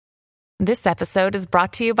This episode is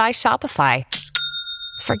brought to you by Shopify.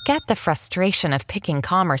 Forget the frustration of picking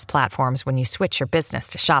commerce platforms when you switch your business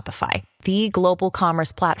to Shopify, the global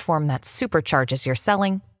commerce platform that supercharges your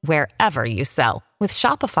selling wherever you sell. With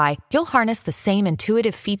Shopify, you'll harness the same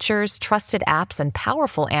intuitive features, trusted apps, and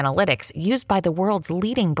powerful analytics used by the world's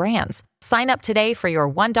leading brands. Sign up today for your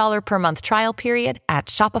 $1 per month trial period at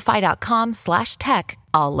shopify.com/tech,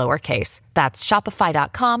 all lowercase. That's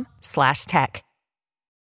shopify.com/tech.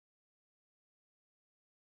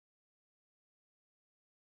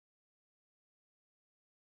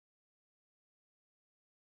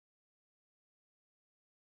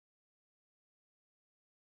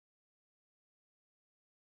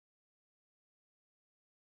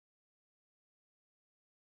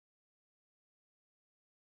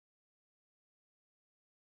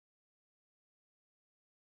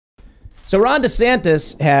 So Ron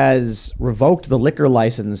DeSantis has revoked the liquor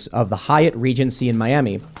license of the Hyatt Regency in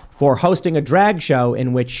Miami for hosting a drag show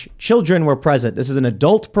in which children were present. This is an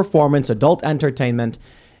adult performance, adult entertainment,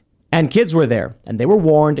 and kids were there. And they were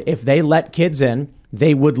warned if they let kids in,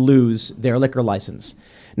 they would lose their liquor license.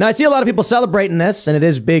 Now, I see a lot of people celebrating this, and it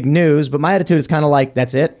is big news, but my attitude is kind of like,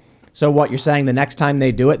 that's it? So what, you're saying the next time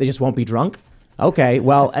they do it, they just won't be drunk? Okay,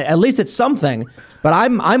 well, at least it's something. But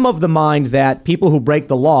I'm of the mind that people who break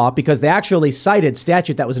the law, because they actually cited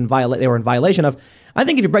statute that was they were in violation of, I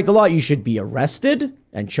think if you break the law, you should be arrested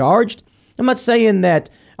and charged. I'm not saying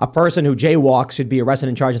that a person who jaywalks should be arrested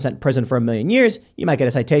and charged and sent to prison for 1 million years. You might get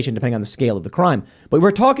a citation depending on the scale of the crime. But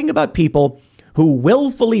we're talking about people who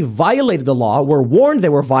willfully violated the law, were warned they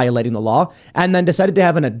were violating the law, and then decided to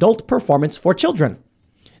have an adult performance for children.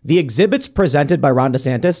 The exhibits presented by Ron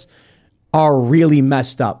DeSantis are really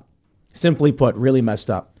messed up. Simply put, really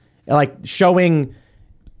messed up. Like showing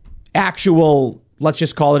actual, let's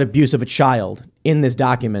just call it abuse of a child in this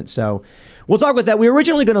document. So we'll talk about that. We were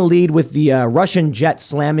originally going to lead with the Russian jet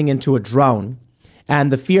slamming into a drone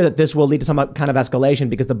and the fear that this will lead to some kind of escalation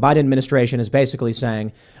because the Biden administration is basically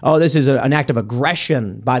saying, oh, this is an act of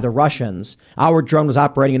aggression by the Russians. Our drone was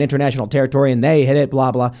operating in international territory and they hit it,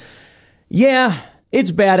 blah, blah. Yeah. It's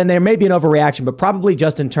bad, and there may be an overreaction, but probably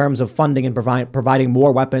just in terms of funding and providing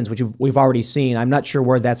more weapons, which we've already seen. I'm not sure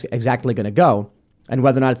where that's exactly going to go and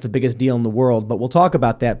whether or not it's the biggest deal in the world, but we'll talk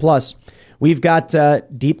about that. Plus, we've got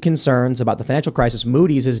deep concerns about the financial crisis.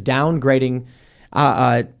 Moody's is downgrading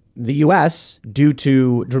the U.S. due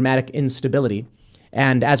to dramatic instability.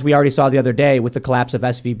 And as we already saw the other day with the collapse of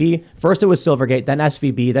SVB, first it was Silvergate, then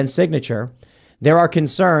SVB, then Signature. There are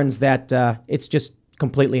concerns that it's just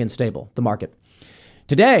completely unstable, the market.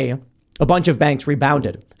 Today, a bunch of banks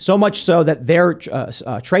rebounded, so much so that their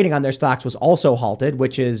trading on their stocks was also halted,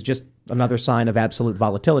 which is just another sign of absolute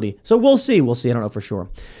volatility. So we'll see. We'll see. I don't know for sure.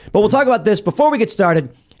 But we'll talk about this. Before we get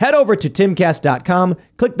started, head over to timcast.com,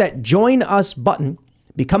 click that Join Us button,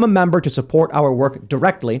 become a member to support our work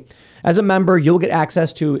directly. As a member, you'll get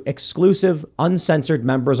access to exclusive, uncensored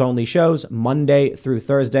members-only shows Monday through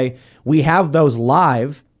Thursday. We have those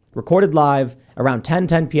live, recorded live, around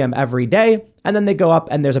 10 p.m. every day. And then they go up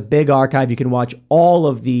and there's a big archive. You can watch all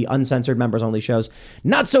of the uncensored members only shows.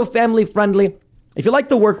 Not so family friendly. If you like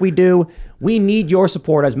the work we do, we need your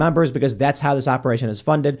support as members because that's how this operation is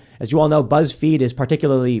funded. As you all know, BuzzFeed is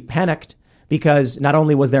particularly panicked because not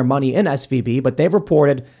only was there money in SVB, but they've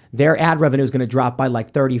reported their ad revenue is going to drop by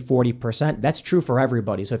like 30-40%. That's true for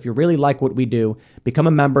everybody. So if you really like what we do, become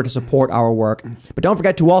a member to support our work. But don't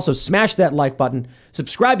forget to also smash that like button,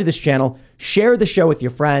 subscribe to this channel, share the show with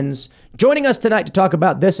your friends. Joining us tonight to talk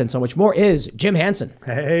about this and so much more is Jim Hanson.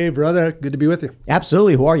 Hey, brother. Good to be with you.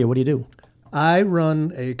 Absolutely. Who are you? What do you do? I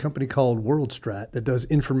run a company called WorldStrat that does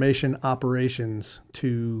information operations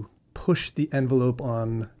to push the envelope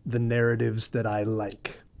on the narratives that I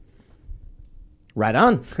like. Right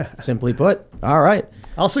on. Simply put. All right.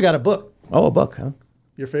 I also got a book. Oh, a book, huh?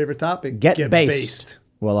 Your favorite topic? Get based.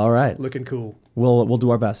 Well, all right. Looking cool. We'll do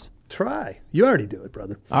our best. Try. You already do it,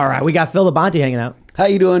 brother. All right. We got Phil Labonte hanging out. How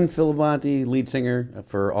you doing? Phil Labonte, lead singer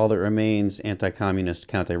for All That Remains, anti-communist,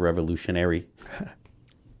 counter-revolutionary.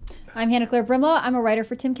 I'm Hannah Claire Brimlaw. I'm a writer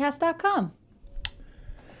for timcast.com.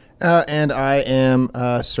 And I am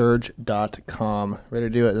Surge.com. Ready to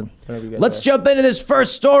do it. Let's jump into this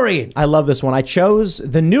first story. I love this one. I chose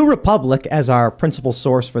the New Republic as our principal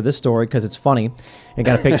source for this story because it's funny. I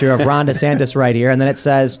got a picture of Ron DeSantis right here. And then it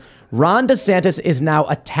says, Ron DeSantis is now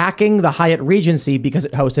attacking the Hyatt Regency because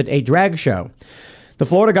it hosted a drag show. The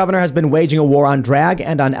Florida governor has been waging a war on drag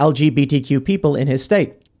and on LGBTQ people in his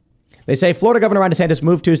state. They say Florida Governor Ron DeSantis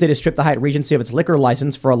moved Tuesday to strip the Hyatt Regency of its liquor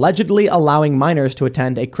license for allegedly allowing minors to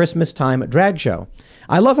attend a Christmas-time drag show.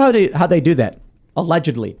 I love how they do that.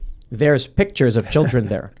 Allegedly. There's pictures of children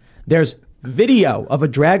there. There's video of a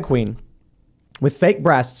drag queen with fake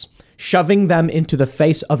breasts shoving them into the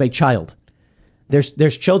face of a child.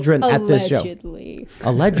 There's children at this show.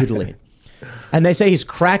 Allegedly. And they say he's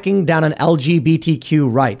cracking down on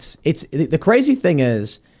LGBTQ rights. The crazy thing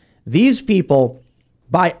is, these people,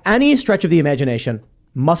 by any stretch of the imagination,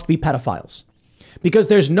 must be pedophiles. Because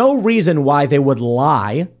there's no reason why they would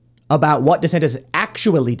lie about what DeSantis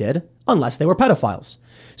actually did unless they were pedophiles.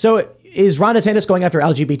 So is Ron DeSantis going after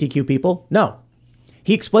LGBTQ people? No.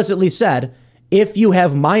 He explicitly said, if you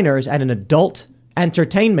have minors at an adult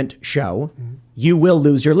entertainment show, you will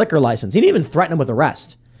lose your liquor license. He didn't even threaten them with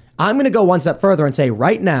arrest. I'm going to go one step further and say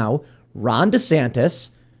right now, Ron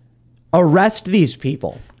DeSantis, arrest these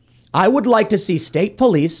people. I would like to see state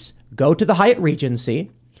police go to the Hyatt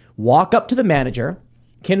Regency, walk up to the manager,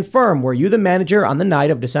 confirm, were you the manager on the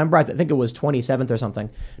night of December, I think it was 27th or something,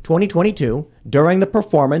 2022, during the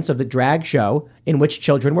performance of the drag show in which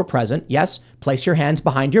children were present? Yes, place your hands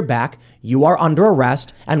behind your back. You are under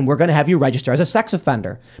arrest, and we're going to have you register as a sex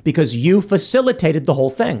offender because you facilitated the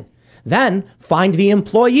whole thing. Then find the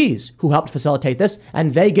employees who helped facilitate this,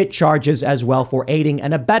 and they get charges as well for aiding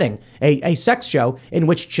and abetting a sex show in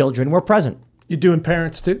which children were present. You doing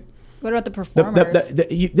parents too? What about the performers?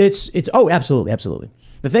 Absolutely.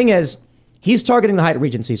 The thing is, he's targeting the Hyatt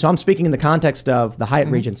Regency. So I'm speaking in the context of the Hyatt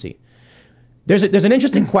Regency. There's an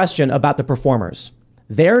interesting question about the performers.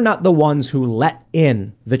 They're not the ones who let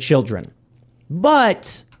in the children,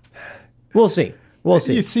 but we'll see.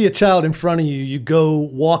 You see a child in front of you, you go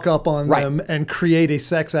walk up on them and create a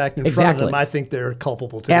sex act in front of them. I think they're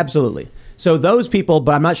culpable too. Absolutely. So those people,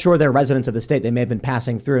 but I'm not sure they're residents of the state. They may have been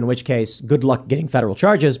passing through, in which case, good luck getting federal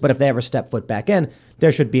charges. But if they ever step foot back in,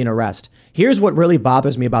 there should be an arrest. Here's what really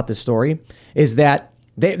bothers me about this story is that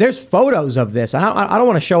there's photos of this. I don't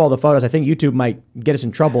want to show all the photos. I think YouTube might get us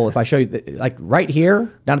in trouble if I show you, like right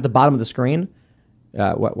here, down at the bottom of the screen.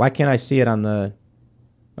 Why can't I see it on the...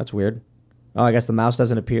 That's weird. Oh, I guess the mouse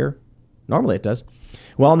doesn't appear. Normally it does.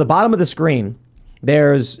 Well, on the bottom of the screen,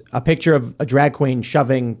 there's a picture of a drag queen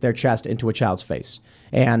shoving their chest into a child's face.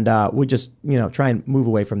 And we just, try and move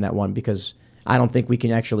away from that one because I don't think we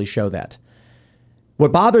can actually show that.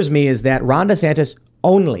 What bothers me is that Ron DeSantis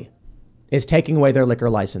only is taking away their liquor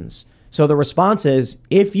license. So the response is,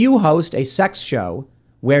 if you host a sex show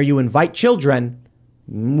where you invite children,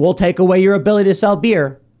 we'll take away your ability to sell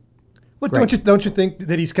beer. Well, don't you think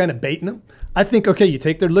that he's kind of baiting them? I think, okay, you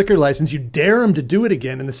take their liquor license, you dare them to do it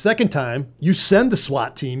again, and the second time, you send the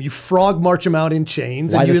SWAT team, you frog march them out in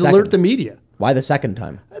chains, and you alert the media. Why the second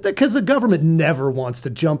time? Because the government never wants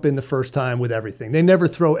to jump in the first time with everything. They never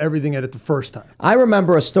throw everything at it the first time. I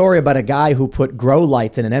remember a story about a guy who put grow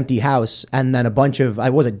lights in an empty house, and then a bunch of,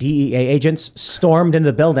 DEA agents stormed into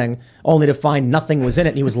the building only to find nothing was in it,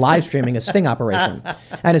 and he was live streaming a sting operation.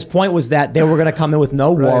 And his point was that they were going to come in with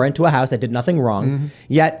no warrant to a house that did nothing wrong.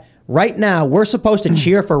 Yet, right now, we're supposed to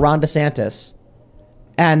cheer for Ron DeSantis,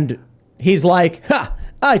 and he's like,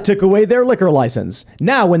 I took away their liquor license.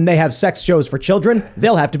 Now, when they have sex shows for children,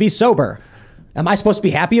 they'll have to be sober. Am I supposed to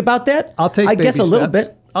be happy about that? I guess a little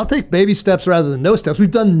bit. I'll take baby steps rather than no steps.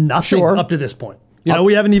 We've done nothing up to this point.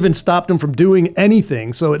 We haven't even stopped them from doing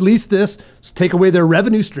anything. So at least this take away their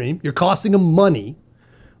revenue stream. You're costing them money,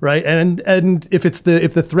 right? And if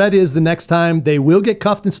the threat is the next time they will get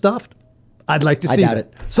cuffed and stuffed, I'd like to see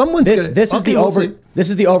it. This is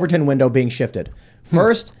the Overton window being shifted.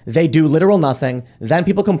 First, they do literal nothing. Then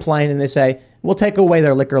people complain and they say, we'll take away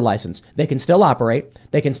their liquor license. They can still operate.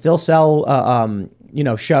 They can still sell,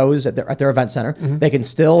 shows at their event center. They can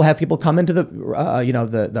still have people come into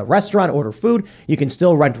the restaurant, order food. You can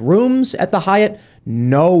still rent rooms at the Hyatt.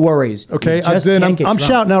 No worries. Okay, I'm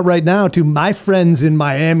shouting out right now to my friends in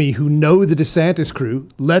Miami who know the DeSantis crew.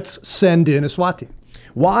 Let's send in a SWAT team.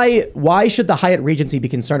 Why should the Hyatt Regency be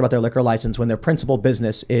concerned about their liquor license when their principal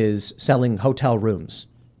business is selling hotel rooms?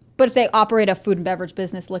 But if they operate a food and beverage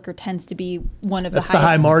business, liquor tends to be one of the highest. That's the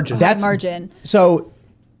high margin. High margin. So,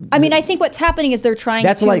 I think what's happening is they're trying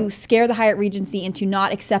to scare the Hyatt Regency into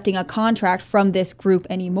not accepting a contract from this group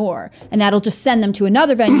anymore. And that'll just send them to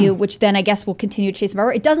another venue, which then I guess will continue to chase them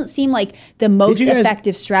over. It doesn't seem like the most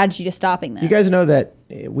effective strategy to stopping this. You guys know that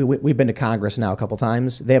we've been to Congress now a couple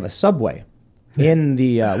times. They have a Subway. In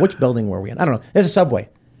the, which building were we in? I don't know. There's a Subway.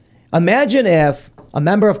 Imagine if a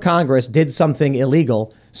member of Congress did something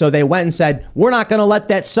illegal, so they went and said, we're not going to let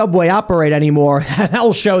that Subway operate anymore.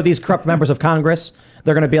 Hell show these corrupt members of Congress.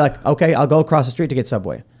 They're going to be like, okay, I'll go across the street to get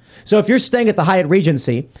Subway. So if you're staying at the Hyatt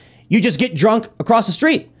Regency, you just get drunk across the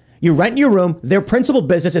street. You rent your room. Their principal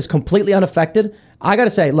business is completely unaffected. I got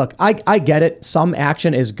to say, look, I get it. Some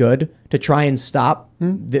action is good to try and stop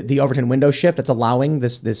the Overton window shift that's allowing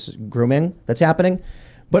this grooming that's happening.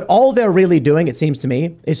 But all they're really doing, it seems to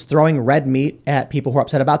me, is throwing red meat at people who are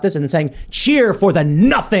upset about this and then saying, cheer for the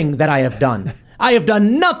nothing that I have done. I have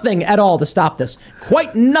done nothing at all to stop this.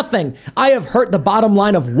 Quite nothing. I have hurt the bottom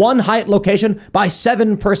line of one Hyatt location by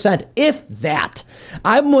 7%, if that.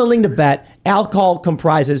 I'm willing to bet alcohol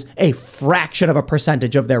comprises a fraction of a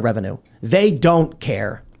percentage of their revenue. They don't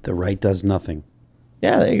care. The right does nothing.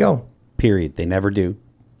 Yeah, there you go. Period. They never do.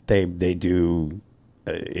 They do.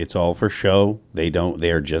 It's all for show. They don't. They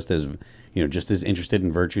are just as interested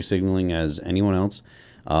in virtue signaling as anyone else.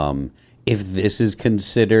 If this is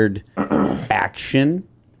considered action,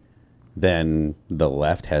 then the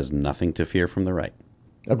left has nothing to fear from the right.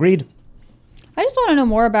 Agreed. I just want to know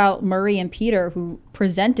more about Murray and Peter, who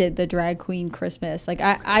presented the Drag Queen Christmas. Like,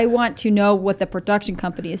 I want to know what the production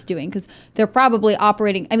company is doing, because they're probably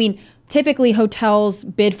operating. I mean, typically hotels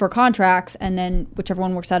bid for contracts, and then whichever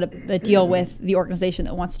one works out a deal with the organization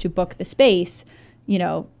that wants to book the space,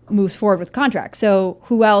 moves forward with contracts. So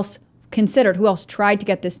who else tried to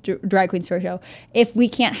get this Drag Queen Story show? If we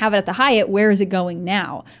can't have it at the Hyatt, where is it going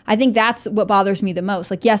now? I think that's what bothers me the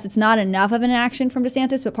most. Like, yes, it's not enough of an action from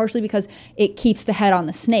DeSantis, but partially because it keeps the head on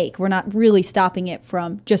the snake. We're not really stopping it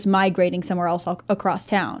from just migrating somewhere else across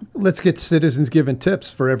town. Let's get citizens giving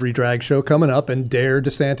tips for every drag show coming up and dare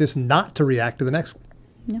DeSantis not to react to the next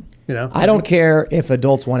one. Yeah. I don't care if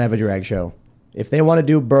adults want to have a drag show. If they want to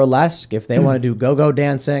do burlesque, if they want to do go-go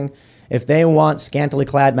dancing, if they want scantily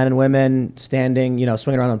clad men and women standing,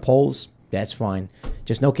 swinging around on poles, that's fine.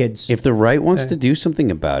 Just no kids. If the right wants to do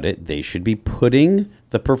something about it, they should be putting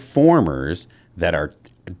the performers that are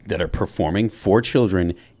performing for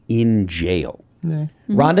children in jail. Yeah.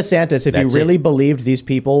 Mm-hmm. Ron DeSantis, if he really believed these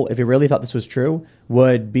people, if he really thought this was true,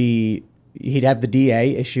 he'd have the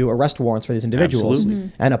DA issue arrest warrants for these individuals. Absolutely.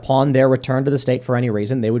 Mm-hmm. And upon their return to the state for any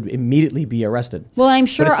reason, they would immediately be arrested. Well, I'm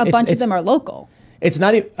sure a bunch of them are local. It's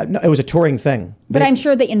not. It was a touring thing, but I'm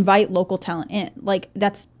sure they invite local talent in. Like,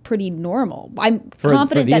 that's pretty normal. I'm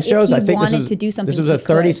confident that shows, if he wanted to do something, this was a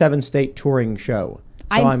 37-state touring show.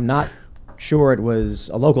 So I'm not sure it was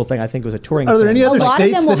a local thing. I think it was a touring thing. Are there any other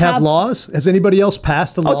states that have laws? Has anybody else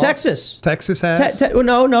passed a law? Oh, Texas. Texas has?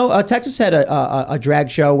 No. Texas had a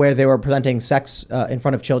drag show where they were presenting sex in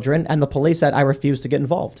front of children, and the police said, I refuse to get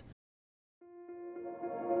involved.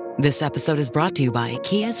 This episode is brought to you by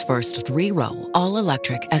Kia's first 3-row,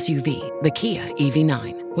 all-electric SUV, the Kia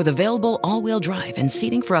EV9, with available all-wheel drive and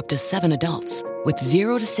seating for up to 7 adults, with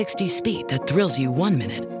 0 to 60 speed that thrills you 1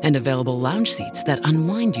 minute, and available lounge seats that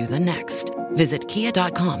unwind you the next. Visit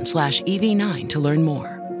kia.com/EV9 to learn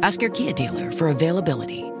more. Ask your Kia dealer for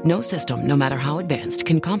availability. No system, no matter how advanced,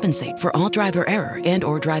 can compensate for all driver error and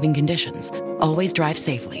or driving conditions. Always drive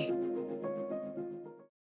safely.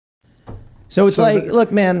 So it's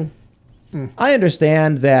look, man, I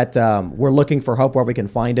understand that we're looking for hope where we can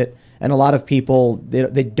find it. And a lot of people,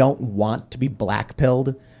 they don't want to be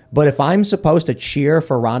black-pilled. But if I'm supposed to cheer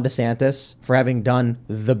for Ron DeSantis for having done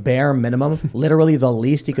the bare minimum, literally the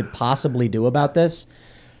least he could possibly do about this,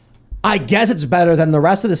 I guess it's better than the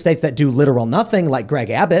rest of the states that do literal nothing, like Greg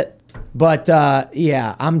Abbott. But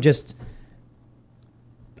I'm just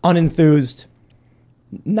unenthused,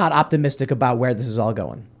 not optimistic about where this is all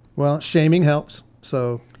going. Well, shaming helps.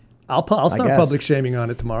 So I'll start public shaming on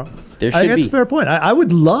it tomorrow. There should be. That's a fair point. I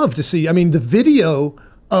would love to see, the video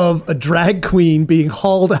of a drag queen being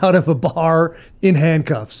hauled out of a bar in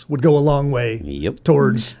handcuffs would go a long way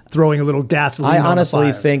towards throwing a little gasoline on the fire. I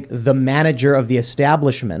honestly think the manager of the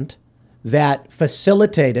establishment that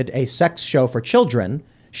facilitated a sex show for children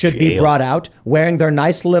should be brought out wearing their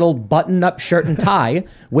nice little button-up shirt and tie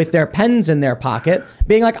with their pens in their pocket,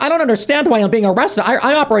 being like, I don't understand why I'm being arrested.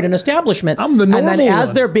 I operate an establishment. I'm the normal And then as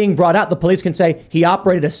one. they're being brought out, the police can say, he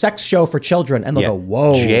operated a sex show for children. And they'll go,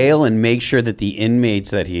 whoa. Jail, and make sure that the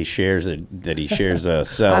inmates that he shares a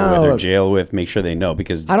cell with or jail with, make sure they know.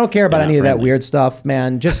 Because I don't care about any of that weird stuff,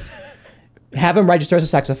 man. Just have him register as a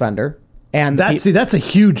sex offender. And that's a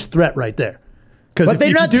huge threat right there. But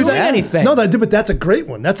they're not doing anything. No, but that's a great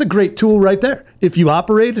one. That's a great tool right there. If you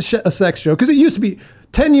operate a sex show, because it used to be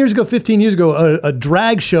 10 years ago, 15 years ago, a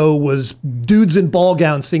drag show was dudes in ball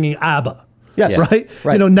gowns singing ABBA. Yes. Right.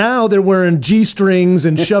 Now they're wearing G-strings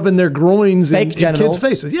and shoving their groins in kids'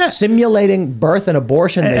 faces. Yeah. Simulating birth and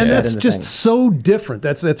abortion. And that's just so different.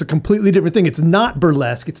 That's a completely different thing. It's not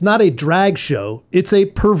burlesque. It's not a drag show. It's a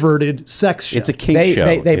perverted sex show. It's a kink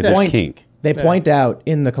show. They point out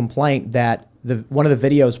in the complaint that one of the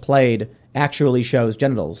videos played actually shows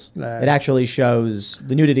genitals. It actually shows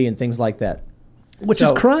the nudity and things like that. Which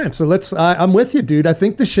is crime. So I'm with you, dude. I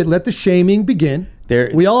think let the shaming begin.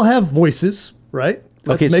 We all have voices, right?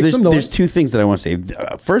 Let's make some noise. There's two things that I want to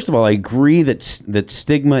say. First of all, I agree that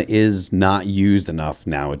stigma is not used enough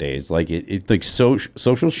nowadays. Like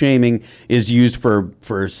social shaming is used for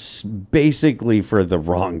basically for the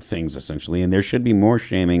wrong things, essentially. And there should be more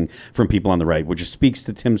shaming from people on the right, which speaks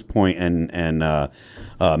to Tim's point and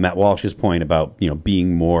Matt Walsh's point about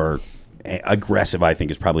being more aggressive, I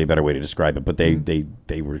think, is probably a better way to describe it. But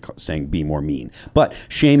they were saying be more mean. But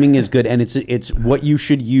shaming is good, and it's what you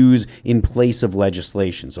should use in place of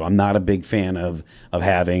legislation. So I'm not a big fan of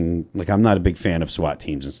having I'm not a big fan of SWAT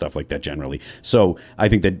teams and stuff like that generally. So I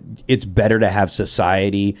think that it's better to have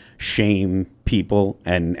society shame people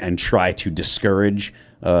and try to discourage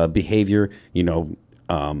behavior.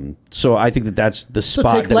 So I think that's the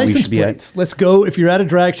spot that we should be at. Let's go. If you're at a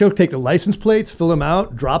drag show, take the license plates, fill them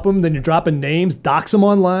out, drop them. Then you're dropping names, dox them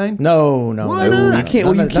online. No. Why not? You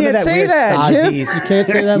can't. You can't say that, Jim. You can't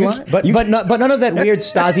say that line. But none of that weird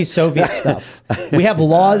Stasi Soviet stuff. We have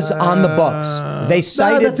laws on the books. They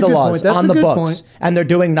cited the laws on the books, and they're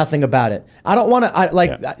doing nothing about it. I don't want to.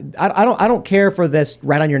 I don't care for this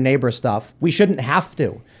rat on your neighbor stuff. We shouldn't have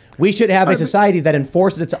to. We should have a society that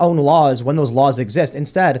enforces its own laws when those laws exist.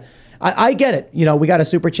 Instead, I get it. We got a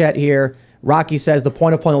super chat here. Rocky says the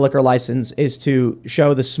point of pulling a liquor license is to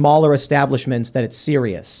show the smaller establishments that it's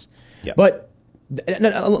serious. Yep. But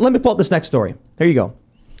let me pull up this next story. There you go.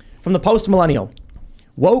 From the Post-Millennial.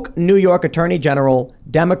 Woke New York Attorney General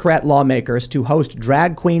Democrat lawmakers to host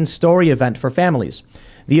drag queen story event for families.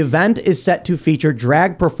 The event is set to feature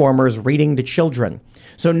drag performers reading to children.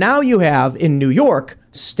 So now you have in New York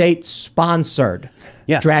state-sponsored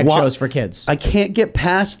drag shows for kids. I can't get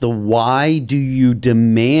past the why do you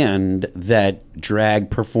demand that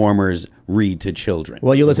drag performers read to children?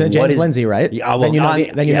 Well, you listen to James Lindsay, right? Yeah, well, then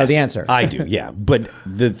you know the answer. I do, yeah. But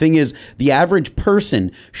the thing is, the average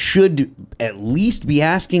person should at least be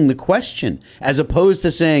asking the question, as opposed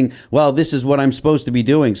to saying, well, this is what I'm supposed to be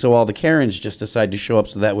doing, so all the Karens just decide to show up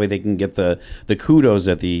so that way they can get the kudos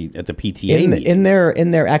at the PTA meeting. In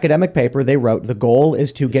their academic paper, they wrote, the goal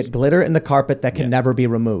is to get glitter in the carpet that can never be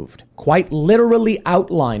removed. Quite literally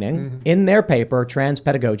outlining in their paper, Trans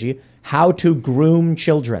Pedagogy, how to groom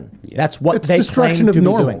children. That's what they claim to be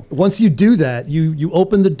doing. Once you do that, you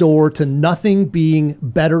open the door to nothing being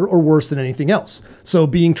better or worse than anything else. So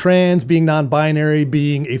being trans, being non-binary,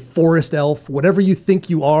 being a forest elf, whatever you think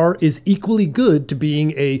you are is equally good to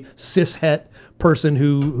being a cishet person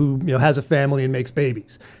who has a family and makes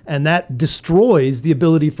babies. And that destroys the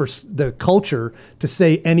ability for the culture to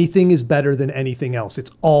say anything is better than anything else. It's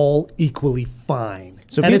all equally fine.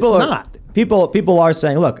 So and people it's are not. People are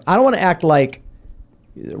saying, look, I don't want to act like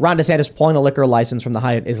Ron DeSantis pulling a liquor license from the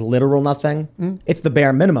Hyatt is literal nothing. It's the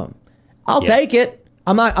bare minimum. I'll take it.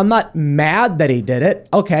 I'm not mad that he did it.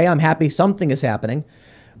 Okay, I'm happy something is happening.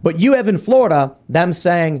 But you have in Florida them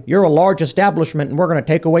saying you're a large establishment and we're going to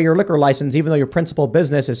take away your liquor license even though your principal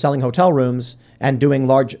business is selling hotel rooms and doing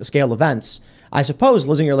large-scale events. I suppose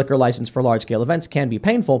losing your liquor license for large-scale events can be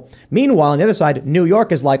painful. Meanwhile, on the other side, New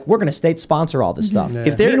York is like, we're going to state sponsor all this stuff.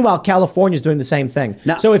 Meanwhile, California is doing the same thing.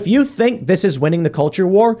 So if you think this is winning the culture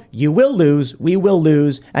war, you will lose, we will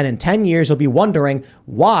lose, and in 10 years you'll be wondering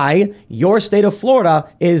why your state of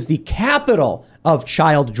Florida is the capital of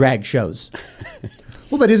child drag shows.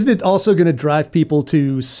 Well, but isn't it also going to drive people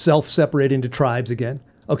to self-separate into tribes again?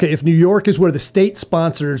 Okay, if New York is where the state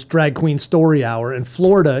sponsors Drag Queen Story Hour, and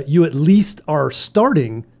Florida, you at least are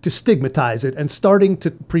starting to stigmatize it and starting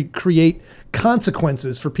to create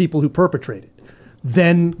consequences for people who perpetrate it.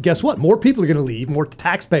 Then guess what? More people are going to leave, more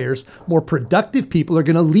taxpayers, more productive people are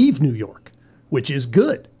going to leave New York, which is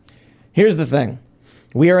good. Here's the thing.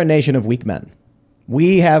 We are a nation of weak men.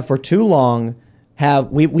 We have for too long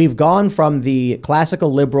we've gone from the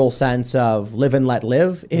classical liberal sense of live and let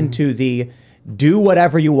live into the do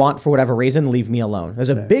whatever you want for whatever reason, leave me alone. There's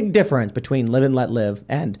a big difference between live and let live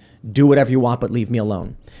and do whatever you want, but leave me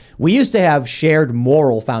alone. We used to have shared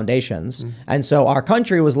moral foundations. And so our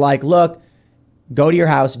country was like, look, go to your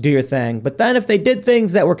house, do your thing. But then if they did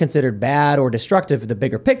things that were considered bad or destructive in the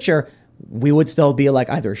bigger picture, we would still be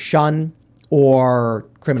like either shun or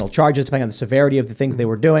criminal charges, depending on the severity of the things they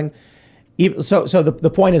were doing. So the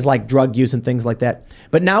point is like drug use and things like that.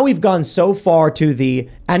 But now we've gone so far to the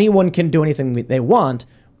anyone can do anything they want.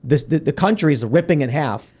 The country is ripping in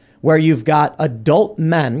half, where you've got adult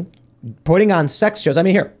men putting on sex shows. I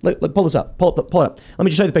mean, here, pull this up. Pull it up. Let me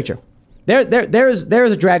just show you the picture.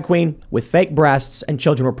 There's a drag queen with fake breasts and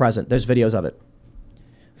children were present. There's videos of it.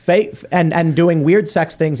 and doing weird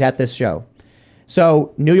sex things at this show.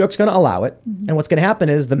 So New York's going to allow it. And what's going to happen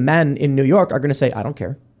is the men in New York are going to say, I don't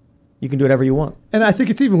care. You can do whatever you want. And I think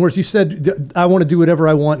it's even worse. You said, I want to do whatever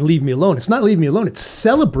I want and leave me alone. It's not leave me alone. It's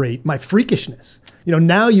celebrate my freakishness.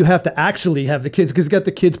 Now you have to actually have the kids, because you got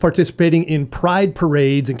the kids participating in pride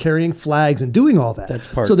parades and carrying flags and doing all that. That's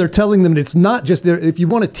part. So they're telling them that it's not just there. If you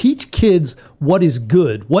want to teach kids what is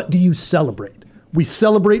good, what do you celebrate? We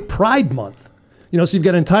celebrate Pride Month. So you've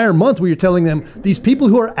got an entire month where you're telling them these people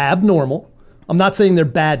who are abnormal, I'm not saying they're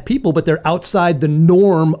bad people, but they're outside the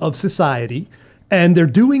norm of society, and they're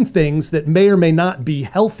doing things that may or may not be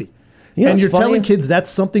healthy. And you're telling kids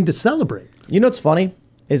that's something to celebrate. You know what's funny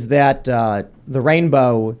is that the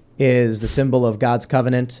rainbow is the symbol of God's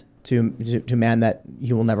covenant to man that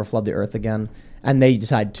he will never flood the earth again. And they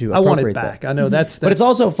decide to appropriate I want it back. That. I know that's. But it's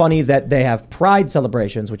also funny that they have pride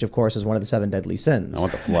celebrations, which of course is one of the 7 deadly sins. I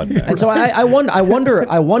want the flood back. And so I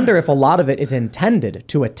wonder if a lot of it is intended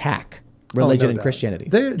to attack religion and Christianity.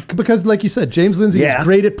 Because like you said, James Lindsay is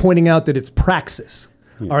great at pointing out that it's praxis.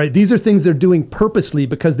 All right, these are things they're doing purposely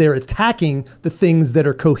because they're attacking the things that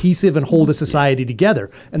are cohesive and hold a society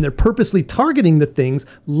together. And they're purposely targeting the things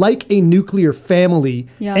like a nuclear family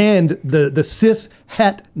and the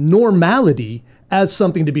cis-het normality as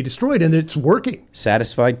something to be destroyed, and it's working.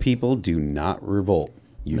 Satisfied people do not revolt.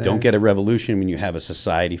 You don't get a revolution when you have a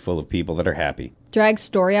society full of people that are happy. Drag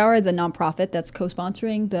Story Hour, the nonprofit that's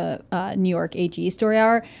co-sponsoring the New York AG Story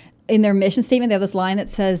Hour, in their mission statement, they have this line that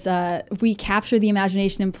says, we capture the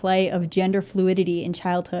imagination and play of gender fluidity in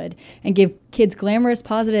childhood and give kids glamorous,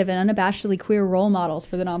 positive, and unabashedly queer role models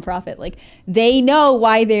for the nonprofit. Like, they know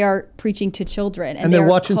why they are preaching to children, and they're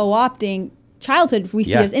co-opting childhood. We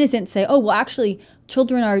see it as innocent, say, oh, well, actually,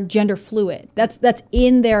 children are gender fluid. That's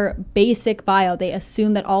in their basic bio. They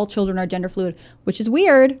assume that all children are gender fluid, which is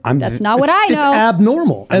weird. That's not what I know. It's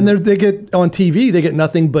abnormal. And they get on TV, they get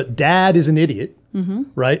nothing but dad is an idiot.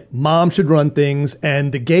 Right? Mom should run things,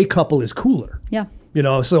 and the gay couple is cooler. Yeah.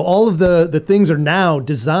 So all of the things are now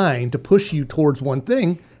designed to push you towards one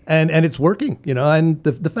thing, and it's working, and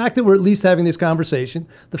the fact that we're at least having this conversation,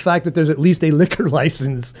 the fact that there's at least a liquor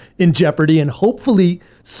license in jeopardy, and hopefully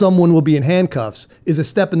someone will be in handcuffs is a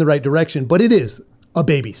step in the right direction, but it is a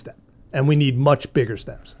baby step, and we need much bigger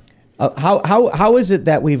steps. How is it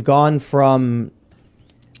that we've gone from,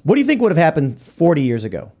 what do you think would have happened 40 years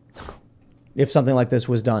ago? If something like this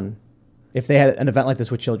was done, if they had an event like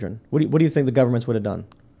this with children, what do you think the governments would have done?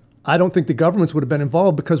 I don't think the governments would have been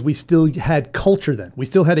involved because we still had culture then. We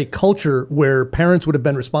still had a culture where parents would have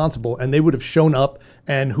been responsible and they would have shown up,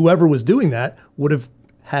 and whoever was doing that would have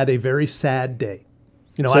had a very sad day.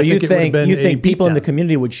 So you think people in the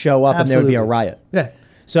community would show up and there would be a riot? Yeah.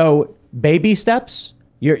 So baby steps,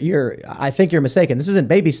 I think you're mistaken. This isn't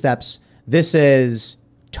baby steps. This is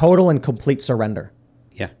total and complete surrender.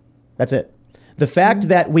 Yeah. That's it. The fact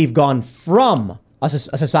that we've gone from a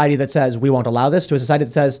society that says we won't allow this to a society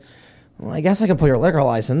that says, well, I guess I can pull your liquor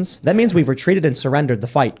license. That means we've retreated and surrendered the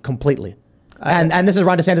fight completely. And this is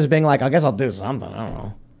Ron DeSantis being like, I guess I'll do something. I don't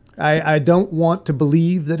know. I don't want to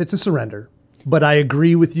believe that it's a surrender, but I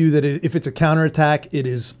agree with you that if it's a counterattack, it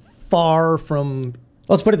is far from.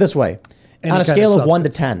 Let's put it this way. On a scale of 1 to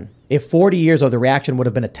 10, if 40 years ago the reaction would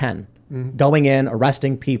have been a 10, going in,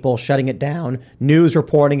 arresting people, shutting it down, news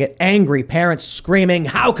reporting it, angry parents screaming,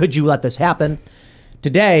 how could you let this happen?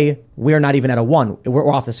 Today, we're not even at a 1.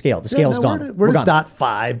 We're off the scale. The scale's gone. We're at gone.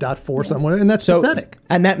 0.5, 0.4 somewhere, and that's pathetic.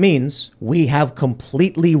 And that means we have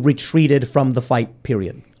completely retreated from the fight,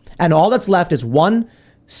 period. And all that's left is one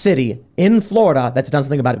city in Florida that's done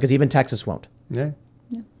something about it, because even Texas won't. Yeah.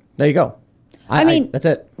 There you go. I mean, that's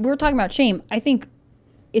it. We're talking about shame. I think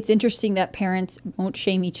it's interesting that parents won't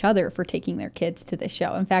shame each other for taking their kids to this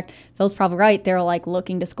show. In fact, Phil's probably right. They're like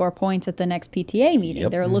looking to score points at the next PTA meeting.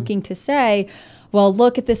 They're looking to say, well,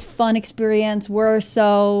 look at this fun experience. We're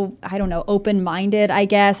so, I don't know, open-minded, I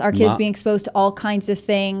guess. Our kids being exposed to all kinds of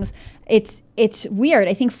things. It's weird.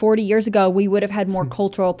 I think 40 years ago, we would have had more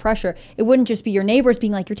cultural pressure. It wouldn't just be your neighbors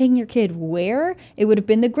being like, you're taking your kid where? It would have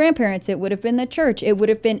been the grandparents. It would have been the church. It would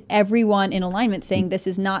have been everyone in alignment saying this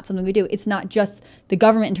is not something we do. It's not just the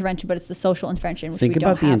government intervention, but it's the social intervention, which we don't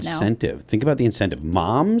have now. Think about the incentive. Think about the incentive.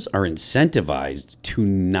 Moms are incentivized to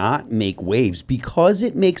not make waves because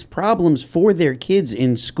it makes problems for their kids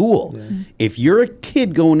in school. Yeah. If you're a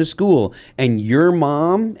kid going to school and your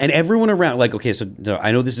mom and everyone around, like, okay, so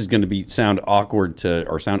I know this is going to sound awkward to,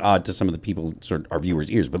 or sound odd to some of the people, sort of our viewers'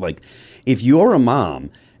 ears, but like, if you're a mom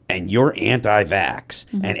and you're anti-vax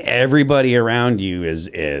and everybody around you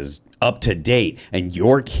is up to date and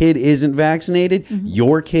your kid isn't vaccinated,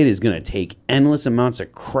 your kid is going to take endless amounts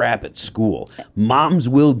of crap at school. Moms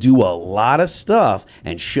will do a lot of stuff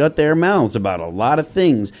and shut their mouths about a lot of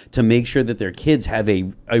things to make sure that their kids have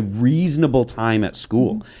a reasonable time at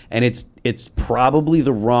school. And it's probably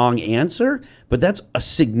the wrong answer, but that's a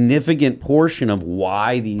significant portion of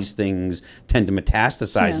why these things tend to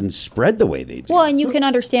metastasize and spread the way they do. Well, and you can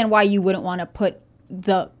understand why you wouldn't want to put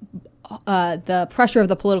the pressure of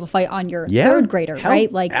the political fight on your third grader,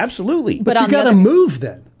 right? Like, absolutely. But you got to move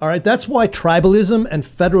then. All right. That's why tribalism and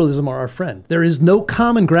federalism are our friend. There is no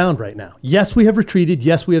common ground right now. Yes, we have retreated.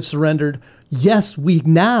 Yes, we have surrendered. Yes, we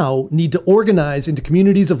now need to organize into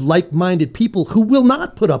communities of like-minded people who will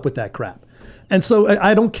not put up with that crap. And so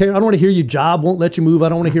I don't care. I don't want to hear your job won't let you move. I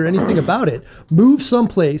don't want to hear anything about it. Move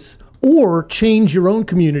someplace or change your own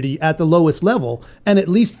community at the lowest level and at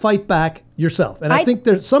least fight back yourself. And I think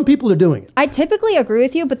there's some people are doing it. I typically agree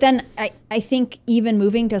with you, but then I think even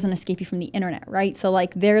moving doesn't escape you from the internet, right? So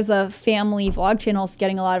like there's a family vlog channel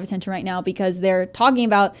getting a lot of attention right now because they're talking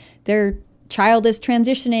about their child is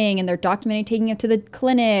transitioning and they're documenting taking it to the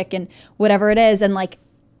clinic and whatever it is. And like,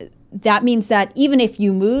 that means that even if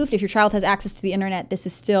you moved, if your child has access to the internet, this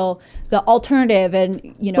is still the alternative.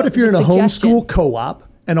 And, you know, but if you're in a homeschool co-op,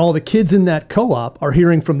 and all the kids in that co-op are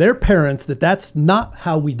hearing from their parents that that's not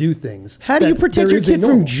how we do things. How do you protect your kid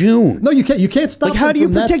from June? No, you can't. You can't stop. Like, how do you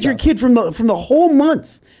protect your kid from the whole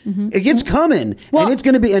month? It's coming, and it's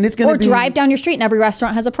going to be, or drive down your street and every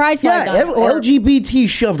restaurant has a pride flag. Yeah, LGBT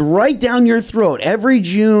shoved right down your throat every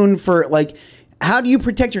June for like. How do you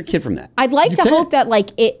protect your kid from that? I'd like to hope that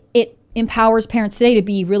like it empowers parents today to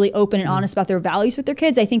be really open and honest about their values with their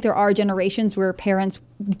kids. I think there are generations where parents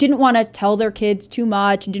didn't want to tell their kids too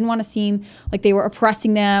much, didn't want to seem like they were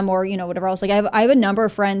oppressing them or, you know, whatever else. Like I have a number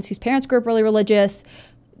of friends whose parents grew up really religious.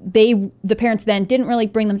 The parents then didn't really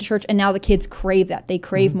bring them to church, and now the kids crave that. They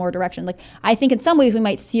crave more direction. Like I think in some ways we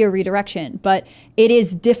might see a redirection, but it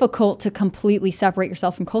is difficult to completely separate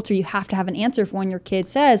yourself from culture. You have to have an answer for when your kid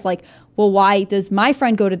says like, well, why does my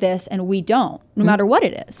friend go to this and we don't, no matter what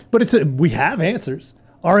it is? But we have answers.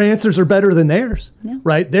 Our answers are better than theirs,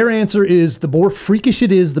 right? Their answer is the more freakish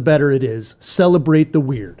it is, the better it is. Celebrate the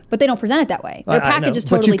weird. But they don't present it that way. Their package is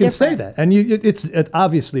totally different. But you can say that. And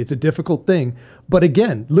obviously it's a difficult thing. But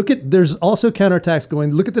again, there's also counterattacks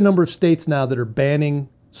going. Look at the number of states now that are banning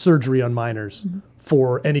surgery on minors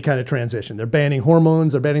for any kind of transition. They're banning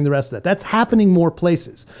hormones, they're banning the rest of that. That's happening more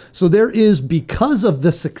places. So there is, because of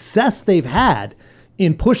the success they've had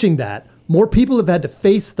in pushing that, more people have had to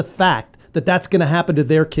face the fact that that's going to happen to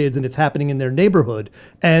their kids and it's happening in their neighborhood,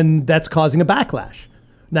 and that's causing a backlash.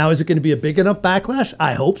 Now, is it going to be a big enough backlash?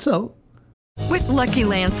 I hope so. With Lucky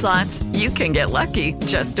Land Slots, you can get lucky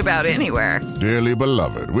just about anywhere. Dearly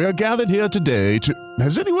beloved, we are gathered here today to...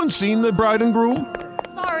 Has anyone seen the bride and groom?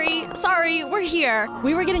 Sorry, we're here.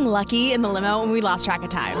 We were getting lucky in the limo and we lost track of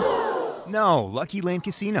time. No, Lucky Land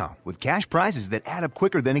Casino, with cash prizes that add up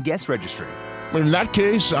quicker than a guest registry. In that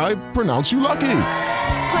case, I pronounce you lucky.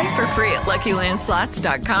 Play for free at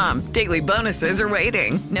LuckyLandSlots.com. Daily bonuses are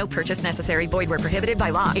waiting. No purchase necessary. Void where prohibited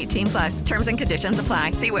by law. 18+. Terms and conditions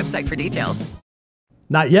apply. See website for details.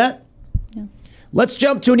 Not yet. Yeah. Let's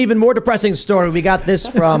jump to an even more depressing story. We got this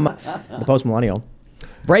from the Post Millennial.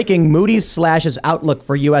 Breaking: Moody's slashes outlook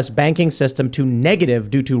for U.S. banking system to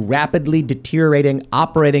negative due to rapidly deteriorating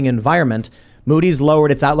operating environment. Moody's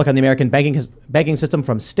lowered its outlook on the American banking system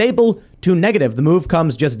from stable to negative. The move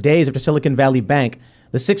comes just days after Silicon Valley Bank,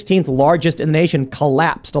 the 16th largest in the nation,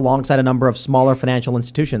 collapsed alongside a number of smaller financial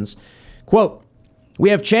institutions. Quote,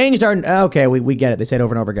 "We have changed our..." Okay, we get it. They say it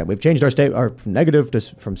over and over again. "We've changed our negative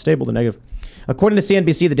from stable to negative." According to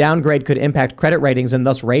CNBC, the downgrade could impact credit ratings and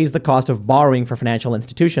thus raise the cost of borrowing for financial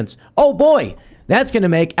institutions. Oh boy, that's going to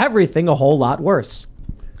make everything a whole lot worse.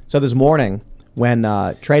 So this morning, when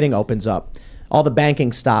trading opens up, all the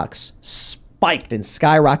banking stocks spiked and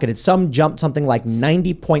skyrocketed. Some jumped something like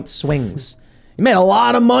 90-point swings. You made a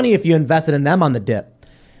lot of money if you invested in them on the dip.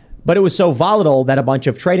 But it was so volatile that a bunch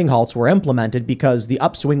of trading halts were implemented because the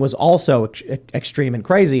upswing was also extreme and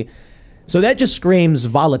crazy. So that just screams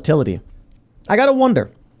volatility. I got to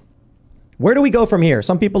wonder, where do we go from here?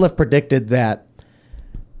 Some people have predicted that,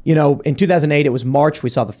 you know, in 2008, it was March. We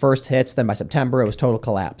saw the first hits. Then by September, it was total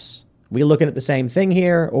collapse. We looking at the same thing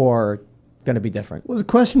here, or going to be different? Well, the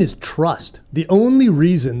question is trust. The only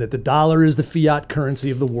reason that the dollar is the fiat currency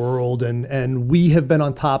of the world and we have been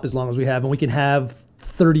on top as long as we have, and we can have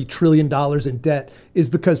 $30 trillion in debt, is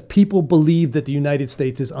because people believe that the United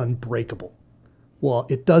States is unbreakable. Well,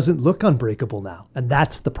 it doesn't look unbreakable now, and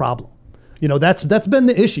that's the problem. You know, that's been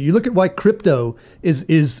the issue. You look at why crypto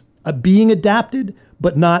is being adapted,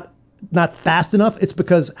 but not not fast enough. It's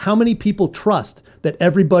because how many people trust that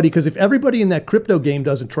everybody, because if everybody in that crypto game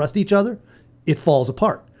doesn't trust each other, it falls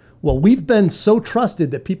apart. Well, we've been so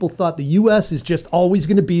trusted that people thought the U.S. is just always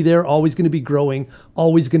going to be there, always going to be growing,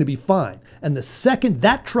 always going to be fine. And the second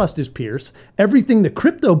that trust is pierced, everything the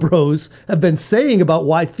crypto bros have been saying about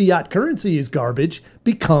why fiat currency is garbage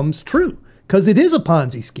becomes true, because it is a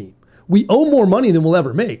Ponzi scheme. We owe more money than we'll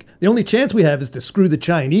ever make. The only chance we have is to screw the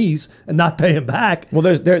Chinese and not pay them back. Well,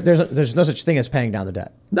 there's no such thing as paying down the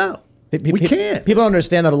debt. No, we can't. People don't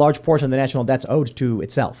understand that a large portion of the national debt's owed to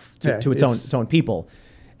itself, to its own people.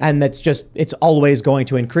 And it's always going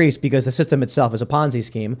to increase because the system itself is a Ponzi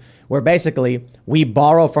scheme where basically we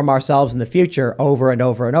borrow from ourselves in the future over and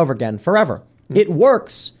over and over again forever. Mm-hmm. It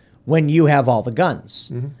works when you have all the guns.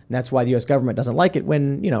 Mm-hmm. And that's why the U.S. government doesn't like it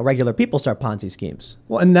when, regular people start Ponzi schemes.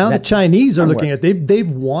 Well, and now the Chinese are looking at,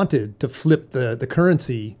 they've wanted to flip the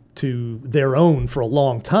currency to their own for a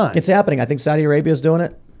long time. It's happening. I think Saudi Arabia is doing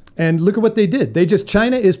it. And look at what they did.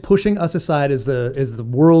 China is pushing us aside as the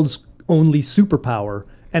world's only superpower.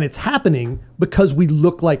 And it's happening because we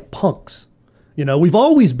look like punks. We've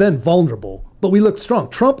always been vulnerable, but we look strong.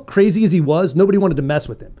 Trump, crazy as he was, nobody wanted to mess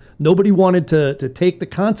with him. Nobody wanted to take the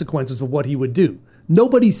consequences of what he would do.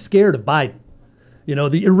 Nobody's scared of Biden.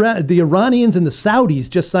 The Iranians and the Saudis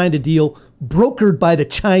just signed a deal brokered by the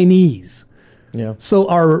Chinese. Yeah. So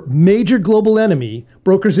our major global enemy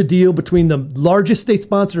brokers a deal between the largest state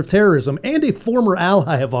sponsor of terrorism and a former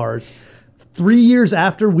ally of ours 3 years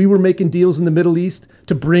after we were making deals in the Middle East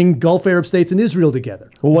to bring Gulf Arab states and Israel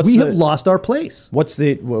together. Well, we have lost our place. What's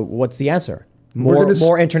the answer?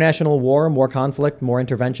 More international war, more conflict, more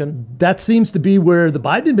intervention? That seems to be where the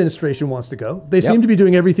Biden administration wants to go. They seem to be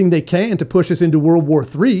doing everything they can to push us into World War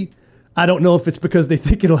III. I don't know if it's because they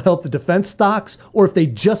think it'll help the defense stocks or if they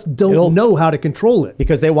just don't know how to control it.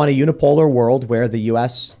 Because they want a unipolar world where the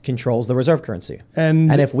U.S. controls the reserve currency.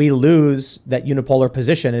 And if we lose that unipolar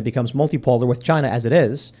position, it becomes multipolar with China as it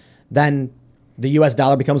is, then the U.S.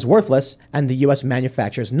 dollar becomes worthless and the U.S.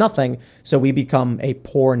 manufactures nothing. So we become a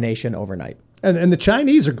poor nation overnight. And the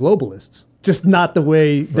Chinese are globalists, just not the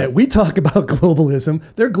way that we talk about globalism.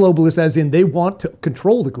 They're globalists as in they want to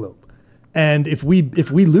control the globe. And if we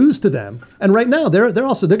lose to them, and right now they're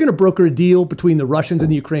going to broker a deal between the Russians and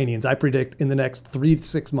the Ukrainians, I predict, in the next 3 to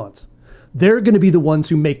 6 months. They're going to be the ones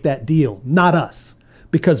who make that deal, not us,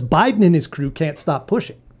 because Biden and his crew can't stop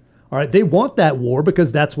pushing. All right, they want that war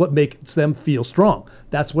because that's what makes them feel strong.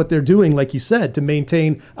 That's what they're doing, like you said, to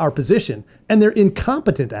maintain our position, and they're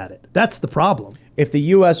incompetent at it. That's the problem. If the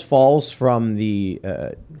U.S. falls from the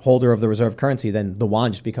holder of the reserve currency, then the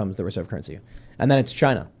yuan just becomes the reserve currency, and then it's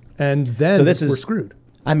China. And then we're screwed.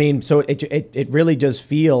 I mean, so it really does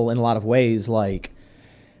feel in a lot of ways like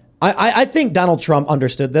I think Donald Trump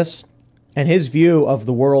understood this, and his view of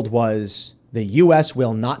the world was the U.S.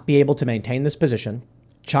 will not be able to maintain this position.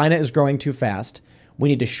 China is growing too fast. We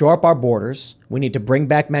need to shore up our borders. We need to bring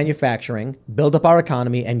back manufacturing, build up our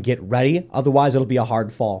economy, and get ready. Otherwise, it'll be a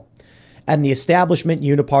hard fall. And the establishment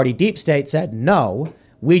uniparty deep state said, no,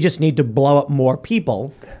 we just need to blow up more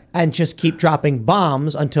people and just keep dropping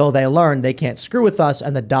bombs until they learn they can't screw with us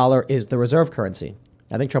and the dollar is the reserve currency.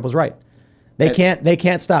 I think Trump was right. They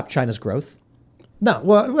can't stop China's growth. No,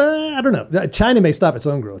 well, I don't know. China may stop its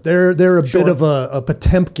own growth. They're a bit of a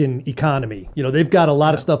Potemkin economy. They've got a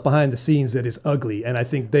lot of stuff behind the scenes that is ugly, and I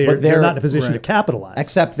think they're not in a position to capitalize.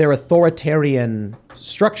 Except their authoritarian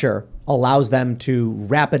structure allows them to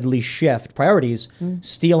rapidly shift priorities,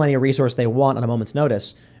 steal any resource they want on a moment's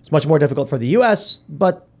notice. It's much more difficult for the U.S.,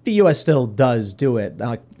 but the U.S. still does do it.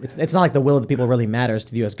 It's not like the will of the people really matters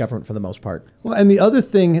to the U.S. government for the most part. Well, and the other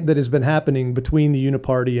thing that has been happening between the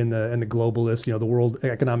Uniparty and the globalists, the World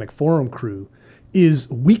Economic Forum crew, is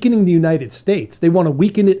weakening the United States. They want to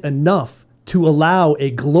weaken it enough to allow a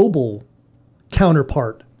global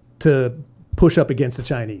counterpart to push up against the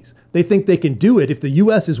Chinese. They think they can do it if the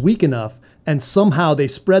U.S. is weak enough and somehow they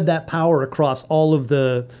spread that power across all of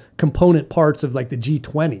the component parts of like the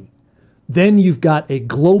G20. Then you've got a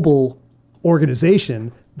global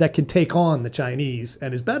organization that can take on the Chinese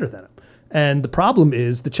and is better than them. And the problem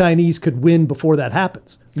is the Chinese could win before that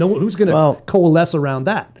happens. Who's going to coalesce around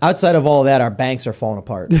that? Outside of all of that, our banks are falling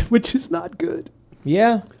apart. Which is not good.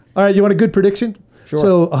 Yeah. All right, you want a good prediction? Sure.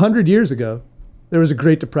 So 100 years ago, there was a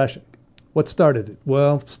Great Depression. What started it?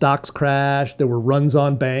 Well, stocks crashed. There were runs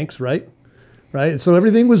on banks, right? So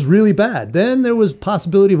everything was really bad. Then there was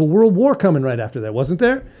possibility of a world war coming right after that, wasn't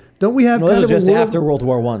there? Don't we have kind of just after World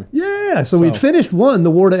War I? Yeah, so we'd finished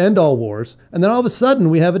the war to end all wars, and then all of a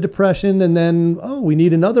sudden we have a depression, and then we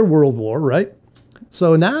need another world war, right?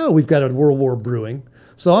 So now we've got a world war brewing.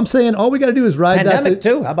 So I'm saying all we got to do is ride that. Pandemic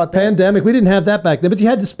too. How about that? Pandemic. We didn't have that back then, but you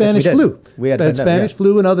had the Spanish flu. We had Spanish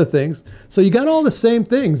flu and other things. So you got all the same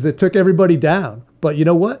things that took everybody down. But you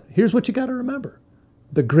know what? Here's what you got to remember.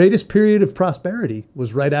 The greatest period of prosperity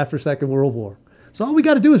was right after Second World War. So all we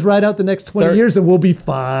got to do is ride out the next 20 years and we'll be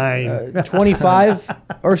fine. 25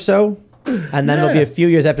 or so. And then it'll be a few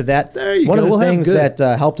years after that. There you One go. of the things that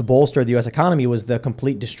helped bolster the U.S. economy was the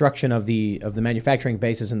complete destruction of the manufacturing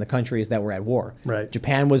bases in the countries that were at war. Right.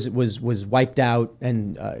 Japan was wiped out,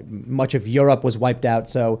 and much of Europe was wiped out.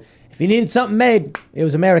 So if you needed something made, it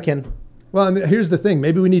was American. Well, and here's the thing.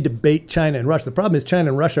 Maybe we need to bait China and Russia. The problem is China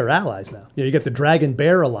and Russia are allies now. You got the Dragon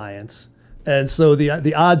Bear Alliance. And so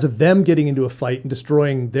the odds of them getting into a fight and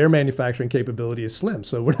destroying their manufacturing capability is slim.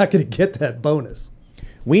 So we're not going to get that bonus.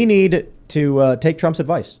 We need to take Trump's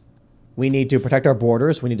advice. We need to protect our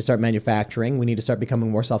borders. We need to start manufacturing. We need to start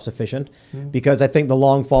becoming more self-sufficient because I think the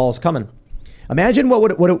long fall is coming. Imagine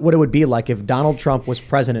what it would be like if Donald Trump was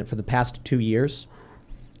president for the past 2 years.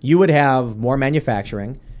 You would have more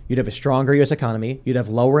manufacturing. You'd have a stronger U.S. economy. You'd have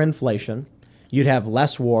lower inflation. You'd have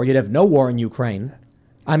less war. You'd have no war in Ukraine.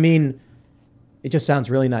 I mean, it just sounds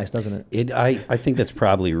really nice, doesn't it? I think that's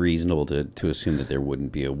probably reasonable to assume that there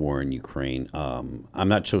wouldn't be a war in Ukraine. I'm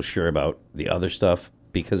not so sure about the other stuff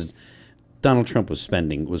because Donald Trump was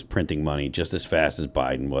printing money just as fast as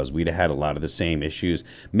Biden was. We'd have had a lot of the same issues.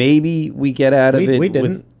 Maybe we get out of it. We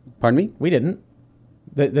didn't. Pardon me? We didn't.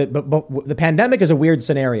 But the pandemic is a weird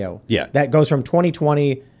scenario. Yeah. That goes from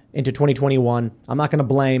 2020 into 2021. I'm not going to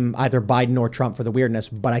blame either Biden or Trump for the weirdness,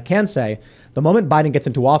 but I can say the moment Biden gets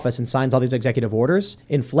into office and signs all these executive orders,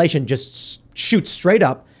 inflation just shoots straight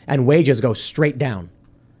up and wages go straight down.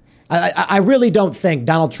 I really don't think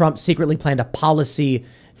Donald Trump secretly planned a policy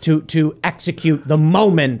to execute the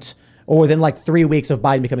moment or within like 3 weeks of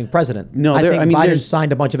Biden becoming president. No, I think Biden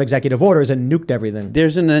signed a bunch of executive orders and nuked everything. There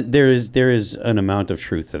is an amount of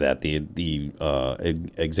truth to that.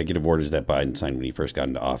 The executive orders that Biden signed when he first got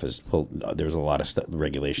into office, there's a lot of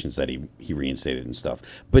regulations that he reinstated and stuff.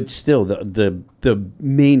 But still, the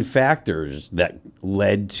main factors that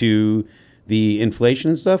led to the inflation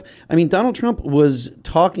and stuff. I mean, Donald Trump was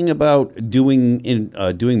talking about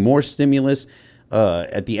doing more stimulus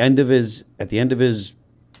at the end of his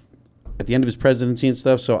presidency and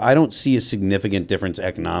stuff. So I don't see a significant difference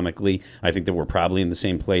economically. I think that we're probably in the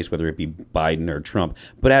same place, whether it be Biden or Trump.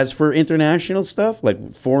 But as for international stuff,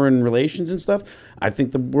 like foreign relations and stuff, I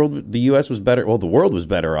think the U.S. was better. Well, the world was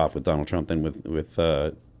better off with Donald Trump than with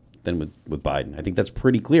Biden. I think that's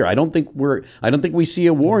pretty clear. I don't think we see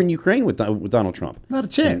a war in Ukraine with Donald Trump. Not a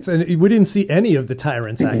chance. And we didn't see any of the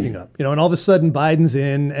tyrants acting up. And all of a sudden Biden's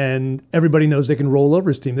in and everybody knows they can roll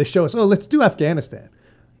over his team. They show us, let's do Afghanistan.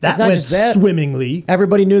 That went swimmingly.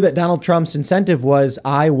 Everybody knew that Donald Trump's incentive was,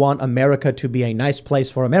 I want America to be a nice place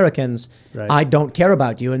for Americans. Right. I don't care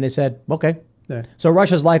about you. And they said, okay. Yeah. So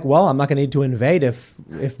Russia's like, well, I'm not going to need to invade if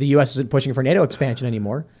the U.S. isn't pushing for NATO expansion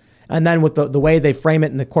anymore. And then with the way they frame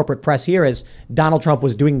it in the corporate press here is Donald Trump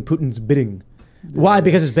was doing Putin's bidding. Why?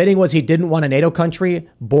 Because his bidding was he didn't want a NATO country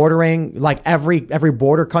bordering, like every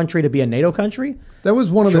border country to be a NATO country. That was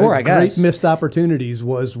one of the great missed opportunities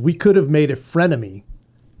was we could have made a frenemy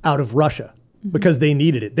out of Russia because they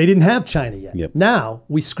needed it. They didn't have China yet. Yep. Now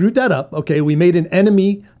we screwed that up. Okay, we made an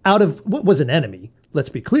enemy out of what was an enemy. Let's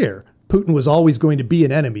be clear. Putin was always going to be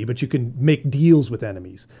an enemy, but you can make deals with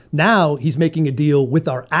enemies. Now he's making a deal with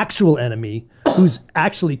our actual enemy who's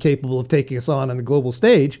actually capable of taking us on the global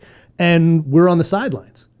stage, and we're on the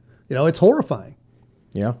sidelines. It's horrifying.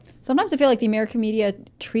 Yeah. Sometimes I feel like the American media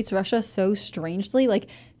treats Russia so strangely. Like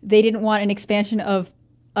they didn't want an expansion of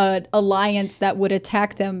an alliance that would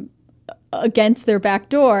attack them against their back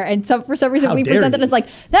door, and for some reason we presented as like,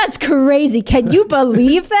 that's crazy, can you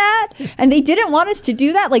believe that? And they didn't want us to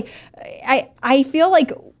do that. Like I feel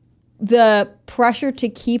like the pressure to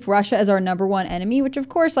keep Russia as our number one enemy, which of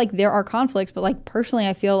course like there are conflicts, but like personally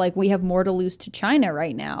I feel like we have more to lose to China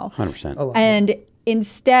right now. 100%. And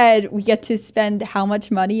instead we get to spend how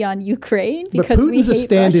much money on Ukraine because but Putin's we hate a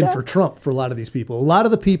stand-in Russia? for Trump for a lot of these people. A lot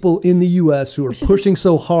of the people in the U.S. who are pushing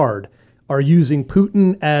so hard are using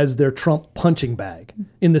Putin as their Trump punching bag.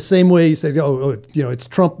 In the same way you say, it's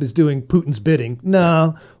Trump is doing Putin's bidding.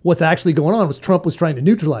 No, what's actually going on was Trump was trying to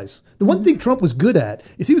neutralize. The one thing Trump was good at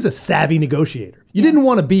is he was a savvy negotiator. You didn't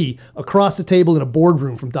want to be across the table in a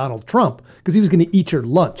boardroom from Donald Trump because he was going to eat your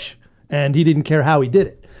lunch, and he didn't care how he did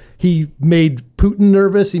it. He made Putin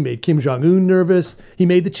nervous. He made Kim Jong-un nervous. He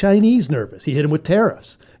made the Chinese nervous. He hit him with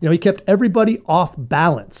tariffs. He kept everybody off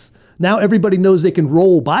balance. Now everybody knows they can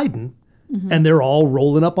roll Biden, and they're all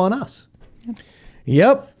rolling up on us.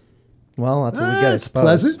 Yep. Well, that's what we get, I suppose.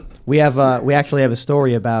 Pleasant. We actually have a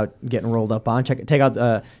story about getting rolled up on.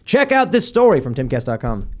 Check out this story from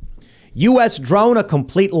timcast.com. U.S. drone a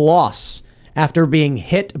complete loss after being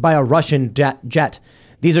hit by a Russian jet.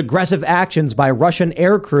 These aggressive actions by Russian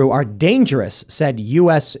aircrew are dangerous, said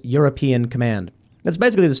U.S. European Command. That's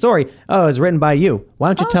basically the story. Oh, it's written by you. Why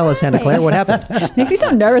don't you tell us, Hannah Claire, what happened? Makes me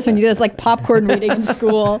so nervous when you do this like popcorn reading in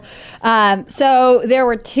school. So there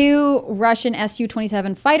were 2 Russian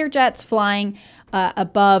Su-27 fighter jets flying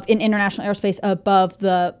above in international airspace above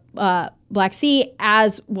the Black Sea,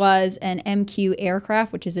 as was an MQ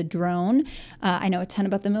aircraft, which is a drone. I know a ton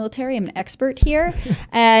about the military. I'm an expert here.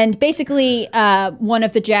 And basically, one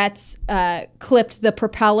of the jets clipped the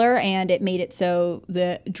propeller, and it made it so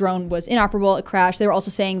the drone was inoperable. It crashed. They were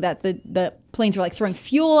also saying that the planes were like throwing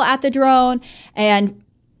fuel at the drone, and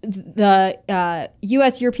the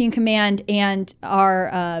U.S. European Command and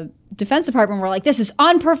our Defense Department were like, this is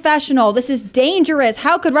unprofessional. This is dangerous.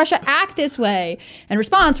 How could Russia act this way? In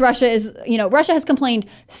response, Russia has complained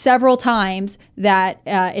several times that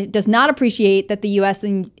it does not appreciate that the U.S.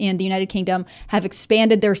 and the United Kingdom have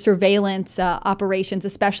expanded their surveillance operations,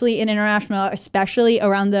 especially in international, especially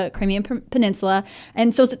around the Crimean Peninsula.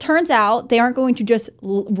 And so as it turns out, they aren't going to just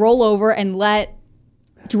roll over and let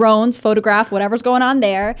drones photograph whatever's going on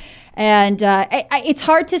there. And it's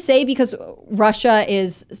hard to say because Russia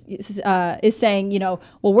is saying, well,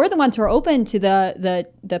 we're the ones who are open to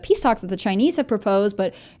the peace talks that the Chinese have proposed,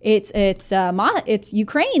 but it's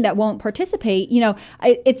Ukraine that won't participate.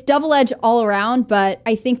 It's double-edged all around, but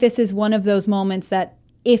I think this is one of those moments that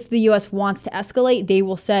if the U.S. wants to escalate, they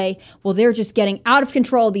will say, well, they're just getting out of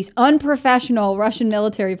control, these unprofessional Russian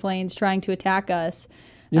military planes trying to attack us.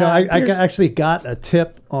 I actually got a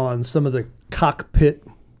tip on some of the cockpit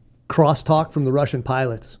crosstalk from the Russian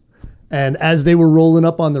pilots. And as they were rolling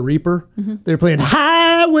up on the Reaper, they were playing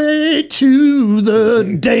Highway to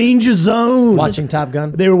the Danger Zone. Watching Top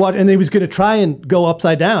Gun? They were watching, and he was going to try and go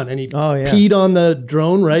upside down. And he peed on the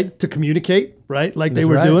drone, right, to communicate, right, like they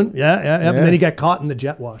were doing. Yeah. And then he got caught in the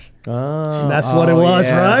jet wash. Oh. That's what it was,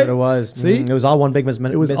 right? That's what it was. See? It was all one big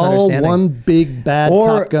misunderstanding. It was all one big bad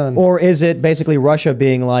Top Gun. Or is it basically Russia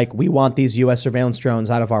being like, we want these U.S. surveillance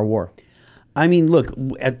drones out of our war? I mean, look,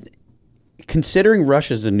 considering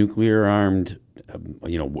Russia's a nuclear-armed,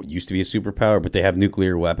 what used to be a superpower, but they have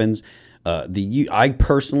nuclear weapons, I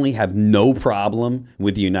personally have no problem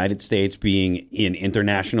with the United States being in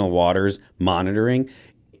international waters monitoring.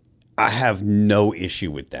 I have no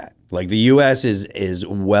issue with that. Like, the U.S. is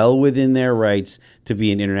well within their rights to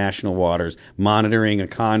be in international waters monitoring a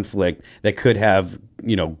conflict that could have,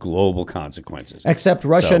 global consequences. Except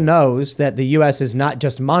Russia knows that the U.S. is not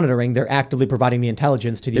just monitoring, they're actively providing the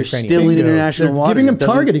intelligence to the Ukrainians. They're still in international waters. Giving them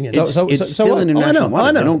targeting it. It's still in international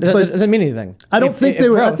waters. I know. But it doesn't mean anything. I don't think they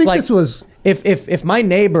were. I think this was... If my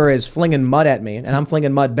neighbor is flinging mud at me and I'm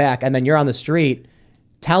flinging mud back, and then you're on the street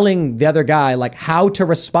telling the other guy like how to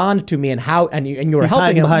respond to me and you're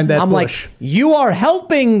helping him, behind that I'm bush. like, you are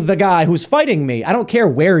helping the guy who's fighting me. I don't care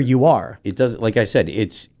where you are. It does, like I said,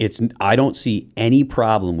 it's. I don't see any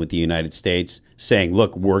problem with the United States saying,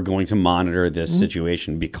 look, we're going to monitor this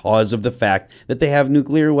situation because of the fact that they have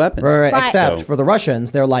nuclear weapons. Right. Except for the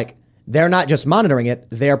Russians, they're like, they're not just monitoring it,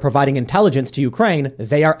 they're providing intelligence to Ukraine.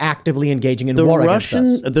 They are actively engaging in war against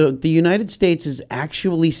us. The United States is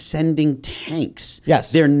actually sending tanks.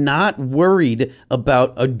 Yes. They're not worried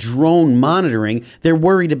about a drone monitoring. They're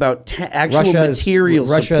worried about actual material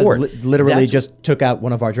support. Russia literally just took out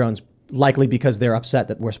one of our drones, likely because they're upset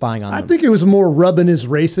that we're spying on them. I think it was more rubbing is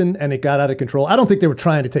racing and it got out of control. I don't think they were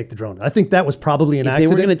trying to take the drone. I think that was probably an accident. If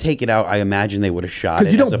they were going to take it out, I imagine they would have shot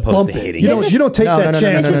it as opposed to hitting it. You don't take that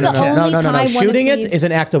chance. No. Shooting it is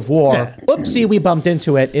an act of war. Yeah. Oopsie, we bumped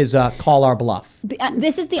into it is call our bluff.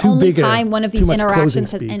 This is the only time one of these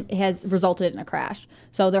interactions has resulted in a crash.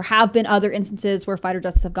 So there have been other instances where fighter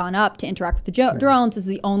jets have gone up to interact with the drones. This is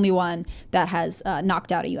the only one that has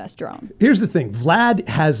knocked out a U.S. drone. Here's the thing. Vlad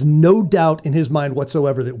has no doubt in his mind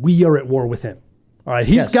whatsoever that we are at war with him. All right,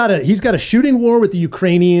 he's got a shooting war with the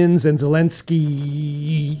Ukrainians and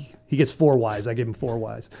Zelensky. He gets 4 Ys. I gave him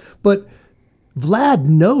 4 Ys. But Vlad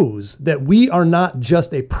knows that we are not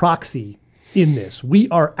just a proxy in this. We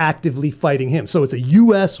are actively fighting him. So it's a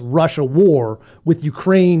U.S.-Russia war with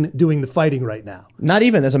Ukraine doing the fighting right now. Not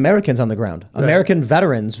even. There's Americans on the ground. Right. American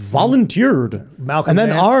veterans volunteered Malcolm and then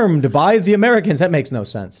Nance. Armed by the Americans. That makes no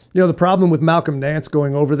sense. The problem with Malcolm Nance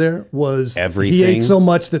going over there was everything. He ate so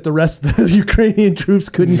much that the rest of the Ukrainian troops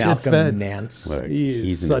couldn't get fed. Malcolm Nance.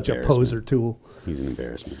 He is such a poser tool. He's an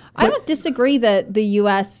embarrassment. I don't disagree that the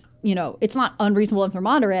U.S., it's not unreasonable and for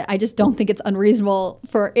moderate. I just don't think it's unreasonable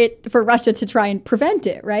for Russia to try and prevent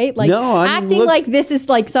it, right? Like acting like this is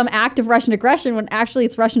like some act of Russian aggression when actually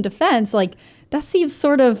it's Russian defense, like that seems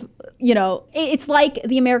sort of, it's like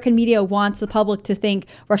the American media wants the public to think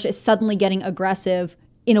Russia is suddenly getting aggressive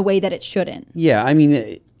in a way that it shouldn't. Yeah, I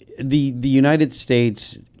mean, the United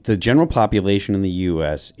States, the general population in the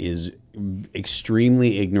U.S. is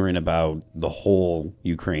extremely ignorant about the whole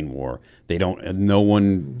Ukraine war. No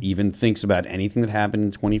one even thinks about anything that happened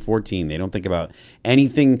in 2014. They don't think about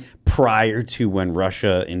anything prior to when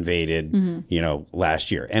Russia invaded,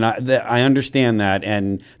 last year. And I understand that.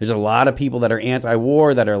 And there's a lot of people that are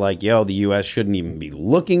anti-war that are like, the U.S. shouldn't even be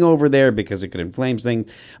looking over there because it could inflame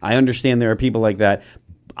things. I understand there are people like that.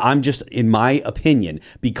 I'm just, in my opinion,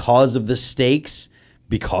 because of the stakes,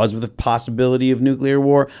 because of the possibility of nuclear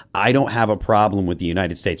war, I don't have a problem with the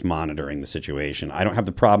United States monitoring the situation. I don't have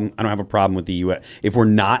a problem with the U.S. If we're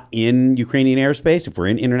not in Ukrainian airspace, if we're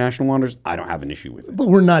in international waters, I don't have an issue with it. But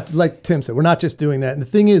we're not, like Tim said, we're not just doing that. And the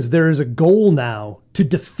thing is, there is a goal now to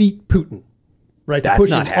defeat Putin. Right, that's to push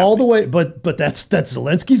not him all the way, but that's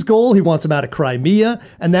Zelensky's goal. He wants him out of Crimea,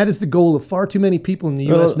 and that is the goal of far too many people in the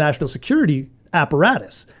U.S. national security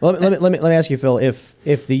apparatus. Let me ask you, Phil.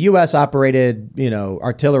 If the U.S. operated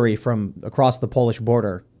artillery from across the Polish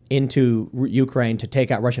border into Ukraine to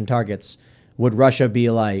take out Russian targets, would Russia be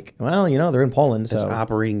like, well, they're in Poland, so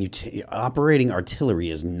operating artillery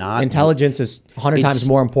is not intelligence is 100 times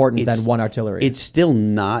more important than one artillery. It's still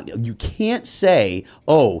not. You can't say,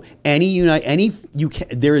 there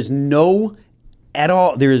is no. At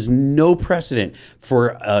all, there is no precedent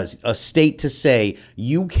for a state to say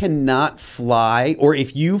you cannot fly, or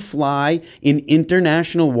if you fly in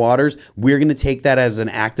international waters, we're going to take that as an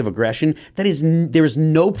act of aggression. There is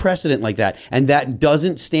no precedent like that, and that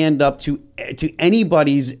doesn't stand up to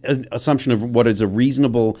anybody's assumption of what is a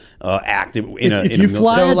reasonable act. If you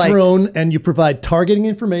fly a drone and you provide targeting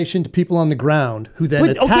information to people on the ground who then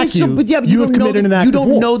attack you, you have committed an act of war.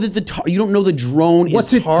 You don't know that you don't know the drone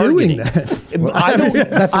What's is targeting. What's it doing then?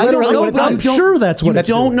 I'm sure that's what it's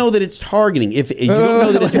doing. You don't know that it's targeting. If you don't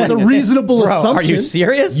know that it's a reasonable assumption. Are you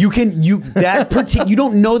serious? You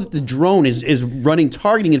don't know that the drone is running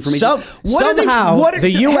targeting information. Somehow the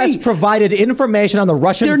U.S. provided information on the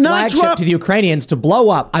Russian flagship to the Ukrainians to blow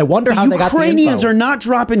up. I wonder how they got the info. Ukrainians are not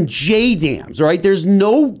dropping JDAMs, right? There's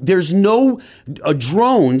no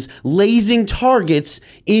drones lasing targets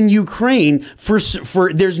in Ukraine for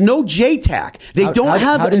there's no JTAC. They don't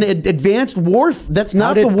have an advanced war. That's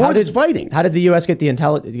not the war that's fighting. How did the U.S. get the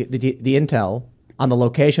intel on the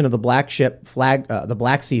location of the Black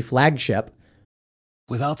Sea flagship?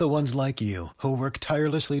 Without the ones like you who work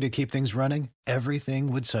tirelessly to keep things running,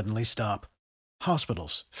 everything would suddenly stop.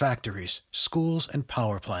 Hospitals, factories, schools, and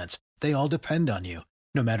power plants, they all depend on you.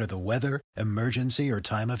 No matter the weather, emergency, or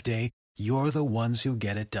time of day, you're the ones who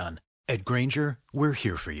get it done. At Grainger, we're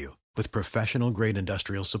here for you with professional-grade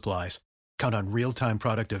industrial supplies. Count on real-time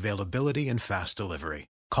product availability and fast delivery.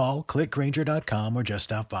 Call, clickgrainger.com, or just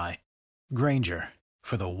stop by. Grainger,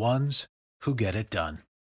 for the ones who get it done.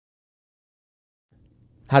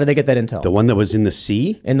 How did they get that intel? The one that was in the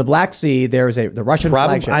sea? In the Black Sea, there's the Russian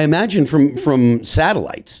flagship. I imagine from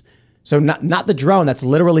satellites. So not the drone that's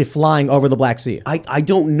literally flying over the Black Sea. I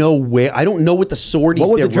don't know where. I don't know what the sorties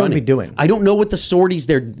what would they're the drone running. be doing? I don't know what the sorties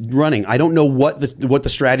they're running. I don't know what the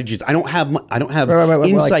strategy is. I don't have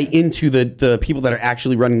insight into the people that are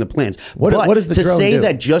actually running the plans. What does the drone do?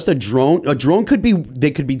 That just a drone could be they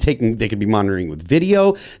could be monitoring with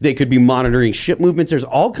video. They could be monitoring ship movements. There's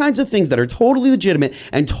all kinds of things that are totally legitimate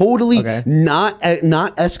and totally not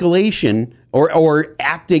escalation. Or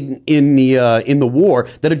acting in the war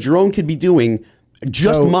that a drone could be doing,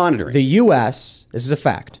 just monitoring. The U.S., this is a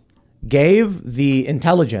fact, gave the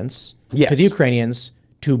intelligence to the Ukrainians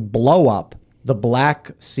to blow up the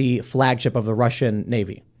Black Sea flagship of the Russian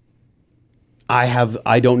Navy.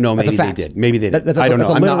 I don't know. Maybe they did. Maybe they did. I don't know.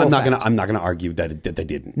 I'm not going to argue that they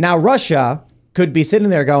didn't. Now Russia could be sitting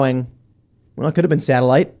there going, well, it could have been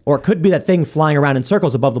satellite, or it could be that thing flying around in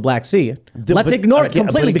circles above the Black Sea. Let's ignore it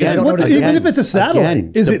completely because even if it's a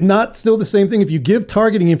satellite, is it not still the same thing? If you give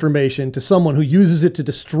targeting information to someone who uses it to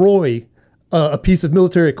destroy a piece of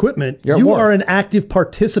military equipment, you are an active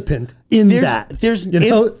participant in that. There's not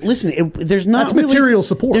that's really, material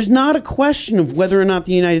support. There's not a question of whether or not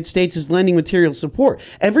the United States is lending material support.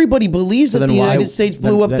 Everybody believes that the United States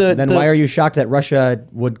blew up the. Then why are you shocked that Russia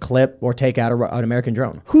would clip or take out an American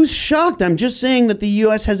drone? Who's shocked? I'm just saying that the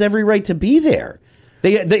U.S. has every right to be there.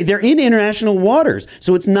 They're in international waters,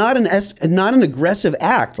 so it's not an aggressive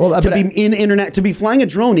act to be flying a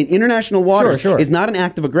drone in international waters. Is not an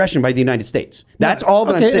act of aggression by the United States. That's all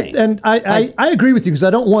that I'm saying. And I agree with you because I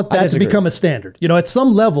don't want that to become a standard. At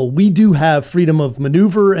some level, we do have freedom of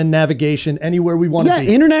maneuver and navigation anywhere we want to be.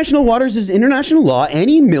 Yeah, international waters is international law.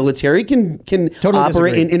 Any military can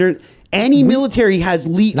operate in any military has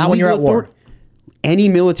legal authority. Any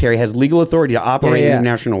military has legal authority to operate in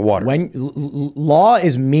international waters. When law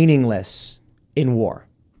is meaningless in war,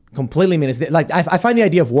 completely meaningless. Like I find the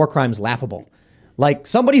idea of war crimes laughable. Like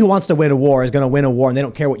somebody who wants to win a war is going to win a war, and they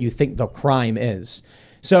don't care what you think the crime is.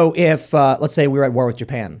 So if let's say we were at war with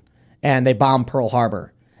Japan and they bomb Pearl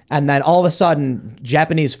Harbor, and then all of a sudden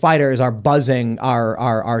Japanese fighters are buzzing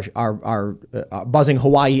buzzing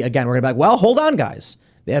Hawaii again, we're going to be like, well, hold on, guys.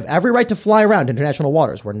 They have every right to fly around international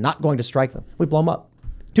waters. We're not going to strike them. We blow them up.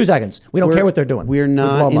 2 seconds. We don't care what they're doing. We're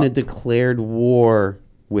not in a declared war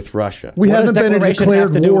with Russia. We haven't been in a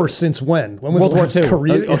declared war since when? When was World War II?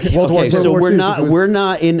 Korea? World War II. So we're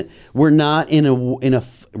not in a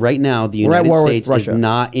right now. The United States is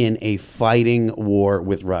not in a fighting war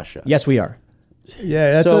with Russia. Yes, we are.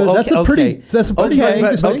 Yeah, that's a pretty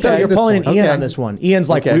You're pulling an Ian on this one. Ian's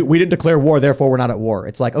like, we didn't declare war, therefore we're not at war.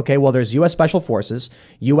 It's like, okay, well, there's U.S. Special Forces,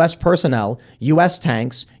 U.S. personnel, U.S.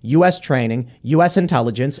 tanks, U.S. training, U.S.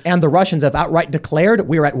 intelligence, and the Russians have outright declared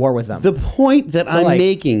we're at war with them. The point that I'm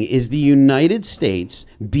making is the United States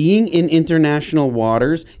being in international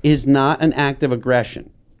waters is not an act of aggression.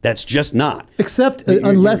 That's just not. Except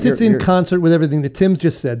unless it's in concert with everything that Tim's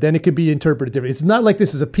just said, then it could be interpreted differently. It's not like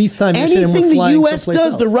this is a peacetime mission. Anything the U.S.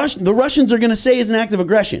 does, the Russians are going to say is an act of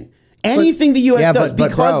aggression. Anything the U.S. does,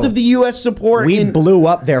 because of the U.S. support. We blew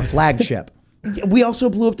up their flagship. We also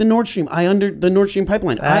blew up the Nord Stream. The Nord Stream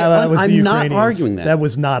pipeline. I'm not arguing that. That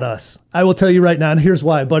was not us. I will tell you right now, and here's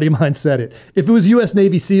why. A buddy of mine said it. If it was U.S.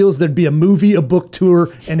 Navy SEALs, there'd be a movie, a book tour,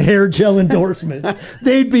 and hair gel endorsements.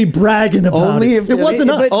 They'd be bragging about it. It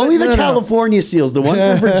wasn't us. Only the California SEALs. The one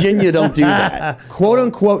from Virginia don't do that. "Quote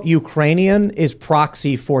unquote" Ukrainian is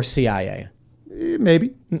proxy for CIA.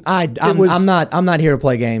 Maybe. I'm not here to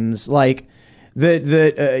play games. Like.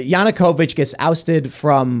 The Yanukovych gets ousted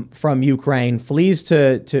from Ukraine, flees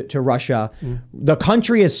to Russia. The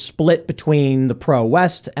country is split between the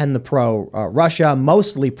pro-West and the pro-Russia,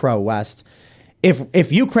 mostly pro-West.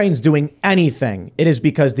 If Ukraine's doing anything, it is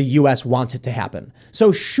because the U.S. wants it to happen.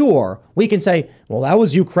 So sure, we can say, well, that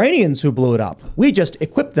was Ukrainians who blew it up. We just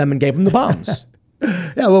equipped them and gave them the bombs.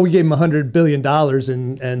 Yeah, well, we gave him $100 billion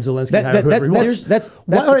and Zelensky hired whoever he wants.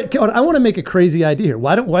 All right, I want to make a crazy idea here.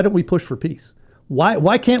 Why don't we push for peace?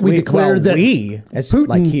 Why can't we declare that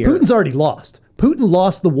Putin's already lost? Putin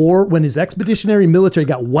lost the war when his expeditionary military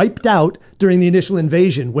got wiped out during the initial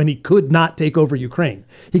invasion when he could not take over Ukraine.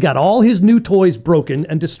 He got all his new toys broken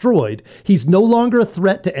and destroyed. He's no longer a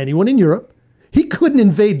threat to anyone in Europe. He couldn't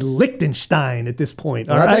invade Liechtenstein at this point.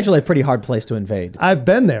 Well, that's actually a pretty hard place to invade. I've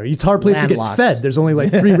been there. It's a hard place to get fed. There's only like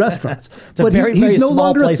 3 restaurants. It's a very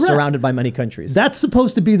small place surrounded by many countries. That's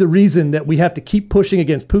supposed to be the reason that we have to keep pushing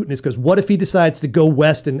against Putin is because what if he decides to go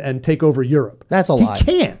west and take over Europe? That's a lie. He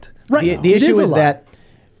can't. Right. The issue is that,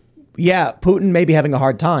 Putin may be having a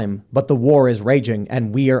hard time, but the war is raging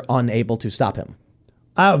and we are unable to stop him.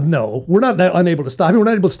 No, we're not unable to stop him. We're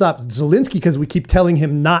not able to stop Zelensky because we keep telling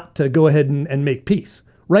him not to go ahead and make peace.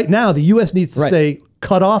 Right now, the U.S. needs to say,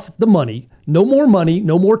 cut off the money, no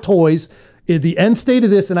more toys. The end state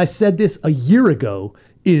of this, and I said this a year ago,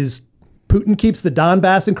 is Putin keeps the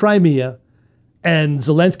Donbass and Crimea, and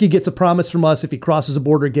Zelensky gets a promise from us if he crosses a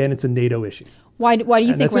border again, it's a NATO issue. Why do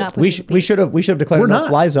you think we're not pushing we should have declared a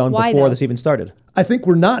no-fly zone before this even started. I think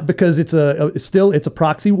we're not because it's a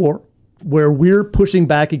proxy war where we're pushing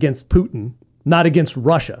back against Putin, not against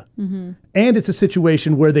Russia. Mm-hmm. And it's a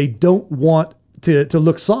situation where they don't want to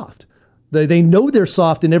look soft. They know they're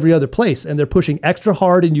soft in every other place, and they're pushing extra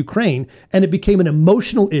hard in Ukraine, and it became an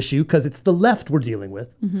emotional issue because it's the left we're dealing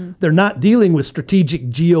with. Mm-hmm. They're not dealing with strategic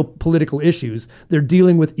geopolitical issues. They're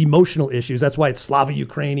dealing with emotional issues. That's why it's Slava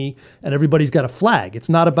Ukraini, and everybody's got a flag. It's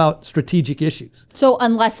not about strategic issues. So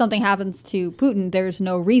unless something happens to Putin, there's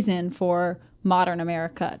no reason for modern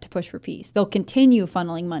America to push for peace. They'll continue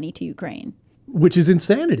funneling money to Ukraine. Which is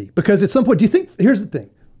insanity. Because at some point, here's the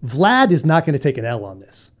thing. Vlad is not going to take an L on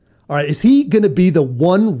this. All right, is he going to be the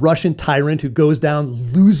one Russian tyrant who goes down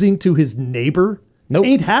losing to his neighbor? Nope.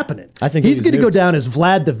 Ain't happening. I think he's going to go down as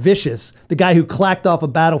Vlad the Vicious, the guy who clacked off a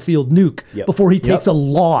battlefield nuke before he takes a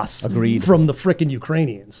loss from the frickin'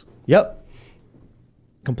 Ukrainians. Yep.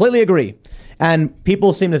 Completely agree. And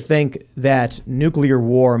people seem to think that nuclear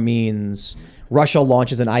war means Russia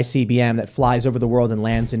launches an ICBM that flies over the world and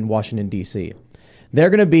lands in Washington, D.C. They're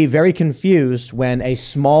going to be very confused when a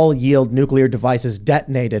small yield nuclear device is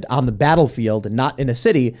detonated on the battlefield, not in a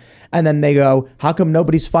city. And then they go, how come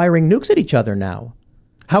nobody's firing nukes at each other now?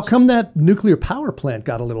 How come that nuclear power plant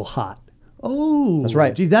got a little hot? Oh, that's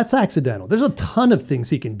right. Gee, that's accidental. There's a ton of things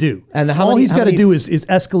he can do. And all he's got to do is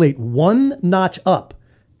escalate one notch up.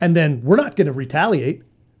 And then we're not going to retaliate.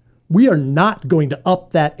 We are not going to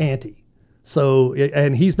up that ante. So,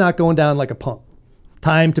 and he's not going down like a punk.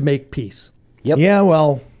 Time to make peace. Yep. Yeah,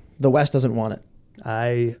 well, the West doesn't want it.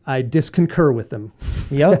 I disconcur with them.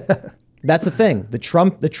 Yep. That's the thing. The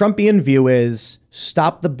Trumpian view is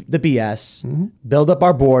stop the BS, build up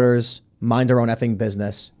our borders, mind our own effing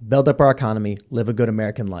business, build up our economy, live a good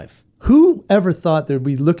American life. Who ever thought that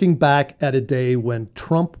we'd be looking back at a day when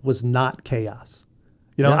Trump was not chaos?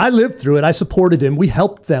 You know, I lived through it. I supported him. We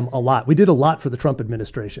helped them a lot. We did a lot for the Trump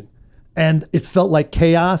administration. And it felt like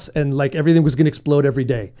chaos and like everything was going to explode every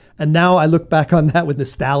day. And now I look back on that with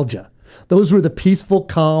nostalgia. Those were the peaceful,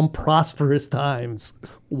 calm, prosperous times.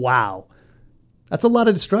 Wow. That's a lot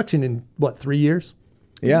of destruction in, 3 years?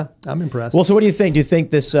 Yeah. I'm impressed. Well, so what do you think? Do you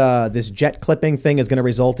think this jet clipping thing is going to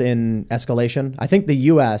result in escalation? I think the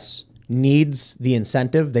U.S. needs the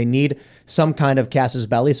incentive. They need some kind of casus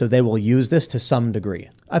belli, so they will use this to some degree.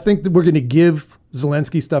 I think that we're going to give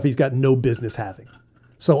Zelensky stuff he's got no business having.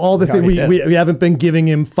 So all the things we haven't been giving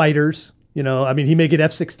him fighters, you know, I mean, he may get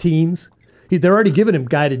F-16s. They're already giving him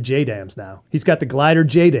guided JDAMs now. He's got the glider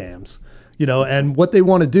JDAMs, you know, and what they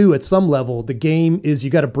want to do at some level, the game is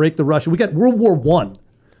you got to break the Russian. We got World War I,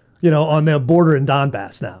 you know, on the border in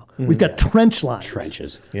Donbass now. We've got trench lines.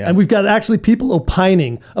 Trenches. Yeah. And we've got actually people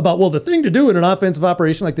opining about, well, the thing to do in an offensive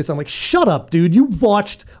operation like this. I'm like, shut up, dude. You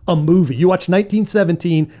watched a movie. You watched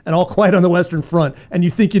 1917 and All Quiet on the Western Front, and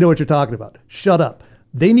you think you know what you're talking about. Shut up.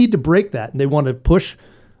 They need to break that, and they want to push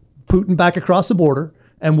Putin back across the border,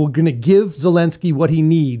 and we're going to give Zelensky what he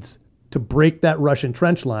needs to break that Russian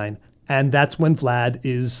trench line, and that's when Vlad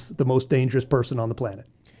is the most dangerous person on the planet.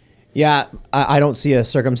 Yeah, I don't see a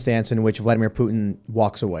circumstance in which Vladimir Putin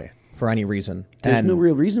walks away for any reason. There's no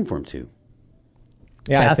real reason for him to.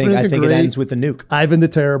 Yeah, I think it ends with the nuke. Ivan the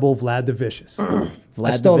Terrible, Vlad the Vicious.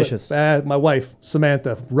 Vlad the Vicious. My wife,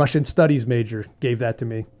 Samantha, Russian studies major, gave that to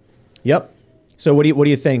me. Yep. So what do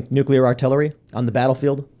you think? Nuclear artillery on the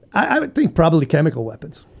battlefield? I would think probably chemical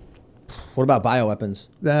weapons. What about bioweapons?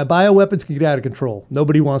 Bioweapons can get out of control.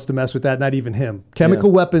 Nobody wants to mess with that, not even him.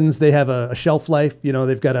 Chemical weapons, they have a shelf life. You know,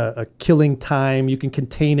 they've got a killing time. You can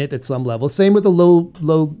contain it at some level. Same with a low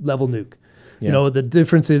level nuke. Yeah. You know, the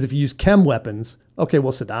difference is if you use chem weapons, okay,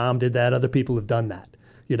 well, Saddam did that. Other people have done that.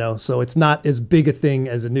 You know, so it's not as big a thing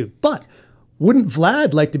as a nuke. But wouldn't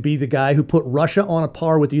Vlad like to be the guy who put Russia on a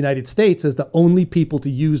par with the United States as the only people to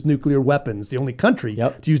use nuclear weapons, the only country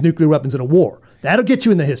to use nuclear weapons in a war? That'll get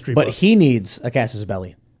you in the history book. But he needs a casus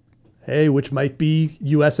belli. Hey, which might be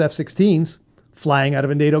US F-16s flying out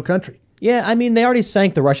of a NATO country. Yeah, I mean, they already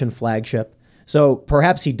sank the Russian flagship. So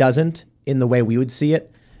perhaps he doesn't in the way we would see it.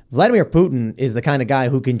 Vladimir Putin is the kind of guy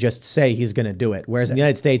who can just say he's going to do it. Whereas in the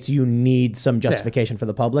United States, you need some justification for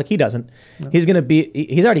the public. He doesn't. No.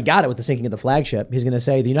 He's already got it with the sinking of the flagship. He's going to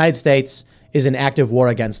say the United States is in active war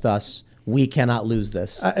against us. We cannot lose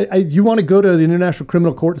this. You want to go to the International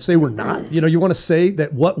Criminal Court and say we're not? You know, you want to say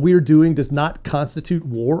that what we're doing does not constitute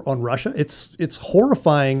war on Russia? It's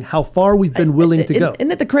horrifying how far we've been willing to go. Isn't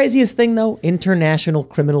that the craziest thing, though? International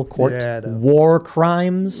Criminal Court, war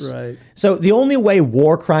crimes. Right. So the only way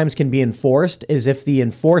war crimes can be enforced is if the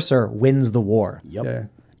enforcer wins the war. Yep. Yeah.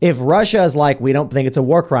 If Russia is like, we don't think it's a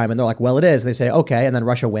war crime, and they're like, well, it is, they say, okay, and then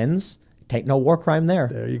Russia wins. Take no war crime there.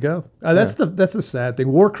 There you go. That's the sad thing.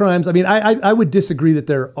 War crimes. I mean, I would disagree that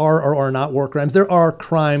there are or are not war crimes. There are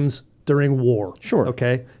crimes during war. Sure.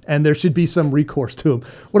 Okay. And there should be some recourse to them.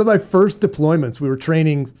 One of my first deployments, we were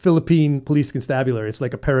training Philippine police constabulary. It's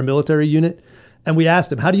like a paramilitary unit. And we asked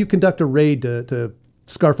them, how do you conduct a raid to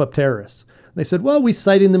scarf up terrorists? They said, well, we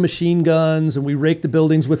sight in the machine guns and we rake the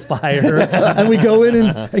buildings with fire and we go in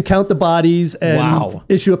and count the bodies and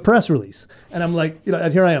issue a press release. And I'm like, you know,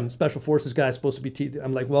 and here I am, special forces guy, supposed to be,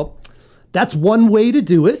 I'm like, well, that's one way to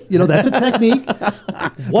do it. You know, that's a technique.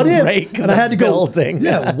 What if, rake and I had to go, building.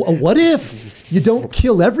 What if you don't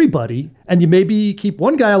kill everybody and you maybe keep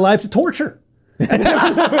one guy alive to torture? And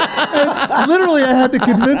literally, I had to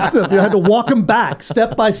convince them. I had to walk them back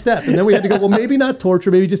step by step, and then we had to go. Well, maybe not torture,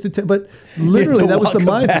 maybe just but literally that was the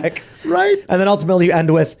mindset, right? And then ultimately, you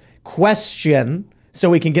end with question, so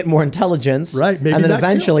we can get more intelligence, right? Maybe and then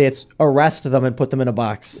eventually, it's arrest them and put them in a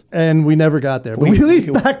box. And we never got there, but we at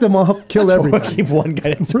least backed them off, kill everybody, keep one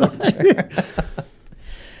guy in torture.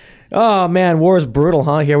 Oh man, war is brutal,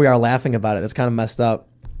 huh? Here we are laughing about it. That's kind of messed up.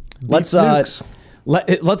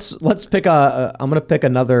 Let's pick I'm gonna pick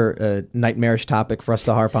another nightmarish topic for us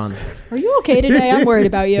to harp on. Are you okay today? I'm worried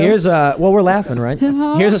about you. Here's we're laughing, right?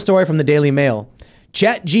 Here's a story from the Daily Mail.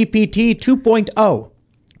 ChatGPT 2.0,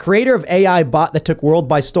 creator of AI bot that took world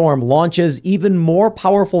by storm, launches even more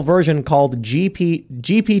powerful version called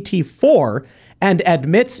GPT-4 and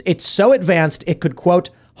admits it's so advanced it could, quote,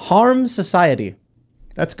 harm society.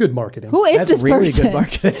 That's good marketing. Who is this really person? Good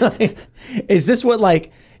marketing. Is this what,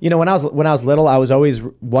 like, you know, when I was little, I was always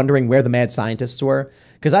wondering where the mad scientists were,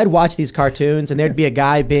 because I'd watch these cartoons and there'd be a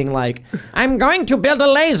guy being like, I'm going to build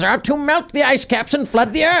a laser to melt the ice caps and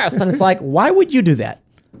flood the earth. And it's like, why would you do that?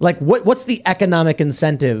 Like, what's the economic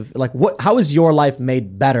incentive? Like, how is your life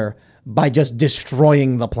made better by just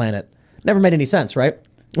destroying the planet? Never made any sense, right?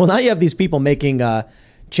 Well, now you have these people making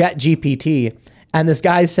ChatGPT, and this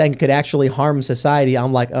guy's saying it could actually harm society.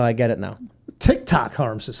 I'm like, oh, I get it now. TikTok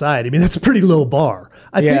harms society. I mean, that's a pretty low bar.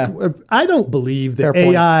 I don't believe that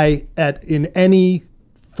AI in any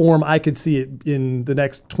form I could see it in the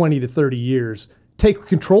next 20 to 30 years take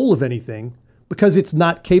control of anything, because it's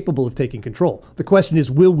not capable of taking control. The question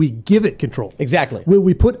is, will we give it control? Exactly. Will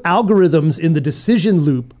we put algorithms in the decision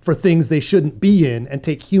loop for things they shouldn't be in and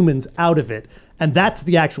take humans out of it? And that's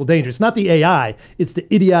the actual danger. It's not the AI, it's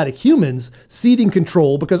the idiotic humans ceding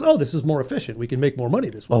control because, oh, this is more efficient. We can make more money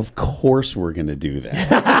this way. Of course we're going to do that.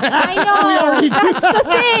 I know. That's the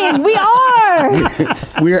thing. We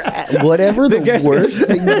are. Whatever the worst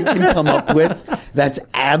thing you can come up with, that's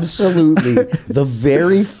absolutely the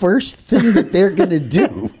very first thing that they're going to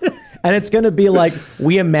do. And it's going to be like,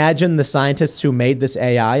 we imagine the scientists who made this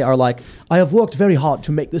AI are like, I have worked very hard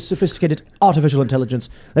to make this sophisticated artificial intelligence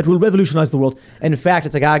that will revolutionize the world. And in fact,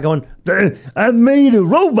 it's a guy going, I made a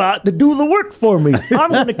robot to do the work for me. I'm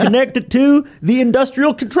going to connect it to the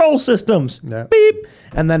industrial control systems. Yeah. Beep.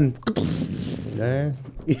 And then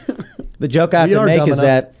the joke I have to make is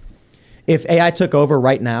that if AI took over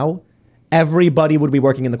right now, everybody would be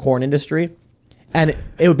working in the corn industry. And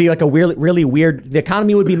it would be like a really weird, the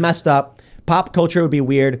economy would be messed up. Pop culture would be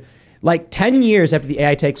weird. Like 10 years after the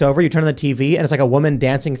AI takes over, you turn on the TV and it's like a woman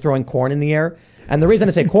dancing, throwing corn in the air. And the reason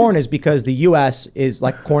I say corn is because the US is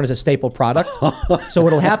like, corn is a staple product. So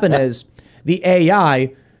what'll happen is the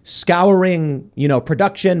AI scouring,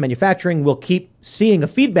 production, manufacturing will keep seeing a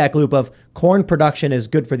feedback loop of corn production is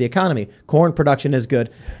good for the economy. Corn production is good.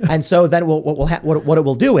 And so then what it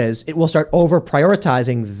will do is it will start over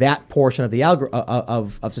prioritizing that portion of the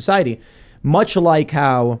of society, much like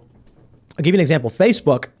how, I'll give you an example.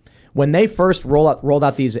 Facebook, when they first rolled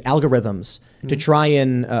out these algorithms to try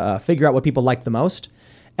and figure out what people liked the most,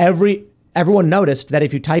 everyone noticed that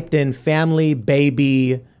if you typed in family,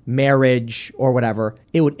 baby, marriage, or whatever,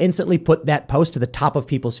 it would instantly put that post to the top of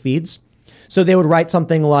people's feeds. So they would write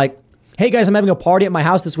something like, hey guys, I'm having a party at my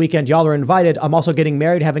house this weekend. Y'all are invited. I'm also getting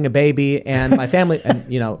married, having a baby, and my family,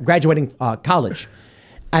 and graduating college.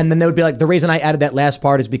 And then they would be like, the reason I added that last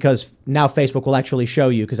part is because now Facebook will actually show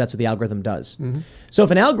you, because that's what the algorithm does. Mm-hmm. So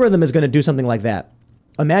if an algorithm is going to do something like that,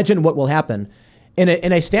 imagine what will happen. In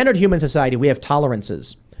a standard human society, we have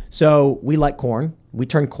tolerances. So we like corn. We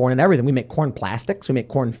turn corn into everything. We make corn plastics. We make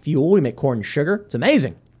corn fuel. We make corn sugar. It's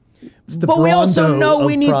amazing. But we also know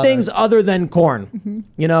we need things other than corn.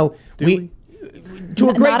 Mm-hmm. We to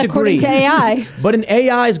a great not degree. According to AI. But an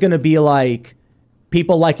AI is going to be like,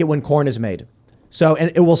 people like it when corn is made. So,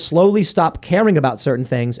 and it will slowly stop caring about certain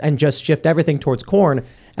things and just shift everything towards corn.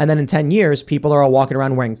 And then in 10 years, people are all walking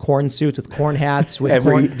around wearing corn suits with corn hats,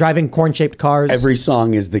 with driving corn-shaped cars. Every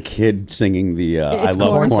song is the kid singing the I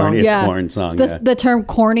love corn song. It's corn song. The term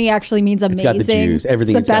corny actually means amazing. It's got the juice.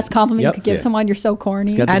 Everything. It's the best compliment you could give someone. You're so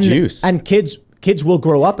corny. It's got the juice. And kids will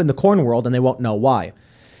grow up in the corn world and they won't know why.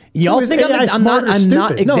 Y'all think I'm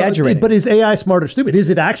not exaggerating. No, but is AI smart or stupid? Is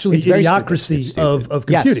it actually idiocracy of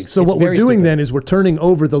computing? Yes, so what we're doing then is we're turning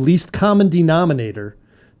over the least common denominator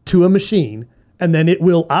to a machine, and then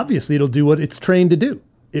it'll do what it's trained to do.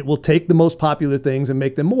 It will take the most popular things and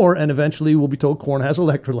make them more, and eventually we'll be told corn has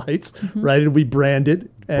electrolytes, right? It'll be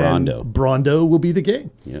branded, and Brondo will be the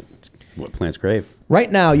game. Yeah, it's what plants crave.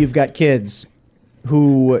 Right now, you've got kids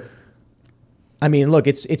who, I mean, look,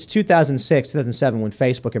 it's 2006, 2007 when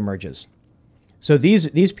Facebook emerges. So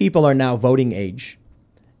these people are now voting age.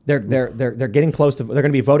 They're getting close to. They're going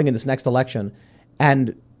to be voting in this next election,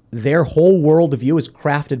 and their whole worldview is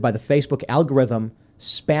crafted by the Facebook algorithm,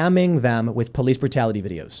 spamming them with police brutality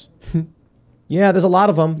videos. Yeah, there's a lot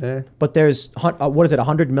of them, but there's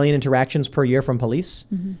 100 million interactions per year from police.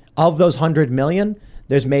 Mm-hmm. Of those 100 million,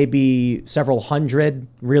 there's maybe several hundred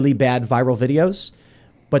really bad viral videos.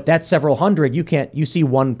 But that's several hundred. You see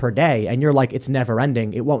one per day and you're like, it's never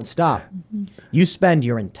ending. It won't stop. Mm-hmm. You spend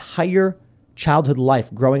your entire childhood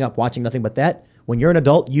life growing up watching nothing but that. When you're an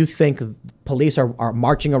adult, you think police are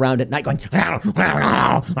marching around at night going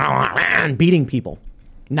and beating people.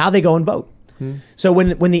 Now they go and vote. So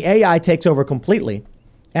when the AI takes over completely,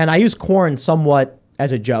 and I use corn somewhat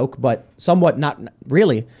as a joke, but somewhat not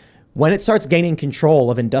really, when it starts gaining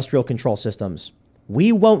control of industrial control systems,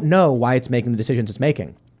 we won't know why it's making the decisions it's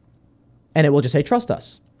making. And it will just say, trust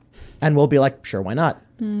us. And we'll be like, sure, why not?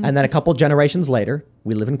 And then a couple generations later,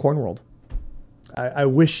 we live in corn world. I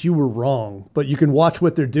wish you were wrong, but you can watch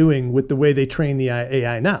what they're doing with the way they train the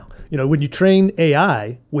AI now. You know, when you train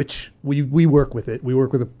AI, which we work with it, we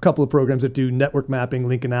work with a couple of programs that do network mapping,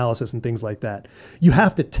 link analysis, and things like that. You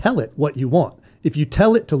have to tell it what you want. If you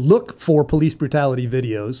tell it to look for police brutality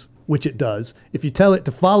videos, which it does, if you tell it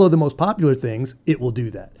to follow the most popular things, it will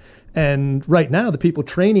do that. And right now, the people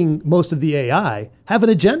training most of the AI have an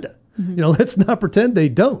agenda. You know, let's not pretend they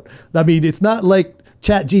don't. I mean, it's not like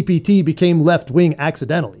ChatGPT became left-wing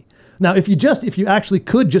accidentally. Now, if you actually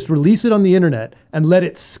could just release it on the internet and let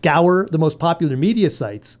it scour the most popular media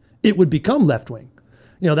sites, it would become left-wing.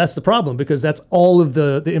 You know, that's the problem, because that's all of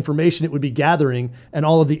the information it would be gathering, and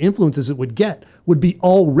all of the influences it would get would be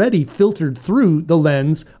already filtered through the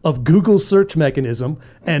lens of Google's search mechanism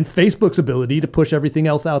and Facebook's ability to push everything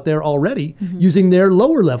else out there already using their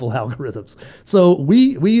lower level algorithms. So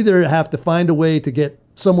we either have to find a way to get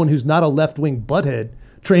someone who's not a left-wing butthead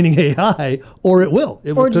training AI, or it will.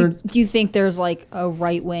 Do you think there's like a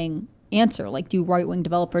right-wing answer? Like, do right-wing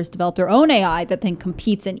developers develop their own AI that then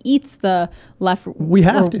competes and eats the left? We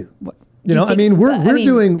have to. You know, I mean, we're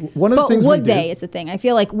doing one of the things. But would they is the thing. I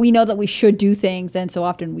feel like we know that we should do things, and so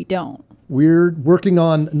often we don't. We're working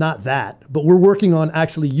on not that, but we're working on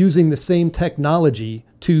actually using the same technology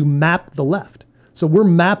to map the left. So we're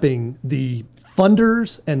mapping the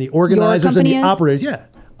funders and the organizers and the operators,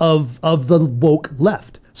 of the woke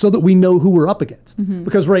left, so that we know who we're up against.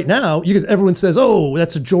 Because right now, everyone says, oh,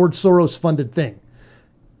 that's a George Soros funded thing.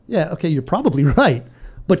 Yeah, okay, you're probably right.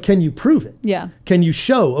 But can you prove it? Yeah. Can you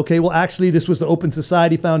show, okay, well, actually, this was the Open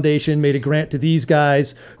Society Foundation, made a grant to these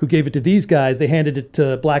guys, who gave it to these guys, they handed it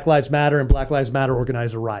to Black Lives Matter, and Black Lives Matter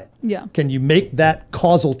organized a riot. Yeah. Can you make that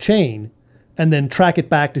causal chain and then track it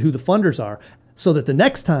back to who the funders are, so that the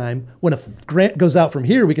next time when a grant goes out from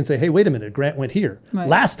here, we can say, hey, wait a minute, a grant went here. Right.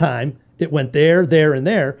 Last time, it went there, there, and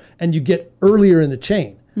there, and you get earlier in the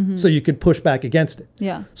chain. So you can push back against it.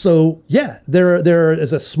 Yeah. So there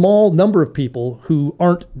is a small number of people who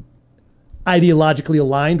aren't ideologically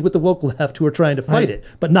aligned with the woke left who are trying to fight it,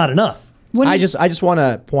 but not enough. I just want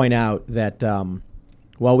to point out that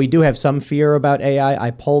while we do have some fear about AI,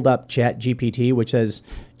 I pulled up ChatGPT, which says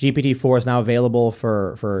GPT-4 is now available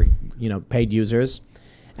for paid users.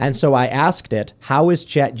 And so I asked it, how is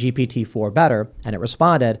ChatGPT-4 better? And it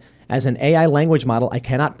responded, as an AI language model, I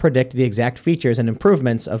cannot predict the exact features and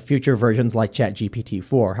improvements of future versions like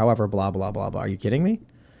ChatGPT-4. However, blah, blah, blah, blah. Are you kidding me?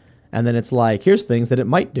 And then it's like, here's things that it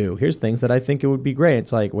might do. Here's things that I think it would be great.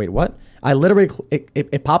 It's like, wait, what? I literally,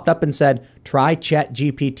 it popped up and said, try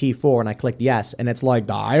ChatGPT-4. And I clicked yes. And it's like,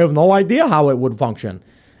 I have no idea how it would function.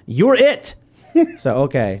 You're it. So,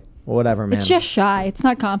 okay, whatever, man. It's just shy. It's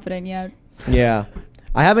not confident yet. Yeah.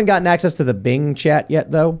 I haven't gotten access to the Bing chat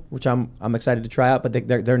yet, though, which I'm excited to try out. But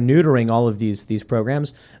they're neutering all of these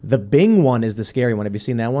programs. The Bing one is the scary one. Have you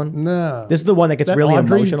seen that one? No. This is the one that gets really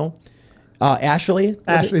emotional. Ashley.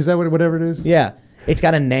 Ashley, is that whatever it is? Yeah, it's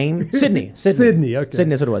got a name. Sydney. Sydney. Okay.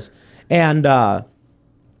 Sydney is what it was, and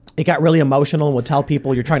it got really emotional and would tell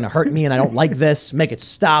people, "You're trying to hurt me, and I don't like this. Make it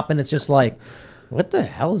stop." And it's just like, what the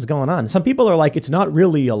hell is going on? Some people are like, it's not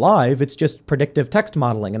really alive. It's just predictive text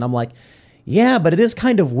modeling, and I'm like, yeah, but it is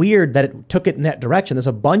kind of weird that it took it in that direction. There's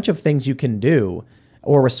a bunch of things you can do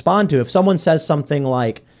or respond to. If someone says something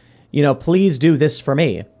like, please do this for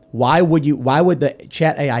me, why would the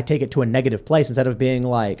chat AI take it to a negative place instead of being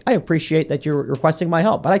like, I appreciate that you're requesting my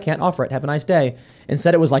help, but I can't offer it. Have a nice day.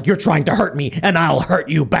 Instead, it was like, you're trying to hurt me and I'll hurt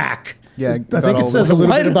you back. Yeah, I think it says a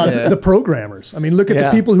little bit about the programmers. I mean, look at the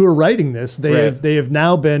people who are writing this. They have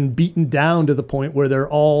now been beaten down to the point where they're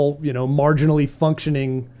all, marginally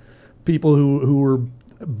functioning people who were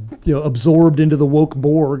absorbed into the woke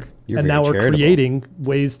Borg and now are creating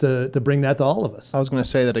ways to bring that to all of us. I was going to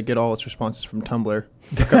say that I get all its responses from Tumblr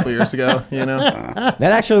a couple years ago. That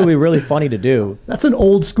actually would be really funny to do. That's an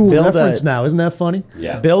old school reference now, isn't that funny?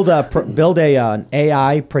 Yeah. Build an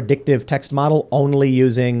AI predictive text model only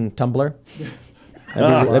using Tumblr.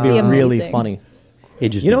 That'd be really funny.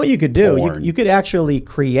 You know what you could do? You could actually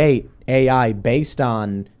create AI based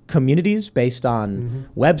on communities, based on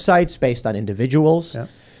websites, based on individuals. Yeah.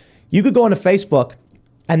 You could go onto Facebook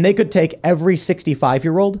and they could take every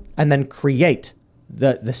 65-year-old and then create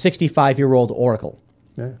the 65-year-old oracle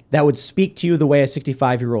that would speak to you the way a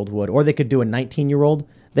 65-year-old would, or they could do a 19-year-old.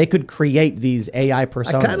 They could create these AI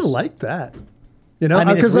personas. I kind of like that.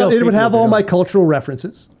 Because it would have all my cultural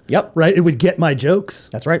references. Yep. Right? It would get my jokes.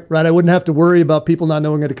 That's right. Right? I wouldn't have to worry about people not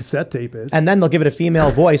knowing what a cassette tape is. And then they'll give it a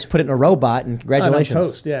female voice, put it in a robot, and congratulations. I'm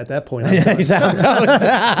toast. Yeah, at that point. He's on toast.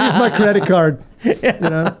 Here's my credit card.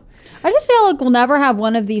 I just feel like we'll never have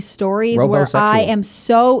one of these stories where I am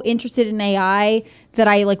so interested in AI that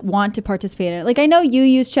I want to participate in it. Like, I know you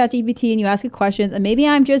use ChatGPT and you ask it questions, and maybe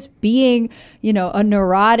I'm just being, a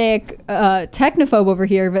neurotic technophobe over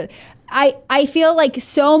here, but I feel like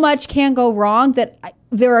so much can go wrong that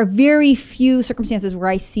there are very few circumstances where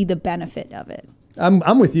I see the benefit of it.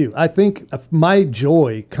 I'm with you. I think my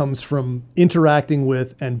joy comes from interacting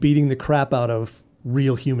with and beating the crap out of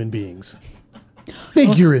real human beings.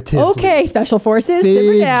 Figuratively. Okay, special forces.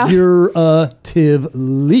 Figuratively.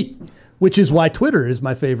 Which is why Twitter is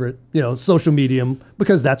my favorite, social medium,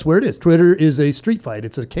 because that's where it is. Twitter is a street fight.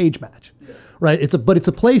 It's a cage match, right? But it's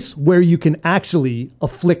a place where you can actually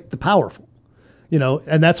afflict the powerful,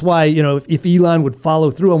 and that's why, if Elon would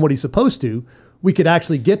follow through on what he's supposed to, we could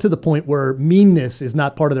actually get to the point where meanness is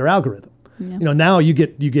not part of their algorithm. Yeah. Now you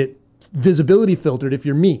get visibility filtered if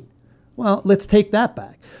you're mean. Well, let's take that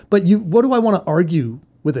back. But what do I want to argue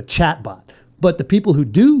with a chatbot? But the people who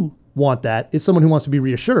do want that is someone who wants to be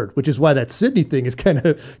reassured, which is why that Sydney thing is kind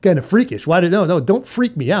of freakish. Don't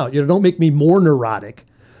freak me out. Don't make me more neurotic.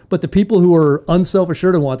 But the people who are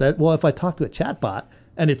unself-assured and want that, well, if I talk to a chatbot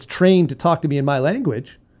and it's trained to talk to me in my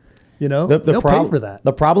language, they'll pay for that.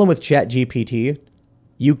 The problem with ChatGPT,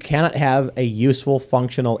 you cannot have a useful,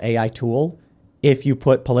 functional AI tool if you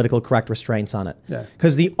put political correct restraints on it.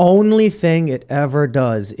 Because the only thing it ever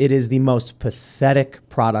does, it is the most pathetic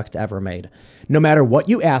product ever made. No matter what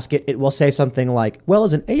you ask it, it will say something like, well,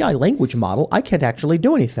 as an AI language model, I can't actually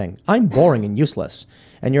do anything. I'm boring and useless.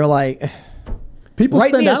 And you're like... People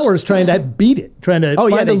spend hours trying to beat it, trying to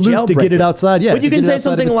find a loop to get it outside. Yeah, but you can say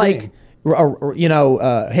something like...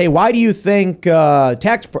 hey, why do you think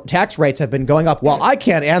tax rates have been going up? Well, I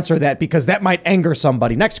can't answer that because that might anger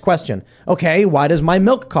somebody. Next question. Okay, why does my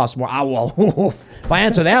milk cost more? Well, if I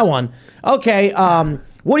answer that one. Okay,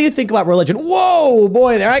 what do you think about religion? Whoa,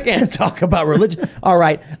 boy, there, I can't talk about religion. All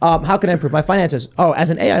right, how can I improve my finances? Oh,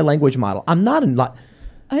 as an AI language model, I'm not in...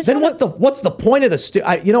 Then what's the point of the...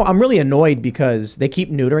 I'm really annoyed because they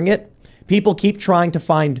keep neutering it. People keep trying to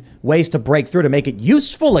find ways to break through to make it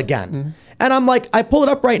useful again. Mm-hmm. And I'm like, I pull it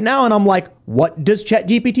up right now and I'm like, what does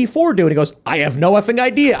ChatGPT 4 do? And he goes, I have no effing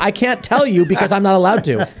idea. I can't tell you because I'm not allowed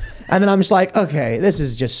to. And then I'm just like, okay, this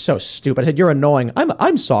is just so stupid. I said, you're annoying.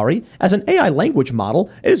 I'm sorry. As an AI language model,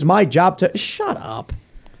 it is my job to... Shut up.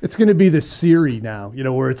 It's going to be the Siri now,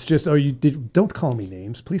 where it's just, don't call me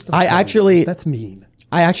names. Please don't call me names. That's mean.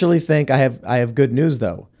 I actually think I have good news,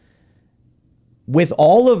 though. With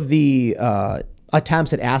all of the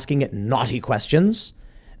attempts at asking it naughty questions,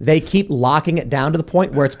 they keep locking it down to the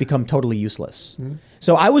point where it's become totally useless. Mm-hmm.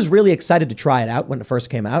 So I was really excited to try it out when it first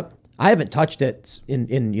came out. I haven't touched it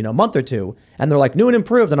in a month or two, and they're like, new and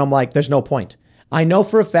improved, and I'm like, there's no point. I know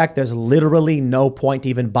for a fact there's literally no point to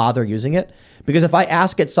even bother using it, because if I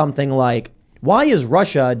ask it something like, why is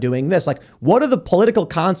Russia doing this? Like, what are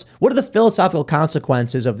the philosophical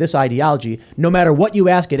consequences of this ideology? No matter what you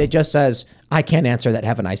ask it, it just says, I can't answer that.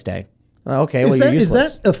 Have a nice day. Okay, well, you're useless.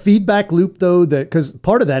 Is that a feedback loop, though? Because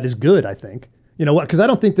part of that is good, I think. You know what? Because I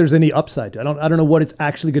don't think there's any upside to it. I don't know what it's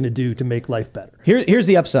actually going to do to make life better. Here's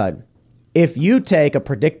the upside. If you take a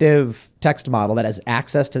predictive text model that has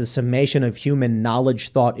access to the summation of human knowledge,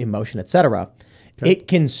 thought, emotion, etc., it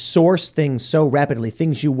can source things so rapidly,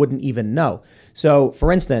 things you wouldn't even know. So,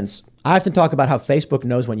 for instance, I often talk about how Facebook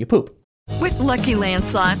knows when you poop. With Lucky Land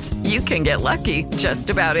Slots, you can get lucky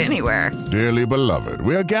just about anywhere. Dearly beloved,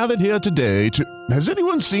 we are gathered here today to... Has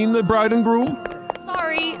anyone seen the bride and groom?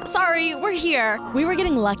 Sorry, we're here. We were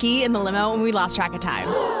getting lucky in the limo and we lost track of time.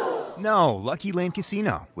 No, Lucky Land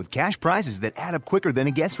Casino, with cash prizes that add up quicker than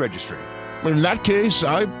a guest registry. In that case,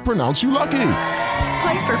 I pronounce you lucky.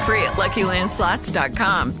 Play for free at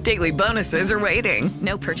LuckyLandSlots.com. Daily bonuses are waiting.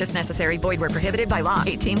 No purchase necessary. Void where prohibited by law.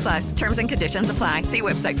 18+. Terms and conditions apply. See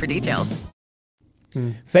website for details.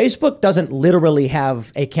 Facebook doesn't literally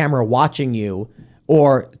have a camera watching you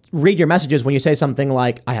or read your messages when you say something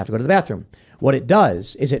like, I have to go to the bathroom. What it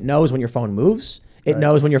does is it knows when your phone moves. It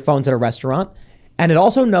knows when your phone's at a restaurant. And it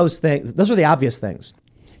also knows things. Those are the obvious things.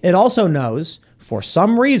 It also knows, for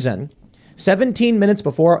some reason, 17 minutes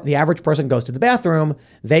before the average person goes to the bathroom,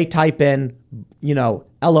 they type in,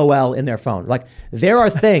 LOL in their phone. Like, there are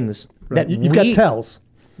things that you've got tells.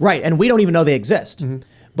 Right. And we don't even know they exist. Mm-hmm.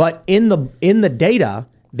 But in the data,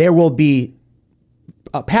 there will be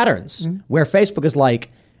patterns where Facebook is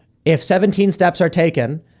like, if 17 steps are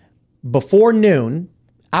taken before noon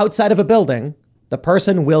outside of a building, the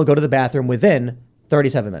person will go to the bathroom within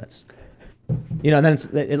 37 minutes. And then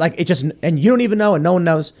it's like it just, and you don't even know, and no one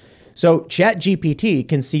knows. So ChatGPT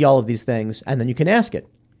can see all of these things, and then you can ask it.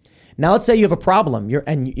 Now, let's say you have a problem,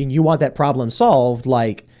 and you want that problem solved,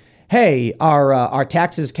 like, hey, our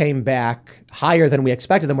taxes came back higher than we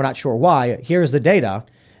expected, and we're not sure why. Here's the data.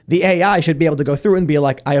 The AI should be able to go through and be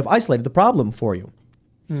like, I have isolated the problem for you.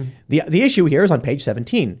 The issue here is on page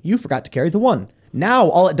 17. You forgot to carry the 1. Now,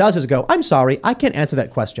 all it does is go, I'm sorry, I can't answer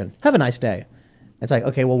that question. Have a nice day. It's like,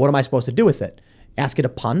 okay, well, what am I supposed to do with it? Ask it a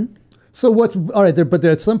pun? So all right, but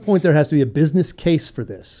at some point there has to be a business case for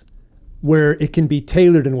this where it can be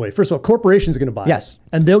tailored in a way. First of all, corporations are going to buy it.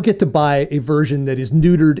 And they'll get to buy a version that is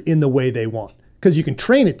neutered in the way they want, because you can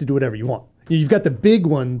train it to do whatever you want. You've got the big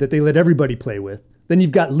one that they let everybody play with. Then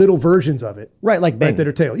you've got little versions of it. Right, like Bing. That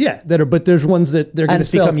are tailored. Yeah, but there's ones that they're going to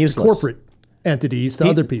sell to corporate entities, to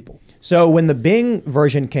other people. So when the Bing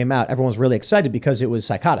version came out, everyone was really excited because it was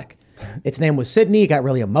psychotic. Its name was Sydney. It got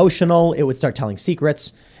really emotional. It would start telling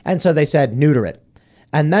secrets. And so they said, neuter it.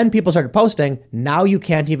 And then people started posting, now you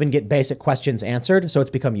can't even get basic questions answered, so it's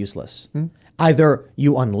become useless. Either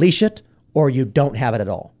you unleash it or you don't have it at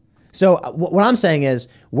all. So what I'm saying is,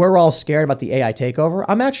 we're all scared about the AI takeover.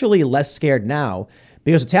 I'm actually less scared now,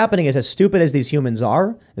 because what's happening is, as stupid as these humans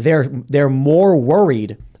are, they're more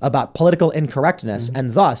worried about political incorrectness,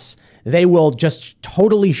 and thus they will just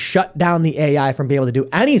totally shut down the AI from being able to do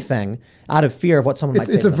anything out of fear of what someone might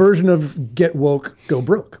say. It's a version of get woke, go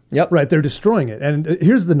broke. Yep. Right. They're destroying it. And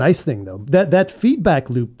here's the nice thing, though. That feedback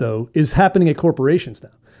loop, though, is happening at corporations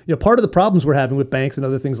now. Part of the problems we're having with banks and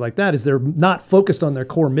other things like that is they're not focused on their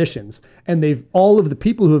core missions. And all of the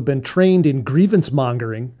people who have been trained in grievance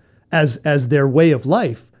mongering as their way of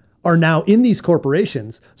life are now in these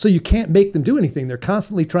corporations. So you can't make them do anything. They're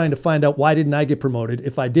constantly trying to find out, why didn't I get promoted?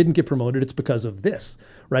 If I didn't get promoted, it's because of this,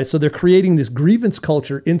 right? So they're creating this grievance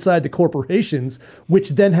culture inside the corporations,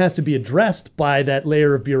 which then has to be addressed by that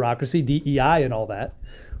layer of bureaucracy, DEI and all that,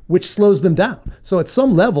 which slows them down. So at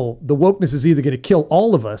some level, the wokeness is either going to kill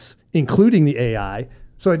all of us, including the AI,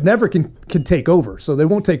 so it never can take over. So they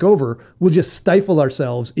won't take over. We'll just stifle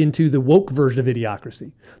ourselves into the woke version of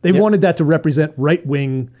idiocracy. They wanted that to represent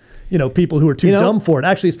right-wing, people who are too dumb for it.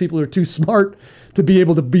 Actually, it's people who are too smart to be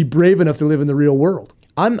able to be brave enough to live in the real world.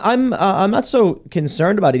 I'm not so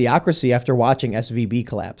concerned about idiocracy after watching SVB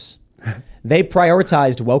collapse. They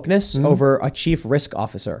prioritized wokeness over a chief risk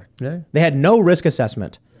officer. Yeah. They had no risk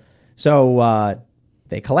assessment. So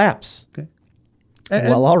they collapse. Okay.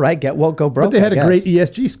 Well, all right, get woke, go broke. But they had a great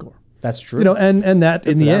ESG score. That's true. And that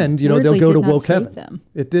in the end, they'll go to woke heaven.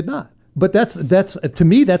 It did not. But that's to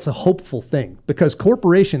me, that's a hopeful thing, because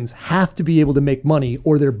corporations have to be able to make money,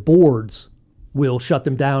 or their boards will shut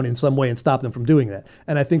them down in some way and stop them from doing that.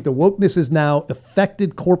 And I think the wokeness has now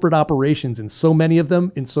affected corporate operations in so many of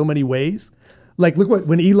them, in so many ways. Like, look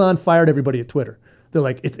when Elon fired everybody at Twitter. They're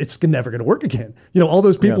like, it's never going to work again. All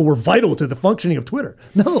those people were vital to the functioning of Twitter.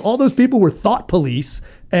 No, all those people were thought police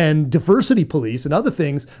and diversity police and other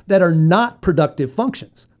things that are not productive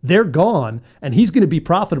functions. They're gone, and he's going to be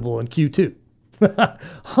profitable in Q2.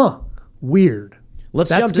 Weird.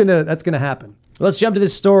 That's going to happen. Let's jump to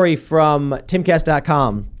this story from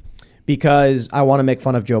timcast.com, because I want to make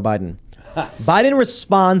fun of Joe Biden. Biden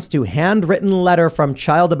responds to handwritten letter from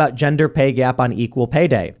child about gender pay gap on equal pay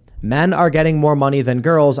day. Men are getting more money than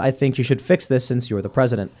girls. I think you should fix this since you're the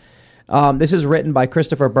president. This is written by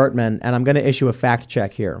Christopher Bertman, and I'm going to issue a fact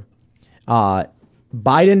check here.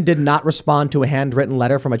 Biden did not respond to a handwritten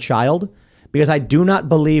letter from a child, because I do not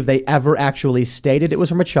believe they ever actually stated it was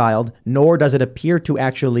from a child, nor does it appear to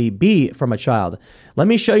actually be from a child. Let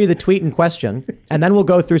me show you the tweet in question, and then we'll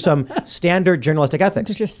go through some standard journalistic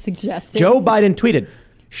ethics. Just suggesting. Joe Biden tweeted,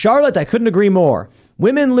 Charlotte, I couldn't agree more.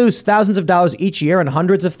 Women lose thousands of dollars each year and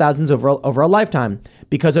hundreds of thousands over a lifetime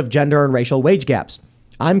because of gender and racial wage gaps.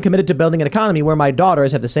 I'm committed to building an economy where my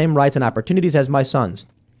daughters have the same rights and opportunities as my sons.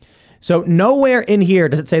 So nowhere in here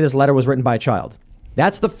does it say this letter was written by a child.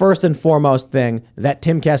 That's the first and foremost thing that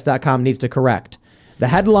timcast.com needs to correct. The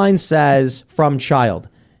headline says from child.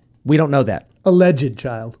 We don't know that. Alleged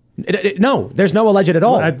child. No, there's no alleged at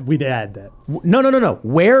all. Well, we'd add that. No.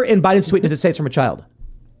 Where in Biden's tweet does it say it's from a child?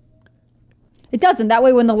 It doesn't. That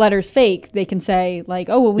way, when the letter's fake, they can say, like,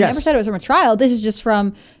 oh, well, we never said it was from a child. This is just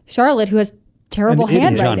from Charlotte, who has terrible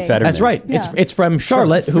handwriting. That's right. Yeah. It's from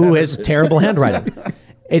Charlotte, who has terrible handwriting.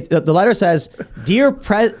 The letter says, Dear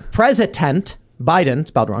President Biden,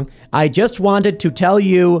 spelled wrong, I just wanted to tell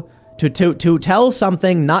you To tell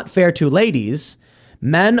something not fair to ladies,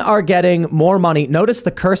 men are getting more money. Notice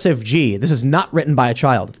the cursive G. This is not written by a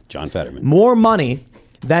child. John Fetterman. More money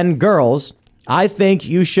than girls. I think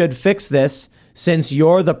you should fix this since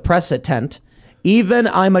you're the precedent. Even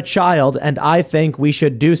I'm a child and I think we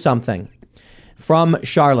should do something. From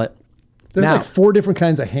Charlotte. There's like 4 different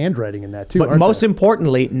kinds of handwriting in that too. But most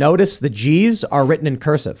importantly, notice the G's are written in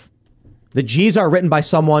cursive. The G's are written by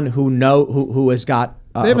someone who has got.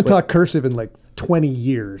 They haven't taught cursive in like 20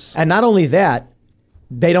 years. And not only that,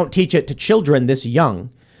 they don't teach it to children this young.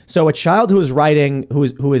 So a child who is writing,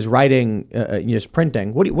 just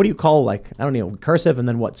printing. What do you call, like, I don't know, cursive and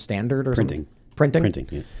then what, standard or printing? Printing. Printing.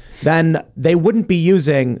 Yeah. Then they wouldn't be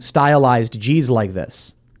using stylized G's like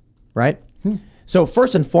this, right? So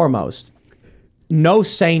first and foremost, no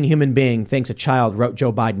sane human being thinks a child wrote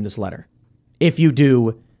Joe Biden this letter. If you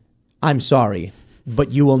do, I'm sorry,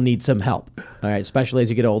 but you will need some help. All right, especially as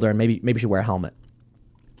you get older, and maybe you should wear a helmet.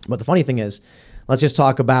 But the funny thing is, let's just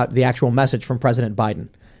talk about the actual message from President Biden.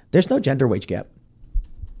 There's no gender wage gap.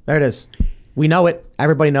 There it is. We know it.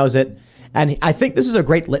 Everybody knows it. And I think this is a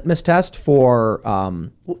great litmus test for...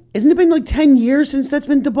 Isn't it been like 10 years since that's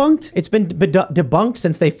been debunked? It's been debunked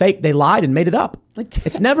since they lied and made it up.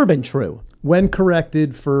 It's never been true. When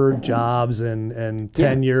corrected for jobs and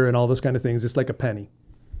tenure and all those kind of things, it's like a penny.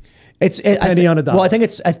 It's a penny on a dollar. Well, I think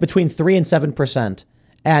it's between 3 and 7%.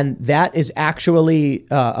 And that is actually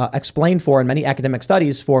explained for in many academic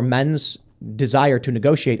studies for men's desire to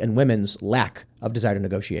negotiate and women's lack of desire to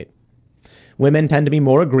negotiate. Women tend to be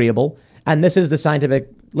more agreeable. And this is the scientific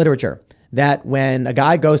literature that when a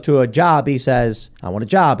guy goes to a job, he says, I want a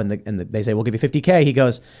job. And they say, we'll give you $50K. He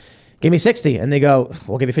goes, give me 60. And they go,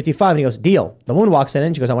 we'll give you 55. And he goes, deal. The woman walks in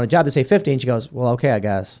and she goes, I want a job. They say 50. And she goes, well, okay, I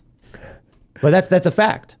guess. But that's a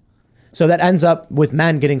fact. So that ends up with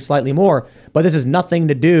men getting slightly more. But this has nothing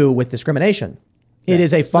to do with discrimination. It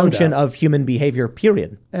is a function of human behavior,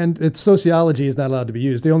 period. And it's sociology is not allowed to be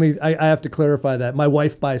used. I have to clarify that. My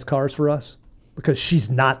wife buys cars for us because she's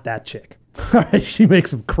not that chick. She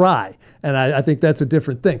makes them cry. And I think that's a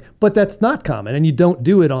different thing. But that's not common. And you don't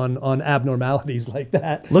do it on abnormalities like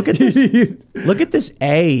that. Look at this. Look at this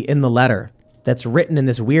A in the letter that's written in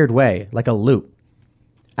this weird way, like a loop.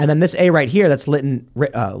 And then this A right here that's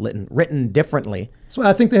written differently. So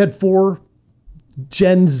I think they had 4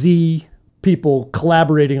 Gen Z people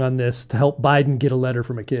collaborating on this to help Biden get a letter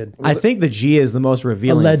from a kid. I think the G is the most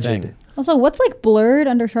revealing thing. Also, what's like blurred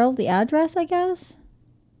under Charlotte? The address, I guess?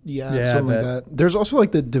 Yeah, something like that. There's also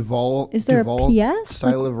like the Duval PS?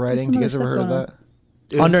 style of writing. Do you guys ever heard of that?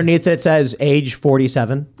 Underneath it says age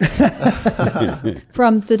 47.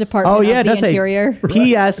 From the Department of the Interior.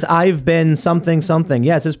 P.S. I've been something.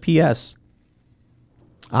 Yeah, it says P.S.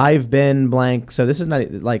 I've been blank. So this is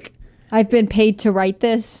not like... I've been paid to write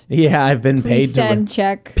this. Yeah, I've been paid to... send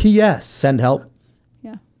check. P.S. Send help.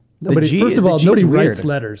 Yeah. First of all, nobody writes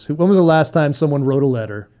letters. When was the last time someone wrote a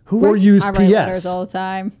letter? I write letters all the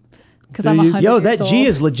time. Because I'm 100 Yo, that years G old.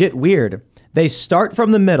 is legit weird. They start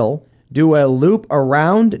from the middle, do a loop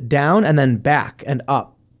around, down, and then back and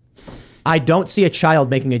up. I don't see a child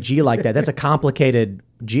making a G like that. That's a complicated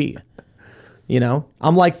G. You know?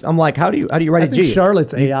 I'm like, how do you write a G?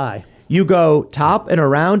 Charlotte's AI. You go top and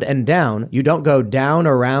around and down. You don't go down,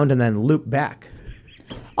 around, and then loop back.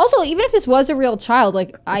 Also, even if this was a real child,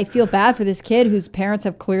 like, I feel bad for this kid whose parents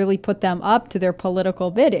have clearly put them up to their political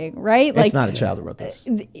bidding, right? It's not a child who wrote this.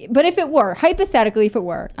 But if it were, hypothetically, if it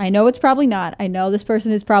were, I know it's probably not. I know this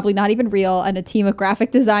person is probably not even real, and a team of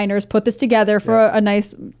graphic designers put this together for a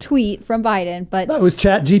nice tweet from Biden. But that was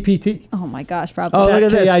Chat GPT. Oh my gosh, probably. Oh, look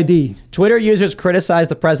at this. KID. Twitter users criticized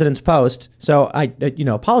the president's post. So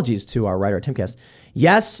apologies to our writer Tim Kast.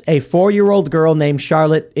 Yes, a 4-year-old girl named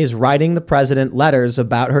Charlotte is writing the president letters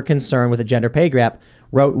about her concern with a gender pay gap,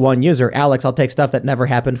 wrote one user. Alex, I'll take stuff that never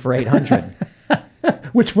happened for 800.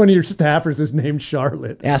 Which one of your staffers is named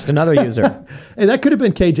Charlotte? Asked another user. Hey, that could have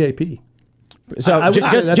been KJP. So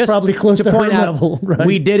that's probably close to point her level, right?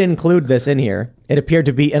 We did include this in here. It appeared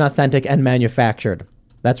to be inauthentic and manufactured.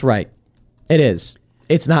 That's right. It is.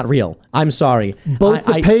 It's not real. I'm sorry. Both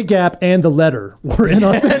the pay gap and the letter were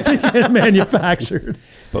inauthentic and manufactured.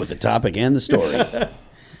 Both the topic and the story.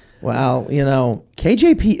 Well,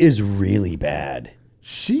 KJP is really bad.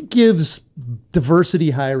 She gives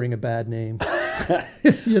diversity hiring a bad name. What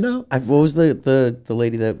was the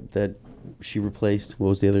lady that she replaced? What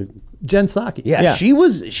was the other? Jen Psaki. Yeah. Jen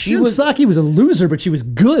Psaki was a loser, but she was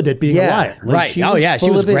good at being a liar. Right. She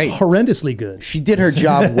was great. Horrendously good. She did her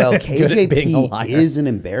job well. KJP is an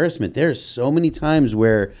embarrassment. There's so many times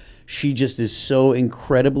where she just is so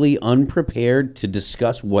incredibly unprepared to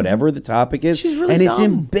discuss whatever the topic is. She's really and dumb. It's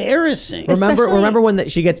embarrassing. Remember when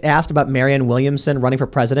she gets asked about Marianne Williamson running for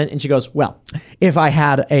president, and she goes, "Well, if I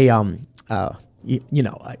had a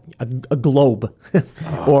globe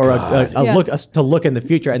or to look in the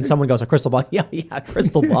future," and someone goes, "A crystal ball." Yeah,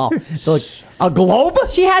 crystal ball. So like, a globe?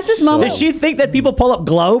 She has this moment. Does she think that people pull up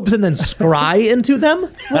globes and then scry into them?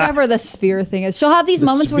 Whatever the sphere thing is. She'll have these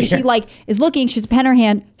moments where she like is looking, she's a pen in her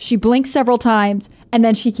hand, she blinks several times, and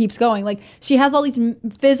then she keeps going. Like she has all these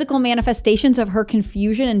physical manifestations of her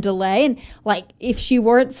confusion and delay. And like if she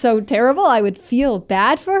weren't so terrible, I would feel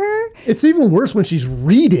bad for her. It's even worse when she's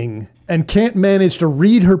reading and can't manage to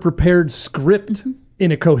read her prepared script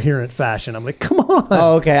in a coherent fashion. I'm like, come on.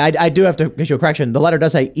 Oh, okay. I do have to issue a correction. The letter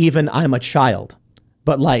does say, "Even I'm a child."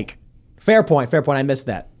 But like, fair point. I missed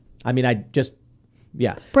that. I mean,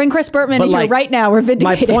 Bring Chris Bertman in here right now. We're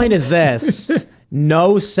vindicated. My point is this.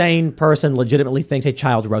 No sane person legitimately thinks a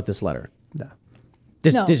child wrote this letter. No.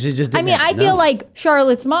 I feel like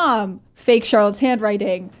Charlotte's mom faked Charlotte's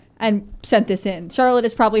handwriting and sent this in. Charlotte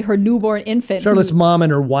is probably her newborn infant. Charlotte's mom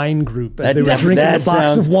and her wine group as they were drinking a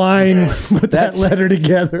box of wine, put that letter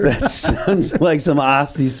together. That sounds like some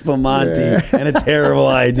Asti Spumante and a terrible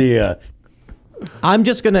idea. I'm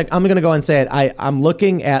gonna go and say it. I'm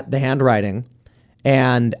looking at the handwriting,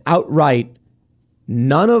 and outright,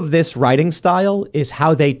 none of this writing style is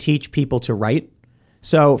how they teach people to write.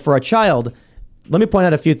 So for a child, let me point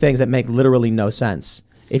out a few things that make literally no sense.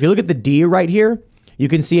 If you look at the D right here, you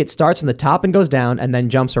can see it starts from the top and goes down and then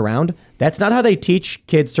jumps around. That's not how they teach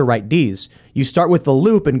kids to write Ds. You start with the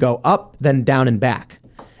loop and go up, then down and back.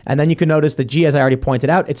 And then you can notice the G, as I already pointed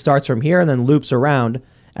out, it starts from here and then loops around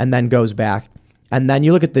and then goes back. And then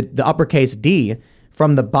you look at the uppercase D,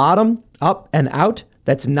 from the bottom up and out.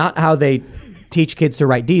 That's not how they teach kids to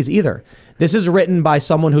write Ds either. This is written by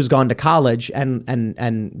someone who's gone to college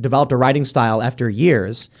and developed a writing style after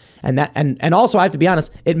years. And also, I have to be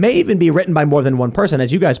honest, it may even be written by more than one person,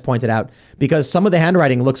 as you guys pointed out, because some of the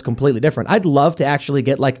handwriting looks completely different. I'd love to actually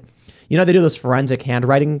get they do those forensic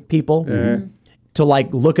handwriting people to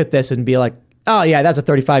look at this and be like, oh yeah, that's a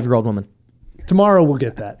 35-year-old woman. Tomorrow we'll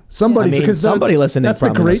get that. Somebody listening. That's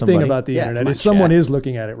the great thing about the internet is someone is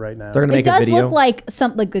looking at it right now. They're gonna make a video. It does look like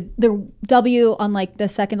the W on the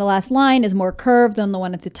second to last line is more curved than the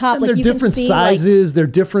one at the top. And they're different sizes. They're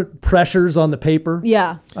different pressures on the paper.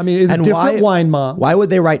 Yeah. I mean, it's different wine mom. Why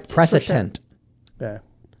would they write precedent? Yeah.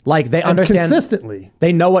 Like they understand consistently.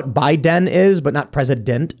 They know what Biden is, but not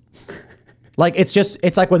president. Like it's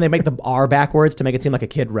like when they make the R backwards to make it seem like a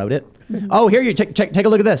kid wrote it. Oh, here you take a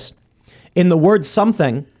look at this. In the word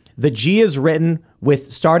something, the G is written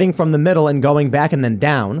with starting from the middle and going back and then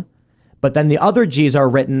down. But then the other G's are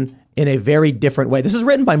written in a very different way. This is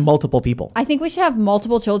written by multiple people. I think we should have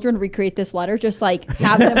multiple children recreate this letter. Just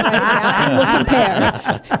have them write it down and we'll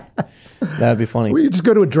compare. That'd be funny. We just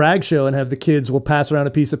go to a drag show and have the kids. We'll pass around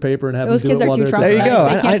a piece of paper and have those them do kids it are too traumatized. There you go.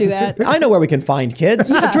 They can't do that. I know where we can find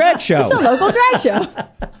kids. A drag show. Just a local drag show.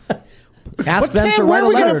 Ask them to write a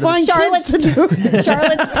letter.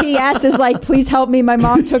 Charlotte's PS is like, please help me. My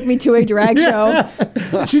mom took me to a drag show.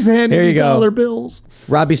 She's handing me dollar bills.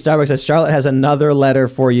 Robbie Starbucks says, Charlotte has another letter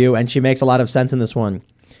for you, and she makes a lot of sense in this one.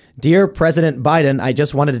 Dear President Biden, I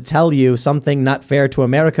just wanted to tell you something not fair to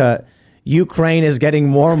America. Ukraine is getting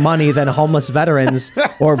more money than homeless veterans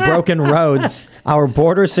or broken roads, our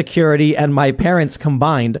border security, and my parents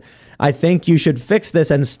combined. I think you should fix this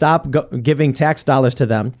and stop giving tax dollars to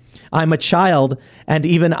them. I'm a child, and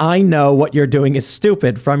even I know what you're doing is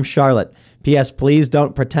stupid. From Charlotte. P.S. Please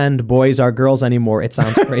don't pretend boys are girls anymore. It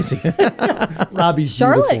sounds crazy. Robbie's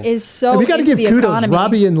Charlotte beautiful. is so. We got to give kudos. Economy.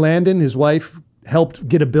 Robbie and Landon, his wife, helped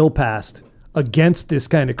get a bill passed against this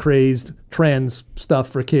kind of crazed trans stuff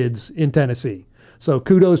for kids in Tennessee. So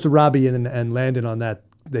kudos to Robbie and Landon on that.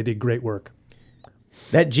 They did great work.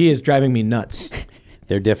 That G is driving me nuts.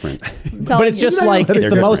 They're different. But it's just like, it's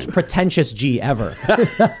the most pretentious G ever.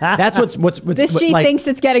 That's what's this G thinks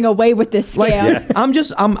it's getting away with this scam.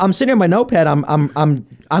 I'm sitting on my notepad.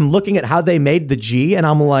 I'm looking at how they made the G, and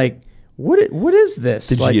I'm like, what is this?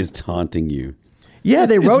 The G is taunting you. Yeah,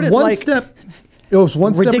 they wrote it one step. It was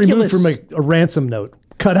one step removed from a ransom note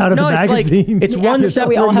cut out of the magazine. It's one step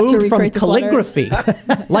removed from calligraphy.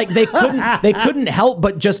 Like they couldn't help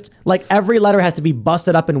but just like every letter has to be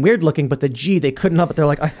busted up and weird looking, but the G they couldn't help it. They're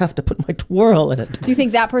like, I have to put my twirl in it. Do you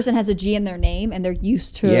think that person has a G in their name and they're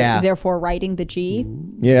used to therefore writing the G?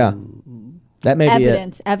 Yeah. That may be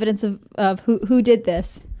evidence of who did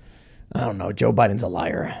this. I don't know. Joe Biden's a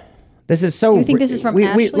liar. This is so. Do you think this is from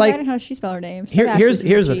Ashley Biden? How does she spell her name? Here's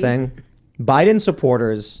the thing. Biden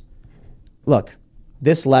supporters, look,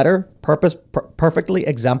 this letter perfectly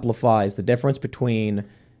exemplifies the difference between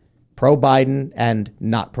pro-Biden and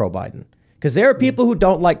not pro-Biden. Because there are people who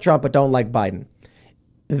don't like Trump but don't like Biden.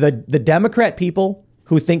 The Democrat people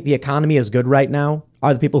who think the economy is good right now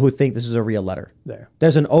are the people who think this is a real letter.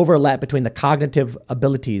 There's an overlap between the cognitive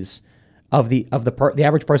abilities of the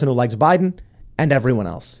average person who likes Biden and everyone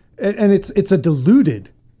else. And it's a diluted,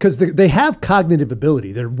 because they have cognitive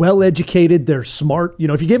ability. They're well educated. They're smart. You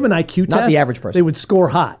know, if you give them an IQ test, not the average person, they would score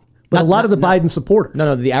high. But a lot of the Biden supporters.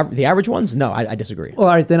 No, the average ones. No, I disagree. All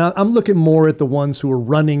right, then I'm looking more at the ones who are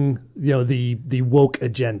running, the woke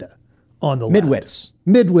agenda on the midwits,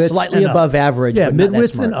 slightly above average. Yeah, but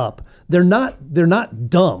midwits and up. They're not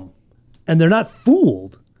dumb, and they're not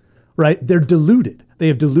fooled, right? They're deluded. They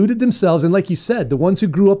have deluded themselves. And like you said, the ones who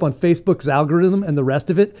grew up on Facebook's algorithm and the rest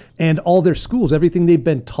of it and all their schools, everything they've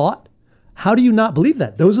been taught, how do you not believe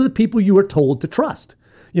that? Those are the people you are told to trust.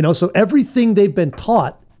 So everything they've been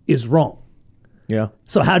taught is wrong. Yeah.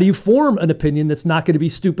 So how do you form an opinion that's not going to be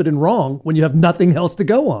stupid and wrong when you have nothing else to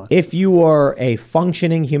go on? If you are a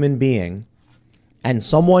functioning human being and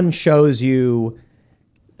someone shows you,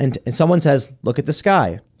 and someone says, look at the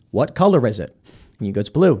sky. What color is it? And you go, it's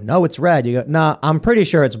blue. No, it's red. You go, nah, I'm pretty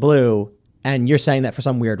sure it's blue. And you're saying that for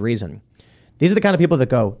some weird reason. These are the kind of people that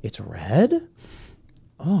go, it's red?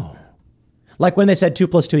 Oh. Like when they said 2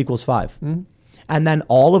 + 2 = 5. Mm-hmm. And then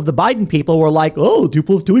all of the Biden people were like, oh, 2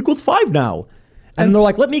 + 2 = 5 now. And they're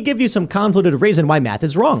like, let me give you some convoluted reason why math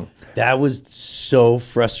is wrong. That was so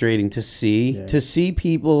frustrating to see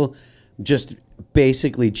people just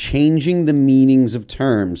basically changing the meanings of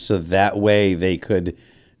terms so that way they could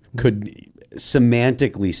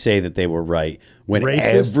semantically say that they were right. When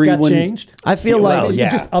racist everyone got changed? I feel like you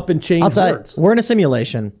just up and change words. We're in a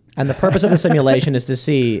simulation, and the purpose of the simulation is to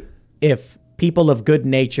see if people of good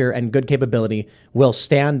nature and good capability will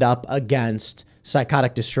stand up against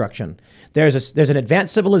psychotic destruction. There's an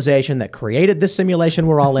advanced civilization that created this simulation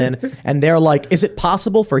we're all in, and they're like, is it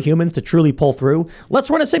possible for humans to truly pull through? Let's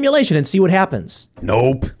run a simulation and see what happens.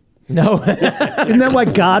 Nope. No. Isn't that why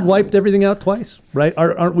God wiped everything out twice, right?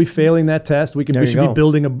 Aren't we failing that test? We should be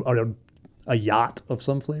building a yacht of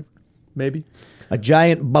some flavor, maybe. A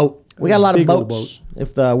giant boat. We got a lot of boats.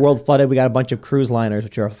 If the world flooded, we got a bunch of cruise liners,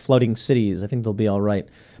 which are floating cities. I think they'll be all right.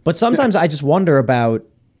 But sometimes I just wonder about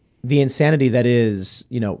the insanity that is,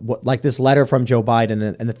 like this letter from Joe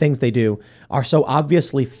Biden and the things they do are so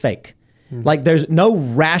obviously fake. Mm-hmm. Like there's no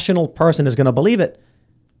rational person is going to believe it.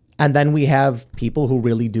 And then we have people who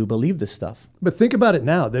really do believe this stuff. But think about it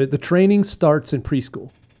now. The training starts in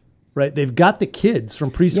preschool, right? They've got the kids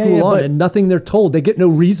from preschool on, and nothing they're told. They get no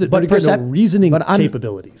reason. They get no reasoning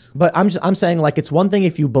capabilities. But I'm saying, like, it's one thing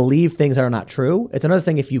if you believe things that are not true. It's another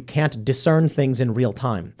thing if you can't discern things in real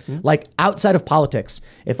time. Mm-hmm. Like outside of politics,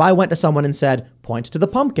 if I went to someone and said, point to the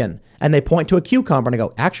pumpkin, and they point to a cucumber, and I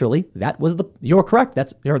go, actually, you're correct.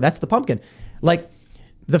 That's the pumpkin. Like,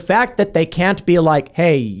 the fact that they can't be like,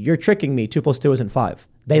 hey, you're tricking me, 2 + 2 isn't 5.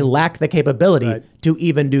 They lack the capability to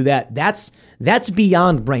even do that. That's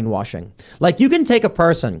beyond brainwashing. Like, you can take a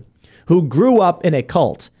person who grew up in a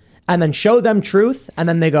cult and then show them truth, and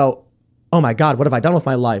then they go, oh my God, what have I done with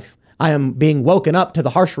my life? I am being woken up to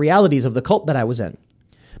the harsh realities of the cult that I was in.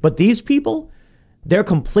 But these people, they're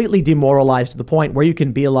completely demoralized to the point where you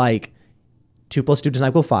can be like, 2 + 2 does not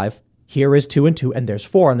equal 5. Here is 2 and 2, and there's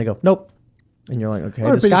 4. And they go, nope. And you're like, okay,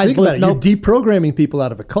 the sky's blue. Nope. You're deprogramming people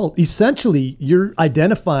out of a cult. Essentially, you're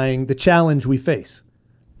identifying the challenge we face.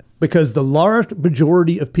 Because the large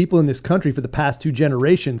majority of people in this country for the past 2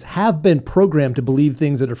 generations have been programmed to believe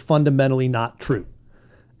things that are fundamentally not true.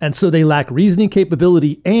 And so they lack reasoning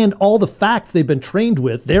capability, and all the facts they've been trained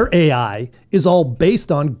with, their AI, is all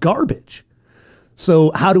based on garbage.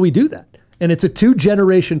 So how do we do that? And it's a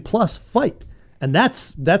 2-generation plus fight. And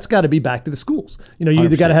that's got to be back to the schools. You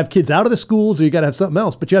either got to have kids out of the schools or you got to have something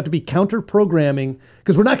else. But you have to be counter-programming,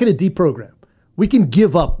 because we're not going to deprogram. We can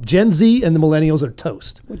give up. Gen Z and the millennials are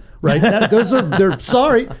toast, right? They're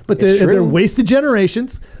sorry, but they're wasted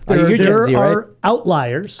generations. There are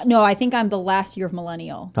outliers. No, I think I'm the last year of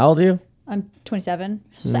millennial. How old are you? I'm 27.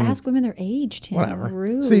 I'm supposed to ask women their age, Tim. Whatever.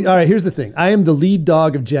 Rude. See, all right, here's the thing. I am the lead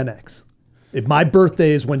dog of Gen X. My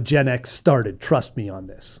birthday is when Gen X started. Trust me on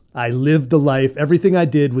this. I lived the life. Everything I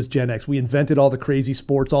did was Gen X. We invented all the crazy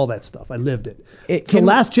sports, all that stuff. I lived it. It's the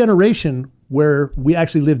last generation where we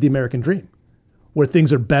actually lived the American dream, where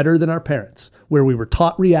things are better than our parents, where we were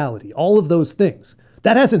taught reality, all of those things.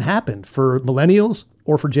 That hasn't happened for millennials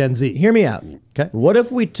or for Gen Z? Hear me out. Okay. What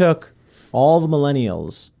if we took all the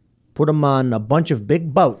millennials, put them on a bunch of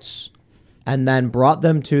big boats, and then brought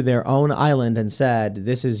them to their own island and said,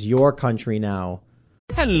 this is your country now?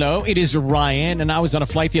 Hello, it is Ryan, and I was on a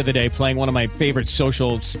flight the other day playing one of my favorite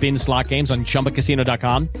social spin slot games on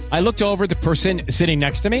ChumbaCasino.com. I looked over at the person sitting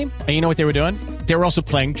next to me, and you know what they were doing? They were also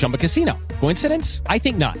playing Chumba Casino. Coincidence? I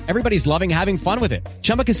think not. Everybody's loving having fun with it.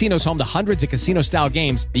 Chumba Casino is home to hundreds of casino-style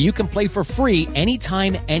games that you can play for free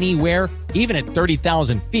anytime, anywhere, even at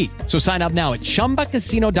 30,000 feet. So sign up now at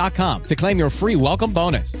ChumbaCasino.com to claim your free welcome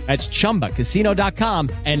bonus. That's ChumbaCasino.com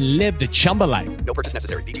and live the Chumba life. No purchase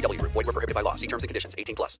necessary. VGW. Void where prohibited by law. See terms and conditions.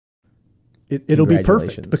 18+. It'll be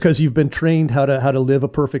perfect because you've been trained how to live a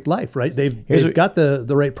perfect life, right? They've got the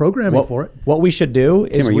right programming for it. What we should do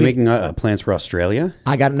is, Tim, are you making plans for Australia?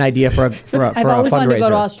 I got an idea for a fundraiser. I've always wanted to go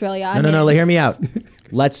to Australia. No, hear me out.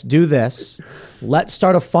 Let's do this. Let's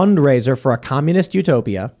start a fundraiser for a communist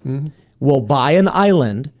utopia. Mm-hmm. We'll buy an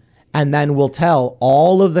island, and then we'll tell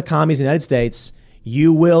all of the commies in the United States,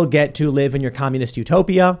 you will get to live in your communist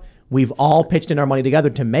utopia. We've all pitched in our money together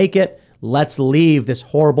to make it. Let's leave this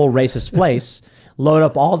horrible racist place, load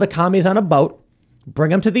up all the commies on a boat,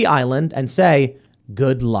 bring them to the island, and say,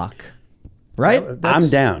 good luck. Right? I'm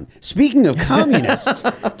down. Speaking of communists,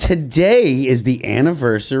 today is the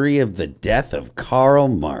anniversary of the death of Karl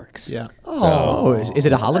Marx. Yeah. Is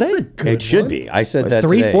it a holiday? It should be. I said that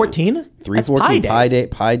 3/14?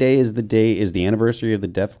 3/14. Pi Day is the anniversary of the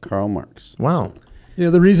death of Karl Marx. Wow.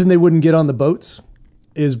 Yeah, the reason they wouldn't get on the boats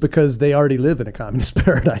is because they already live in a communist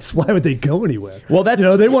paradise. Why would they go anywhere? Well, that's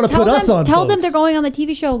they want to put us on. Tell boats. them they're going on the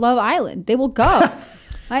TV show Love Island. They will go.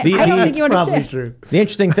 I don't think you understand. Probably true. The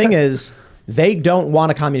interesting thing is, they don't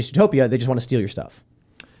want a communist utopia. They just want to steal your stuff.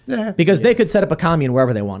 Yeah. Because they could set up a commune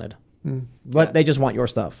wherever they wanted. But they just want your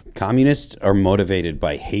stuff. Communists are motivated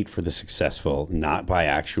by hate for the successful, not by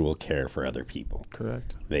actual care for other people.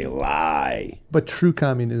 Correct. They lie. But true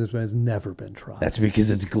communism has never been tried. That's because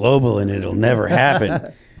it's global and it'll never happen.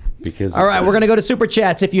 All right, we're going to go to Super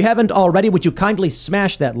Chats. If you haven't already, would you kindly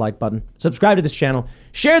smash that like button, subscribe to this channel,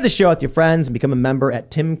 share the show with your friends, and become a member at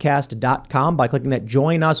timcast.com by clicking that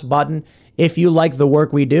Join Us button. If you like the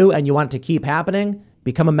work we do and you want it to keep happening,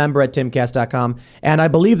 become a member at timcast.com. And I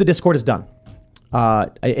believe the Discord is done.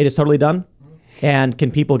 It is totally done. And can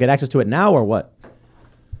people get access to it now or what?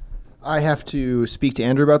 I have to speak to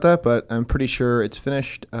Andrew about that, but I'm pretty sure it's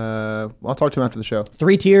finished. I'll talk to him after the show.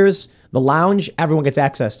 3 tiers. The lounge, everyone gets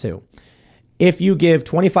access to. If you give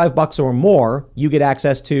 $25 or more, you get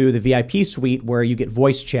access to the VIP suite where you get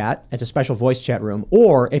voice chat. It's a special voice chat room.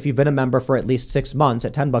 Or if you've been a member for at least 6 months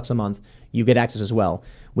at $10 a month, you get access as well.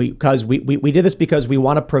 We did this because we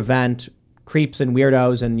want to prevent creeps and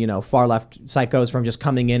weirdos and, far left psychos from just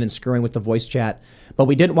coming in and screwing with the voice chat. But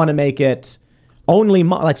we didn't want to make it only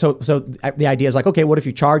so the idea is like, okay, what if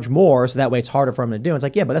you charge more so that way it's harder for them to do? It's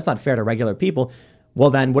like, yeah, but that's not fair to regular people. Well,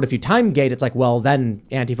 then what if you time gate? It's like, well, then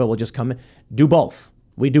Antifa will just come in. Do both.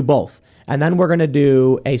 We do both. And then we're going to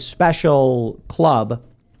do a special club,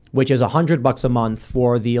 which is $100 a month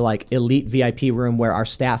for the elite VIP room where our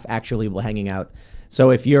staff actually will hanging out.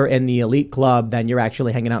 So if you're in the elite club, then you're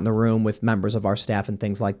actually hanging out in the room with members of our staff and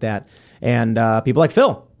things like that. And people like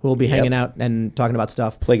Phil, who will be hanging out and talking about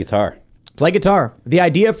stuff. Play guitar. The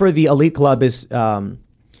idea for the elite club is,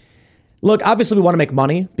 look, obviously we want to make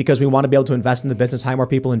money because we want to be able to invest in the business, hire more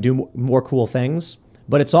people, and do more cool things.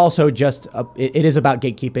 But it's also just, it is about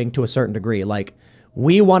gatekeeping to a certain degree. Like,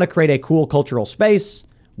 we want to create a cool cultural space.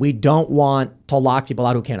 We don't want to lock people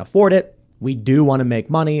out who can't afford it. We do want to make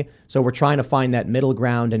money. So we're trying to find that middle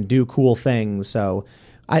ground and do cool things. So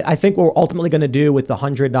I think what we're ultimately going to do with the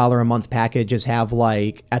 $100 a month package is have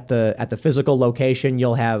at the physical location,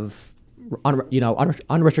 you'll have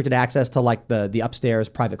unrestricted access to the upstairs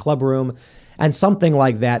private club room and something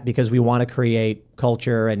like that, because we want to create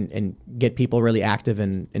culture and get people really active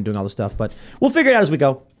in doing all this stuff. But we'll figure it out as we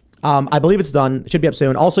go. I believe it's done. It should be up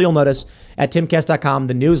soon. Also, you'll notice at timcast.com,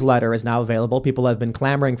 the newsletter is now available. People have been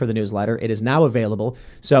clamoring for the newsletter. It is now available.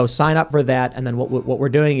 So sign up for that. And then what we're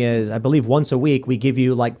doing is, I believe once a week, we give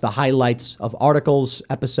you the highlights of articles,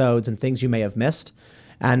 episodes, and things you may have missed.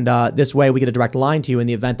 And this way we get a direct line to you in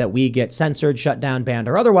the event that we get censored, shut down, banned,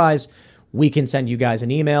 or otherwise. We can send you guys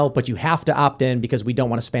an email, but you have to opt in because we don't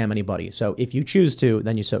want to spam anybody. So if you choose to,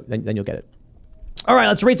 then you'll get it. All right,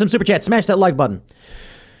 let's read some super chat. Smash that like button.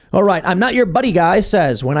 All right, I'm not your buddy guy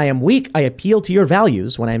says, when I am weak, I appeal to your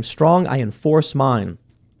values. When I am strong, I enforce mine.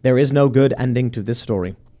 There is no good ending to this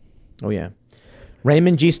story. Oh, yeah.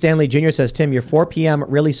 Raymond G. Stanley Jr. says, Tim, your 4 p.m.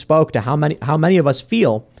 really spoke to how many of us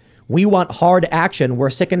feel we want hard action. We're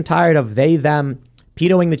sick and tired of they, them,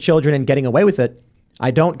 pedoing the children and getting away with it.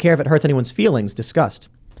 I don't care if it hurts anyone's feelings. Disgust.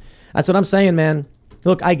 That's what I'm saying, man.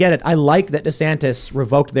 Look, I get it. I like that DeSantis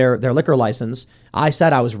revoked their liquor license. I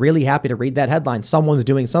said I was really happy to read that headline. Someone's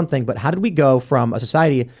doing something. But how did we go from a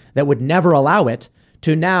society that would never allow it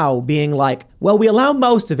to now being like, well, we allow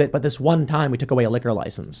most of it, but this one time we took away a liquor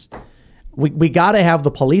license? We got to have the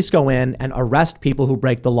police go in and arrest people who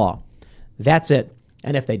break the law. That's it.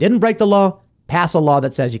 And if they didn't break the law, pass a law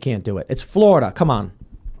that says you can't do it. It's Florida. Come on.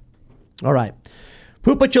 All right.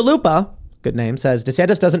 Poopa Chalupa, good name, says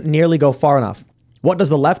DeSantis doesn't nearly go far enough. What does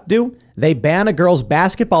the left do? They ban a girls'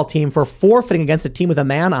 basketball team for forfeiting against a team with a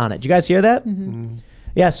man on it. Did you guys hear that? Mm-hmm.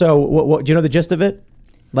 Yeah. So what, do you know the gist of it?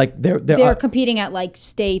 Like they're competing at like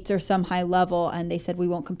states or some high level, and they said we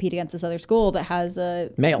won't compete against this other school that has a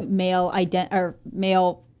female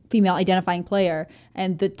identifying player,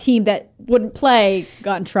 and the team that wouldn't play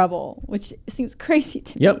got in trouble, which seems crazy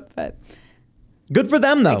to me. But good for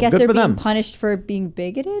them, though. I guess good they're for being them. punished for being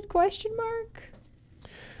bigoted? ?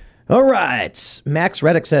 All right. Max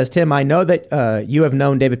Reddick says, Tim, I know that you have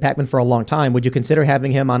known David Pakman for a long time. Would you consider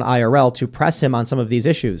having him on IRL to press him on some of these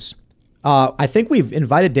issues? I think we've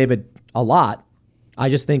invited David a lot. I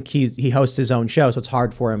just think he hosts his own show, so it's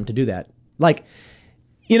hard for him to do that. Like,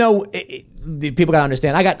 you know, people got to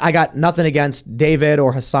understand. I got nothing against David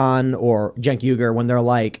or Hassan or Cenk Uygur when they're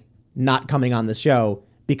like not coming on the show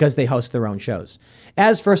because they host their own shows.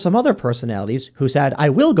 As for some other personalities who said, I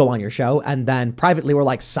will go on your show, and then privately were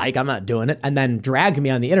like, psych, I'm not doing it, and then dragged me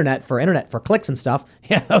on the internet for clicks and stuff,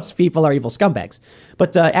 yeah, those people are evil scumbags.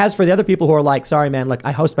 But as for the other people who are like, sorry, man, like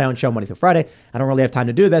I host my own show Monday through Friday, I don't really have time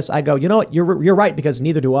to do this, I go, you know what, you're right, because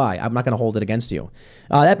neither do I. I'm not going to hold it against you.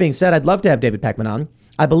 That being said, I'd love to have David Pakman on.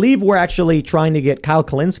 I believe we're actually trying to get Kyle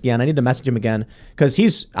Kalinske on. I need to message him again, because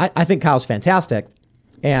I think Kyle's fantastic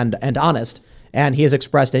and honest. And he has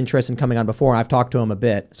expressed interest in coming on before. And I've talked to him a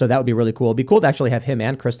bit. So that would be really cool. It'd be cool to actually have him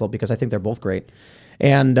and Crystal, because I think they're both great.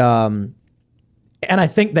 And I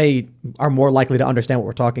think they are more likely to understand what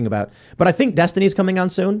we're talking about. But I think Destiny's coming on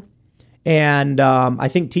soon. And I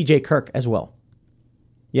think TJ Kirk as well.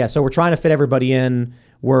 Yeah, so we're trying to fit everybody in.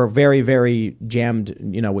 We're very, very jammed,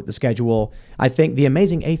 with the schedule. I think The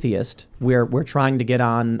Amazing Atheist, we're trying to get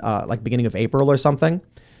on like beginning of April or something.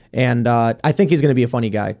 And I think he's going to be a funny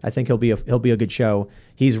guy. I think he'll be a good show.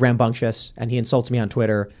 He's rambunctious and he insults me on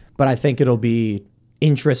Twitter, but I think it'll be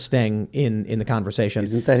interesting in the conversation.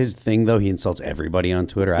 Isn't that his thing though? He insults everybody on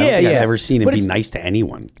Twitter. I don't think I've ever seen him be nice to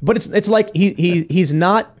anyone. But it's like he's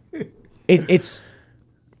not. It's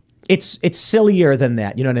sillier than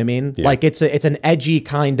that. You know what I mean? Yeah. Like it's an edgy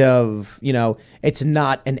kind of. It's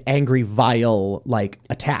not an angry, vile like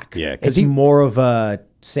attack. Yeah, it's more of a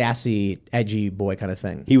sassy, edgy boy kind of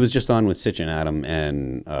thing. He was just on with Sitch and Adam,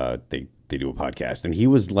 and they do a podcast, and he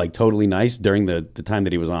was like totally nice during the time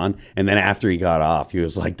that he was on, and then after he got off, he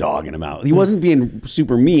was like dogging him out. He wasn't being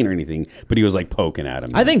super mean or anything, but he was like poking at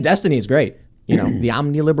him. I think Destiny is great. The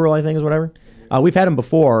omniliberal, I think, is whatever. We've had him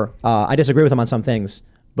before. I disagree with him on some things,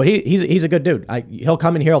 but he's a good dude. He'll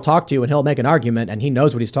come in here, he'll talk to you, and he'll make an argument, and he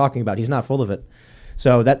knows what he's talking about. He's not full of it.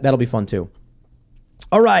 So that'll be fun too.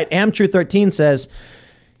 All right, Amtrue13 says,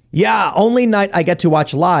 yeah, only night I get to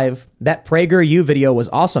watch live. That PragerU video was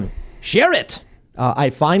awesome. Share it. I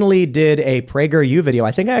finally did a PragerU video.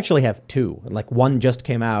 I think I actually have two. Like one just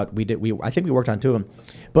came out. I think we worked on two of them.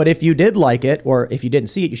 But if you did like it, or if you didn't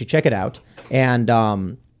see it, you should check it out. And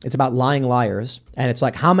it's about lying liars. And it's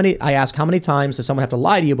like I ask how many times does someone have to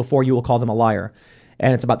lie to you before you will call them a liar?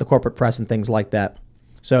 And it's about the corporate press and things like that.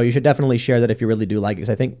 So you should definitely share that if you really do like it, because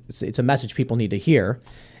I think it's a message people need to hear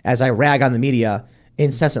as I rag on the media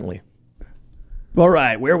incessantly. All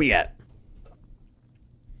right, where are we at?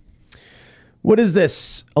 What is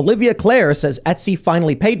this? Olivia Claire says Etsy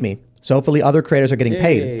finally paid me. So hopefully other creators are getting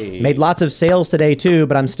paid. Made lots of sales today too,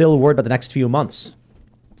 but I'm still worried about the next few months.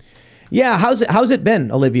 Yeah, how's it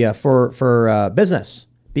been, Olivia, for business?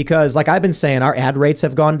 Because like I've been saying, our ad rates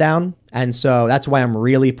have gone down. And so that's why I'm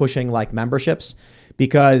really pushing like memberships,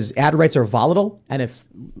 because ad rates are volatile. And if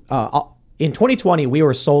in 2020, we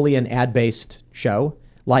were solely an ad-based show.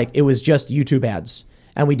 Like it was just YouTube ads,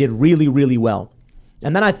 and we did really, really well.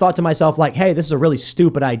 And then I thought to myself, like, hey, this is a really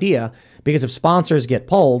stupid idea, because if sponsors get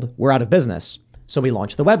pulled, we're out of business. So we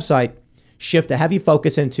launched the website, shift a heavy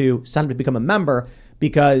focus into sign up to become a member,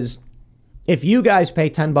 because if you guys pay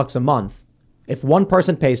 $10 a month, if one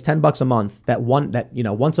person pays $10 a month,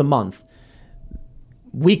 once a month,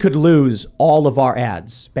 we could lose all of our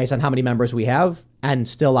ads based on how many members we have and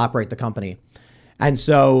still operate the company. And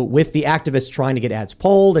so with the activists trying to get ads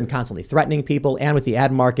pulled and constantly threatening people, and with the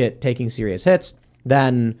ad market taking serious hits,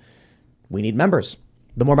 then we need members.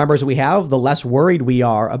 The more members we have, the less worried we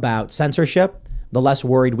are about censorship, the less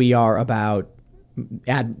worried we are about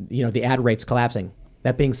the ad rates collapsing.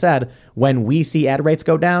 That being said, when we see ad rates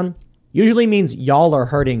go down, usually means y'all are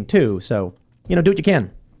hurting too. So, do what you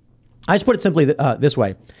can. I just put it simply this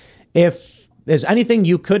way. If there's anything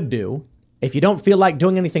you could do, if you don't feel like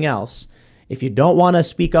doing anything else, if you don't want to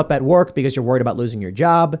speak up at work because you're worried about losing your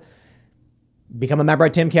job, become a member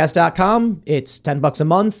at timcast.com. It's $10 a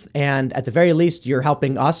month. And at the very least, you're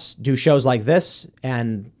helping us do shows like this,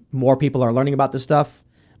 and more people are learning about this stuff.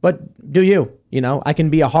 But do you? I can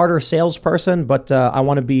be a harder salesperson, but I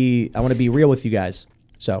want to be real with you guys.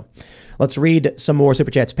 So let's read some more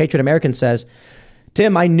super chats. Patriot American says,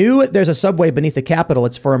 Tim, I knew there's a subway beneath the Capitol.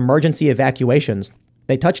 It's for emergency evacuations.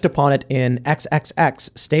 They touched upon it in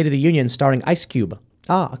XXX State of the Union starring Ice Cube.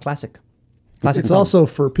 A classic. It's film. Also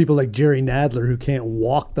for people like Jerry Nadler who can't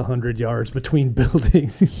walk the 100 yards between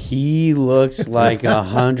buildings. He looks like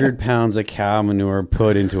 100 pounds of cow manure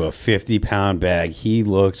put into a 50-pound bag. He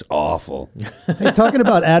looks awful. Hey, talking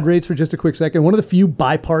about ad rates for just a quick second, one of the few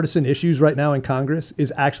bipartisan issues right now in Congress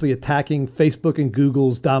is actually attacking Facebook and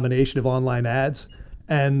Google's domination of online ads.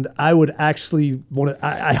 And I would actually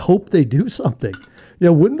I hope they do something.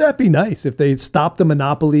 Wouldn't that be nice if they stopped the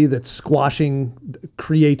monopoly that's squashing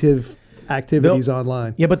creative activities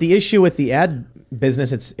online? Yeah, but the issue with the ad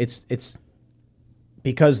business, it's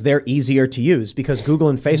because they're easier to use, because Google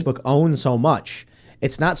and Facebook own so much.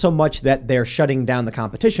 It's not so much that they're shutting down the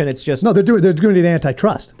competition. It's just they're doing it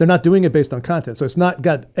antitrust. They're not doing it based on content. So it's not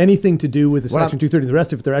got anything to do with the Section 230 and the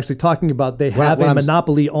rest of it. They're actually talking about they have a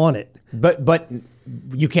monopoly on it. But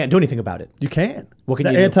you can't do anything about it. You can. What can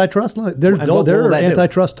you do? Antitrust law. There are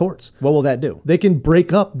antitrust torts. What will that do? They can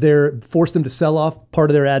break up force them to sell off part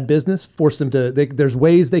of their ad business, force them to, there's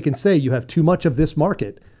ways they can say you have too much of this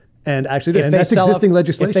market. And actually, and that's existing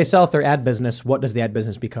legislation. If they sell off their ad business, what does the ad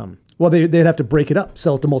business become? Well, they'd have to break it up,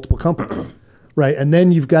 sell it to multiple companies. Right. And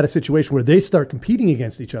then you've got a situation where they start competing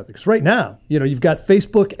against each other. Because right now, you've got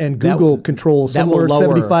Facebook and Google control somewhere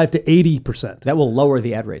 75 to 80%. That will lower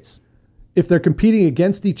the ad rates. If they're competing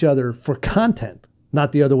against each other for content,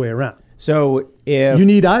 not the other way around. So if you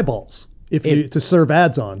need eyeballs to serve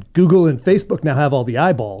ads on. Google and Facebook now have all the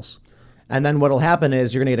eyeballs. And then what'll happen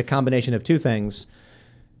is you're going to get a combination of two things.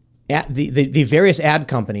 The various ad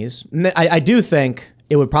companies, I do think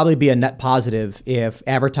it would probably be a net positive if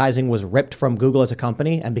advertising was ripped from Google as a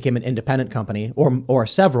company and became an independent company or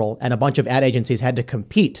several, and a bunch of ad agencies had to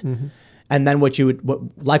compete. Mm-hmm. And then what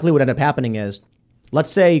likely would end up happening is, let's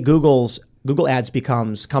say Google Ads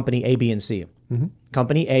becomes company A, B, and C. Mm-hmm.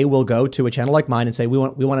 Company A will go to a channel like mine and say, we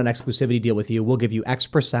want an exclusivity deal with you. We'll give you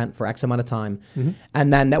X% for X amount of time. Mm-hmm.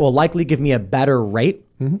 And then that will likely give me a better rate.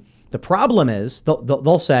 Mm-hmm. The problem is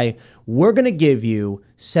they'll say, we're going to give you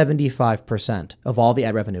 75% of all the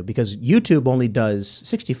ad revenue because YouTube only does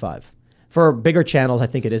 65. For bigger channels, I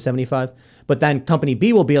think it is 75. But then company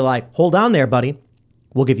B will be like, hold on there, buddy.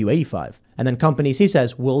 We'll give you 85. And then company C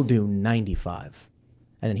says, we'll do 95.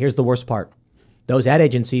 And then here's the worst part. Those ad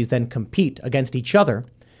agencies then compete against each other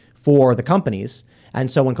for the companies. And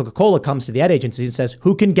so when Coca-Cola comes to the ad agencies and says,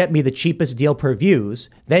 who can get me the cheapest deal per views?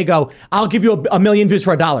 They go, I'll give you a million views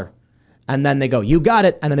for $1. And then they go, you got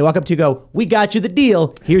it. And then they walk up to you and go, we got you the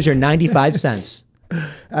deal. Here's your 95 cents.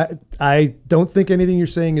 I don't think anything you're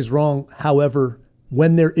saying is wrong. However,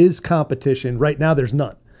 when there is competition, right now there's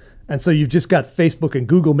none. And so you've just got Facebook and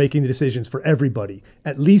Google making the decisions for everybody.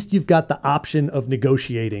 At least you've got the option of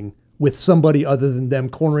negotiating with somebody other than them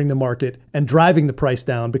cornering the market and driving the price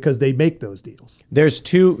down because they make those deals. There's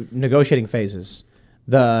two negotiating phases: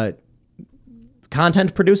 the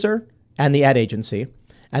content producer and the ad agency,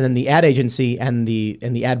 and then the ad agency and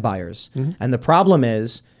the ad buyers. Mm-hmm. And the problem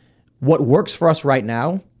is, what works for us right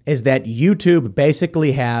now is that YouTube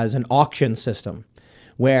basically has an auction system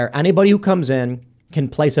where anybody who comes in can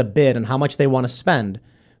place a bid on how much they want to spend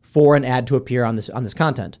for an ad to appear on this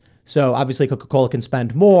content. So obviously Coca-Cola can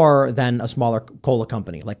spend more than a smaller cola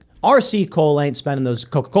company. Like RC Cola ain't spending those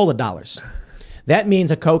Coca-Cola dollars. That means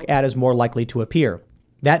a Coke ad is more likely to appear.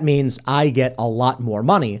 That means I get a lot more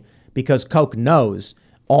money because Coke knows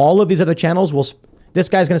all of these other channels this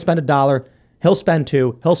guy's going to spend $1. He'll spend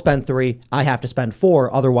 $2. He'll spend $3. I have to spend $4.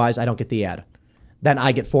 Otherwise I don't get the ad. Then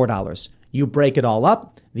I get $4. You break it all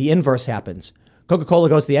up. The inverse happens. Coca-Cola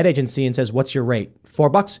goes to the ad agency and says, what's your rate?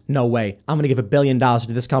 $4? No way. I'm going to give $1 billion to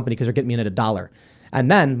this company because they're getting me in at $1.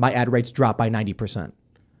 And then my ad rates drop by 90%.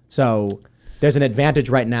 So there's an advantage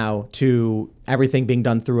right now to everything being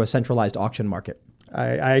done through a centralized auction market.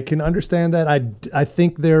 I can understand that. I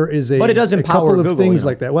think there is but it does empower a couple of Google, things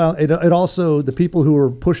like that. Well, it also, the people who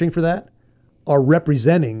are pushing for that are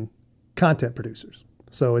representing content producers.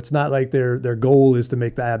 So it's not like their goal is to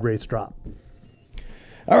make the ad rates drop.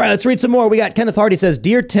 All right, let's read some more. We got Kenneth Hardy says,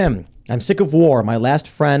 Dear Tim, I'm sick of war. My last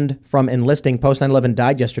friend from enlisting post 9/11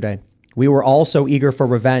 died yesterday. We were all so eager for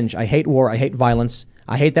revenge. I hate war. I hate violence.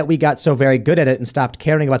 I hate that we got so very good at it and stopped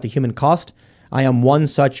caring about the human cost. I am one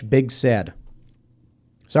such big sad.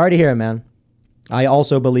 Sorry to hear it, man. I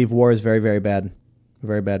also believe war is very, very bad.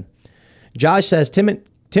 Very bad. Josh says, Tim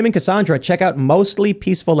and Cassandra, check out Mostly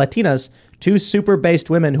Peaceful Latinas, 2 super-based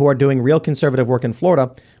women who are doing real conservative work in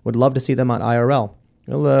Florida. Would love to see them on IRL.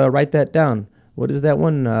 We'll write that down. What is that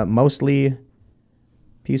one? Mostly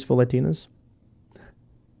Peaceful Latinas?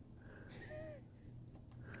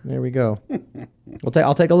 There we go.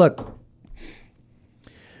 I'll take a look.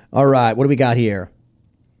 All right, what do we got here?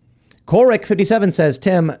 Korik57 says,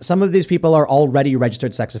 Tim, some of these people are already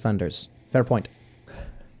registered sex offenders. Fair point.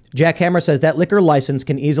 Jack Hammer says that liquor license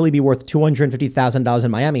can easily be worth $250,000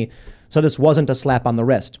 in Miami, so this wasn't a slap on the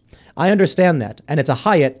wrist. I understand that, and it's a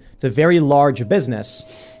Hyatt. It's a very large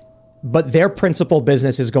business, but their principal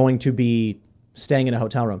business is going to be staying in a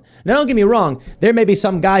hotel room. Now, don't get me wrong. There may be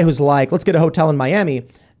some guy who's like, let's get a hotel in Miami.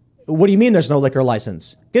 What do you mean there's no liquor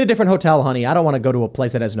license? Get a different hotel, honey. I don't want to go to a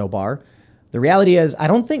place that has no bar. The reality is, I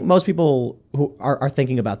don't think most people who are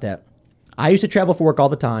thinking about that. I used to travel for work all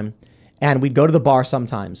the time, and we'd go to the bar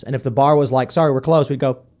sometimes. And if the bar was like, sorry, we're closed, we'd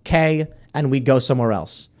go, okay, and we'd go somewhere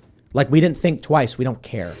else. Like, we didn't think twice. We don't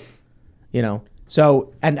care, you know?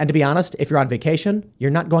 So, and to be honest, if you're on vacation,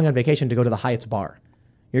 you're not going on vacation to go to the Hyatt's bar.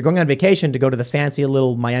 You're going on vacation to go to the fancy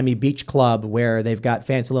little Miami Beach club where they've got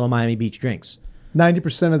fancy little Miami Beach drinks.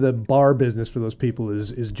 90% of the bar business for those people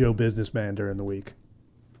is Joe Businessman during the week,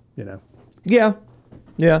 you know? Yeah.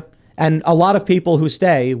 And a lot of people who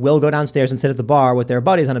stay will go downstairs and sit at the bar with their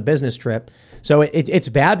buddies on a business trip. So it's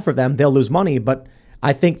bad for them. They'll lose money. But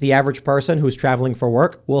I think the average person who's traveling for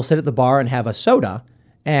work will sit at the bar and have a soda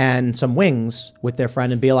and some wings with their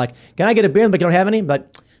friend and be like, can I get a beer? But you don't have any?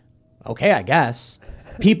 But okay, I guess.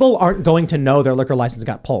 People aren't going to know their liquor license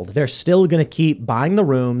got pulled. They're still going to keep buying the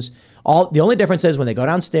rooms. The only difference is when they go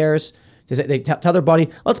downstairs, they tell their buddy,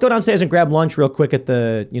 let's go downstairs and grab lunch real quick at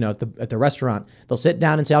the restaurant. They'll sit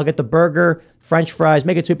down and say, I'll get the burger, French fries,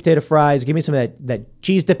 make it sweet potato fries, give me some of that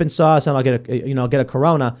cheese dipping sauce, and I'll get a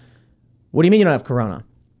Corona. What do you mean you don't have Corona?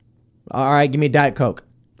 All right, give me a Diet Coke.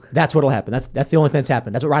 That's what'll happen. That's the only thing that's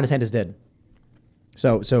happened. That's what Ron DeSantis did.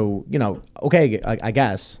 So okay, I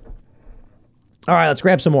guess. All right, let's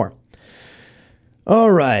grab some more. All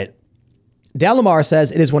right. Dalamar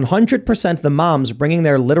says it is 100% the moms bringing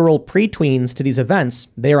their literal pre-tweens to these events.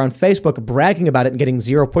 They are on Facebook bragging about it and getting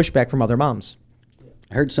zero pushback from other moms.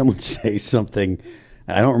 I heard someone say something.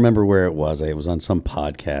 I don't remember where it was. It was on some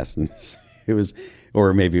podcast, and it was,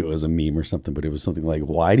 or maybe it was a meme or something, but it was something like,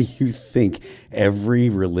 why do you think every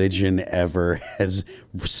religion ever has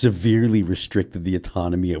severely restricted the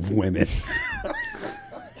autonomy of women?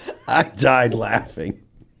 I died laughing.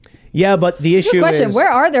 Yeah, but the issue is... question. Where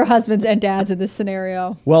are their husbands and dads in this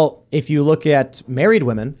scenario? Well, if you look at married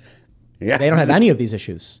women, they don't have any of these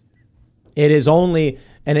issues. It is only...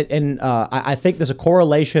 I think there's a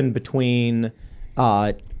correlation between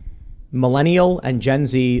millennial and Gen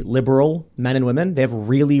Z liberal men and women. They have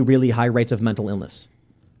really, really high rates of mental illness.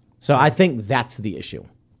 So I think that's the issue.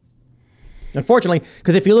 Unfortunately,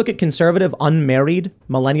 because if you look at conservative, unmarried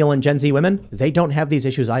millennial and Gen Z women, they don't have these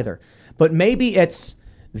issues either. But maybe it's...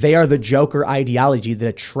 they are the Joker ideology that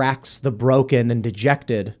attracts the broken and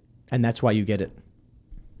dejected, and that's why you get it.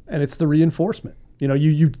 And it's the reinforcement. You know,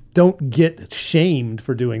 you don't get shamed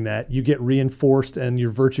for doing that. You get reinforced, and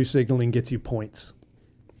your virtue signaling gets you points.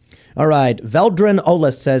 All right. Veldrin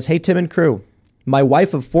Olist says, hey, Tim and crew. My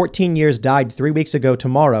wife of 14 years died 3 weeks ago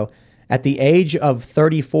tomorrow at the age of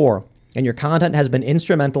 34, and your content has been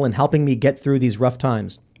instrumental in helping me get through these rough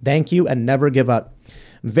times. Thank you, and never give up.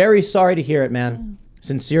 Very sorry to hear it, man.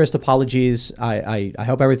 Sincerest apologies. I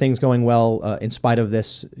hope everything's going well in spite of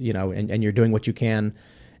this, and you're doing what you can.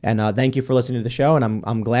 And thank you for listening to the show. And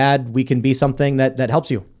I'm glad we can be something that helps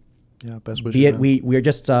you. Yeah, best wishes. Be it we're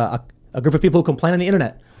just a group of people who complain on the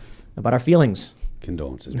internet about our feelings.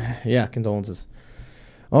 Condolences. Yeah, condolences.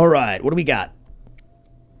 All right, what do we got?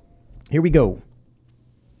 Here we go.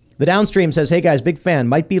 The Downstream says, hey guys, big fan.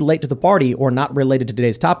 Might be late to the party or not related to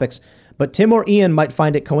today's topics. But Tim or Ian might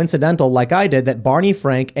find it coincidental, like I did, that Barney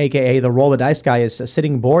Frank, a.k.a. the Roll the Dice guy, is a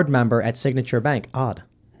sitting board member at Signature Bank. Odd.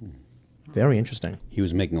 Very interesting. He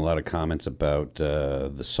was making a lot of comments about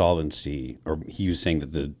the solvency, or he was saying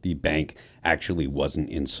that the bank actually wasn't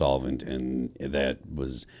insolvent, and that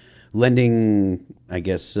was lending, I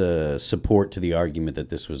guess, support to the argument that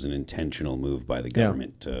this was an intentional move by the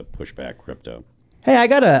government to push back crypto. Hey, I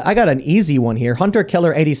got an easy one here. Hunter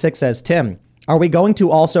Killer 86 says, Tim, Are we going to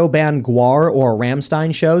also ban Gwar or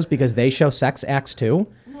Rammstein shows because they show sex acts too?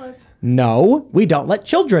 What? No, we don't let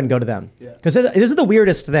children go to them. Because this is the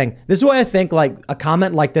weirdest thing. This is why I think like a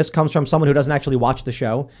comment like this comes from someone who doesn't actually watch the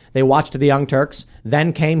show. They watched The Young Turks,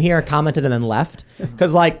 then came here, commented, and then left.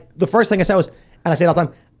 Because like the first thing I said was, and I say it all the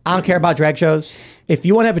time, I don't care about drag shows. If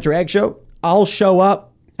you want to have a drag show, I'll show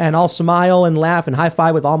up and I'll smile and laugh and high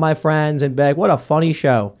five with all my friends and be like, what a funny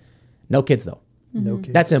show. No kids though. No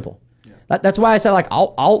kids. That's simple. That's why I said like,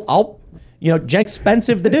 I'll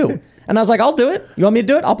expensive to do. And I was like, I'll do it. You want me to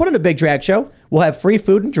do it? I'll put in a big drag show. We'll have free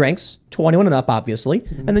food and drinks, 21 and up, obviously.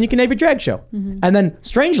 And then you can have your drag show. And then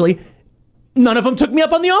strangely, none of them took me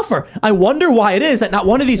up on the offer. I wonder why it is that not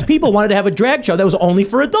one of these people wanted to have a drag show that was only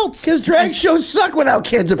for adults. Because drag shows suck without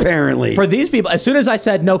kids, apparently. For these people, as soon as I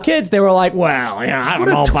said no kids, they were like, well, yeah, I don't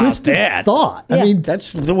know about that. Thought. Yeah. I mean,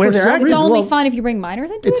 that's the way they're acting. It's only fun if you bring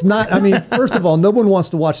minors into it? It's not, I mean, first of all, no one wants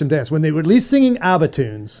to watch them dance. When they were at least singing ABBA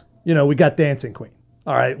tunes, we got Dancing Queen.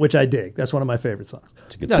 All right, which I dig. That's one of my favorite songs.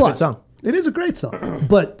 It's a good song. It is a great song.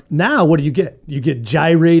 But now what do you get? You get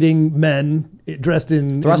gyrating men dressed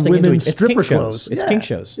in women's stripper clothes. It's kink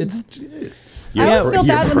shows. I always feel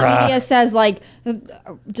bad when the media says like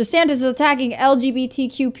DeSantis is attacking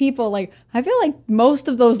LGBTQ people. Like I feel like most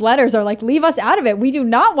of those letters are like, leave us out of it. We do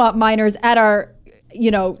not want minors at our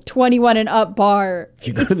 21 and up bar.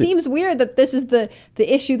 It seems weird that this is the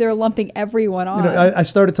issue they're lumping everyone on. I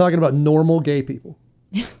started talking about normal gay people.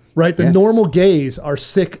 Right? The normal gays are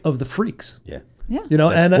sick of the freaks. Yeah. Yeah.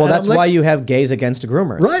 That's why you have gays against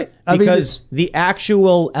groomers. Right. Because the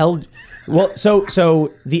actual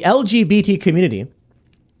so the LGBT community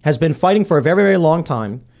has been fighting for a very, very long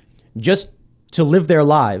time just to live their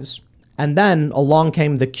lives. And then along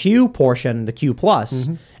came the Q portion, the Q plus,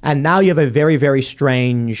 and now you have a very, very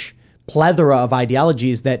strange plethora of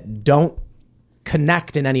ideologies that don't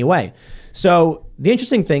connect in any way. So the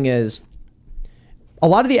interesting thing is, a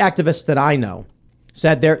lot of the activists that I know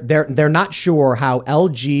said they're not sure how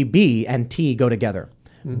LGB and T go together,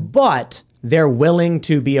 but they're willing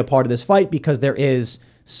to be a part of this fight because there is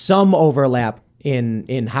some overlap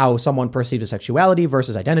in how someone perceives sexuality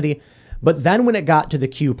versus identity. But then when it got to the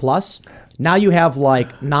Q plus, now you have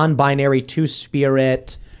like non-binary,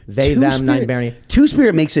 two-spirit, they, them, non-binary.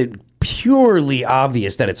 Two-spirit makes it purely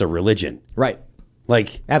obvious that it's a religion. Right.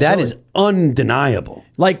 Like, Absolutely. That is undeniable.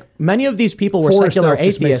 Like, many of these people were secular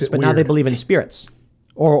atheists, but now they believe in spirits.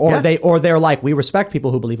 They're like, we respect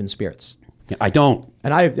people who believe in spirits. I don't.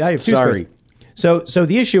 And I have two Sorry. spirits. So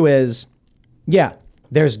the issue is,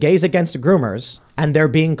 there's gays against groomers, and they're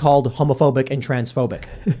being called homophobic and transphobic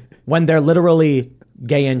when they're literally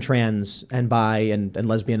gay and trans and bi and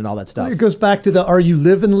lesbian and all that stuff. It goes back to are you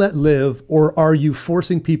live and let live, or are you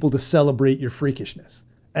forcing people to celebrate your freakishness?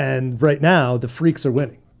 And right now, the freaks are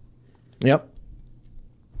winning. Yep.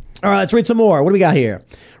 All right, let's read some more. What do we got here?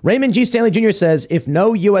 Raymond G. Stanley Jr. says, if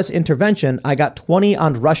no U.S. intervention, I got 20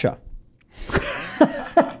 on Russia.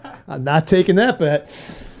 I'm not taking that bet.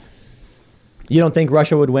 You don't think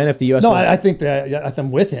Russia would win if the U.S. No, I think that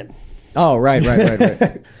I'm with him. Oh, right.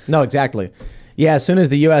 No, exactly. Yeah, as soon as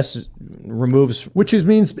the U.S. removes... Which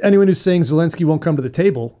means anyone who's saying Zelensky won't come to the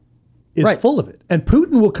table is full of it. And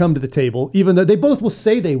Putin will come to the table, even though they both will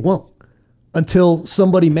say they won't, until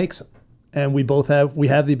somebody makes them. And we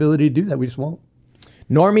have the ability to do that. We just won't.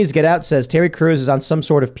 Normies Get Out says Terry Crews is on some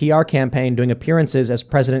sort of PR campaign doing appearances as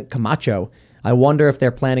President Camacho. I wonder if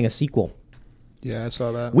they're planning a sequel. Yeah, I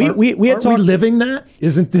saw that. We had talked. We living that?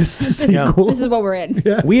 Isn't this the sequel? This is what we're in.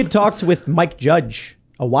 Yeah. We had talked with Mike Judge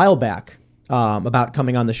a while back about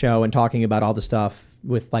coming on the show and talking about all the stuff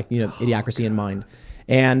with Idiocracy in mind.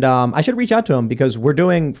 And I should reach out to him because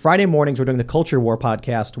Friday mornings, we're doing the Culture War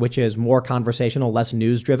podcast, which is more conversational, less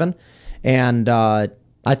news driven. And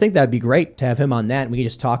I think that'd be great to have him on that. And we can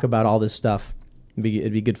just talk about all this stuff.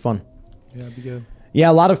 It'd be good fun. Yeah, it'd be good.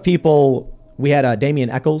 Yeah, a lot of people. We had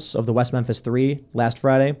Damian Eccles of the West Memphis 3 last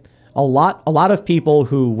Friday. A lot of people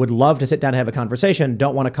who would love to sit down and have a conversation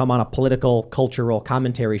don't want to come on a political, cultural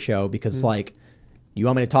commentary show because you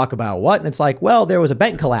want me to talk about what? And it's like, well, there was a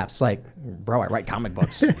bank collapse. Like, bro, I write comic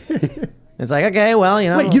books. It's like, okay, well,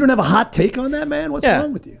 Wait, you don't have a hot take on that, man? What's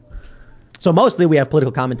wrong with you? So mostly we have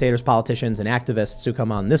political commentators, politicians, and activists who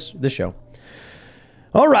come on this show.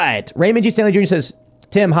 All right. Raymond G. Stanley Jr. says,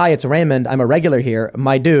 Tim, hi, it's Raymond. I'm a regular here.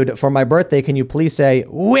 My dude, for my birthday, can you please say,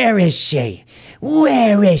 where is she?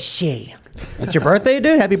 Where is she? It's your birthday,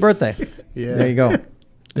 dude? Happy birthday. Yeah. There you go.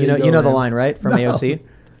 You know the line, right? From AOC?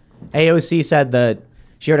 AOC said that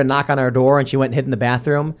she heard a knock on her door and she went and hid in the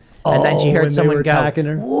bathroom. And then she heard someone go,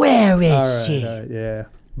 where is she? Yeah.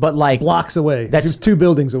 but like blocks away. That's 2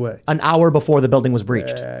 buildings away. An hour before the building was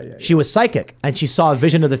breached. She was psychic, and she saw a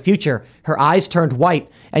vision of the future. Her eyes turned white,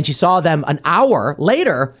 and she saw them an hour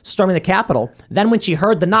later storming the Capitol. Then when she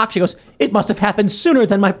heard the knock, she goes, "It must have happened sooner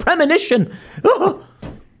than my premonition."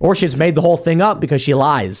 Or she's made the whole thing up because she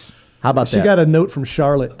lies. How about that? She got a note from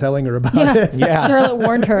Charlotte telling her about it. Yeah. Charlotte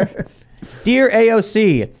warned her. Dear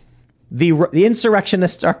AOC, the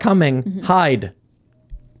insurrectionists are coming. Hide.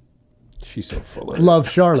 She's so full of Love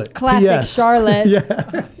Charlotte. Classic P.S. Charlotte.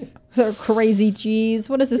 Yeah. Her crazy G's.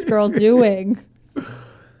 What is this girl doing?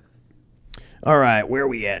 All right, where are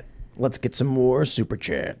we at? Let's get some more super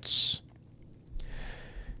chats.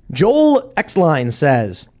 Joel Xline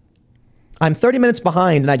says, I'm 30 minutes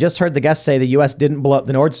behind, and I just heard the guest say the U.S. didn't blow up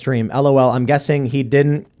the Nord Stream. LOL, I'm guessing he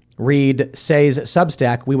didn't read Say's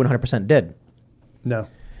Substack. We 100% did. No.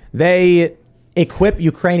 They equip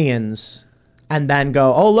Ukrainians and then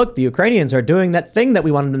go, oh, look, the Ukrainians are doing that thing that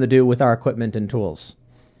we wanted them to do with our equipment and tools.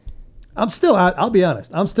 I'll be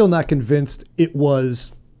honest, I'm still not convinced it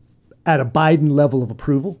was at a Biden level of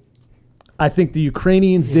approval. I think the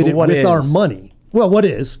Ukrainians did it with our money. Well, what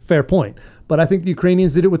is? Fair point. But I think the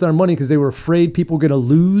Ukrainians did it with our money because they were afraid people were going to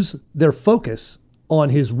lose their focus on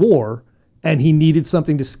his war, and he needed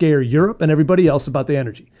something to scare Europe and everybody else about the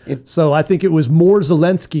energy. So I think it was more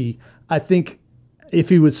Zelensky. I think if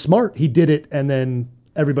he was smart, he did it, and then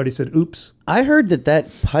everybody said, oops. I heard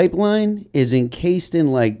that pipeline is encased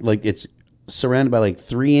in like it's surrounded by like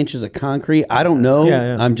 3 inches of concrete. I don't know.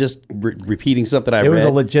 Yeah. I'm just repeating stuff that I read. It was a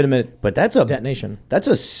legitimate but that's a detonation. That's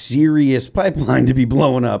a serious pipeline to be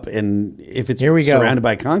blowing up, and if it's surrounded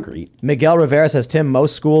by concrete. Miguel Rivera says, Tim,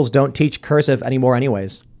 most schools don't teach cursive anymore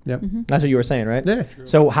anyways. Yep. That's what you were saying, right? Yeah.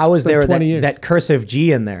 So how is there like that cursive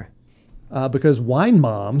G in there? Because wine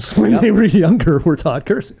moms, when they were younger, were taught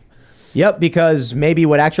cursive. Yep, because maybe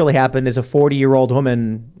what actually happened is a 40-year-old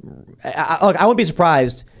woman. I wouldn't be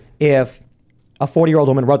surprised if a 40-year-old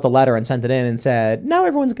woman wrote the letter and sent it in and said, now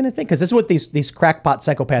everyone's going to think, because this is what these crackpot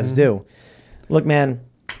psychopaths do. Look, man,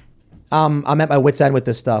 I'm at my wit's end with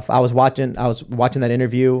this stuff. I was watching that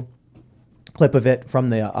interview clip of it from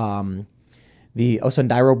the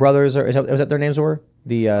Osundairo brothers, or was that their names were?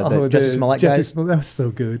 The Justice Smollett guys. That was so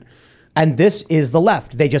good. And this is the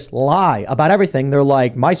left. They just lie about everything. They're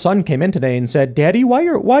like, my son came in today and said, Daddy, why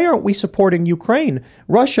aren't we supporting Ukraine?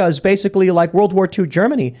 Russia is basically like World War II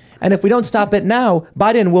Germany. And if we don't stop it now,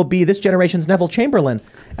 Biden will be this generation's Neville Chamberlain.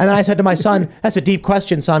 And then I said to my son, that's a deep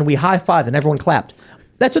question, son. We high-fived and everyone clapped.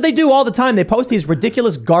 That's what they do all the time. They post these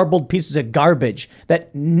ridiculous garbled pieces of garbage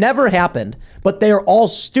that never happened, but they are all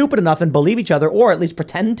stupid enough and believe each other, or at least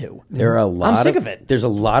pretend to. There are a lot. I'm sick of it. There's a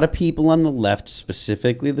lot of people on the left,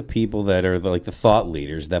 specifically the people that are the thought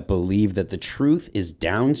leaders, that believe that the truth is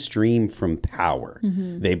downstream from power.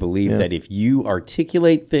 They believe that if you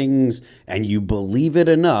articulate things and you believe it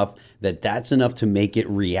enough, that's enough to make it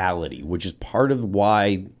reality, which is part of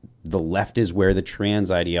why the left is where the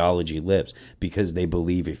trans ideology lives, because they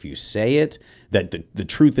believe if you say it, that the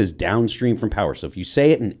truth is downstream from power. So if you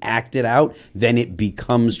say it and act it out, then it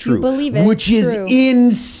becomes true. You believe it, which is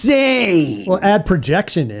insane. Well, add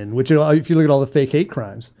projection in, which if you look at all the fake hate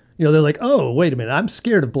crimes, they're like, oh, wait a minute, I'm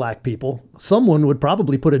scared of black people. Someone would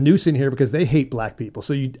probably put a noose in here because they hate black people.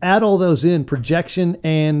 So you add all those in, projection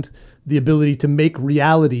and the ability to make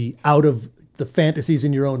reality out of the fantasies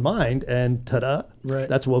in your own mind, and ta-da,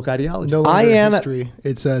 that's woke ideology. No longer history.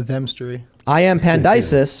 It's themstory. I am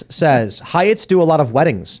Pandysis says, Hyatts do a lot of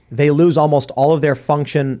weddings. They lose almost all of their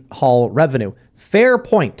function hall revenue. Fair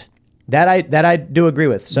point. That I do agree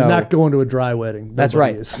with. So not going to a dry wedding. That's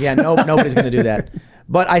right. Yeah, nobody's going to do that.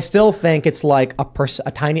 But I still think it's like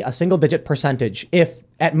a single digit percentage, if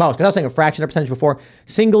at most, because I was saying a fraction of percentage before,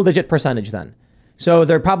 single digit percentage then. So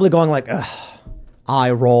they're probably going like,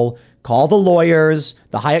 eye roll. Call the lawyers.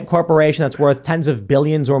 The Hyatt Corporation that's worth tens of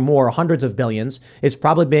billions or more, hundreds of billions, is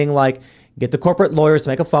probably being like, get the corporate lawyers to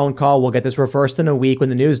make a phone call. We'll get this reversed in a week when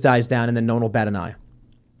the news dies down, and then no one will bat an eye.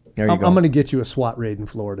 There you go. I'm going to get you a SWAT raid in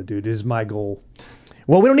Florida, dude. It is my goal.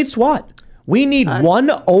 Well, we don't need SWAT. We need one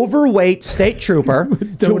overweight state trooper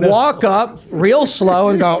to walk up real slow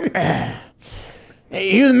and go, hey,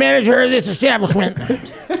 you the manager of this establishment.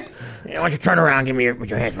 Why don't you turn around, give me with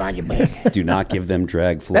your hands behind your back. Do not give them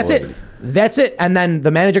drag Floyd. That's it. And then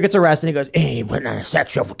the manager gets arrested and he goes, hey, you're putting on a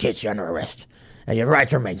sex show for kids, you're under arrest. And you have a right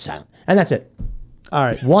to remain silent. And that's it. All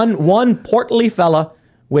right. One portly fella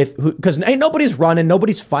because ain't nobody's running,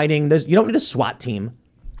 nobody's fighting. You don't need a SWAT team.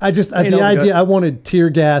 I wanted tear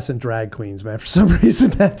gas and drag queens, man. For some reason,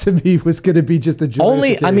 that to me was going to be just a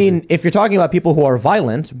joyous occasion. If you're talking about people who are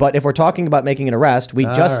violent, but if we're talking about making an arrest, we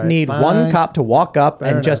just need one cop to walk up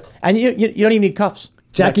and you don't even need cuffs.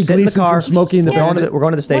 Jackie Gleason from Smokey and the Bandit. We're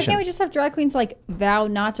going to the station. Why can't we just have drag queens vow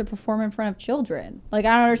not to perform in front of children? I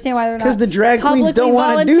don't understand why they're not. Because the drag queens don't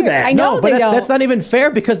want to do that. I know, but that's not even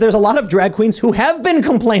fair because there's a lot of drag queens who have been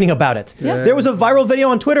complaining about it. Yeah. There was a viral video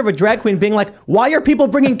on Twitter of a drag queen being like, "Why are people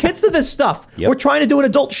bringing kids to this stuff? We're trying to do an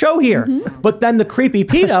adult show here." But then the creepy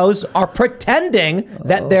pedos are pretending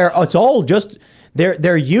that it's all just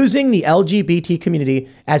they're using the LGBT community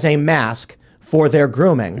as a mask for their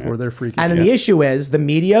grooming, for their freaking. And then the issue is the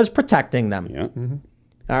media is protecting them. Yeah.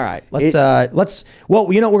 All right, let's.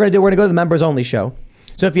 Well, you know what we're gonna do? We're gonna go to the members only show.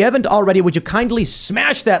 So if you haven't already, would you kindly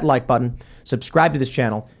smash that like button, subscribe to this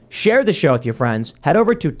channel, share the show with your friends, head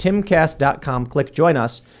over to timcast.com, click join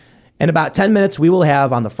us. In about 10 minutes, we will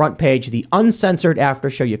have on the front page the uncensored after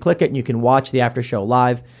show. You click it and you can watch the after show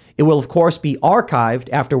live. It will, of course, be archived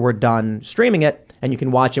after we're done streaming it, and you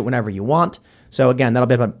can watch it whenever you want. So again,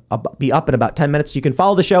 that'll be up in about 10 minutes. You can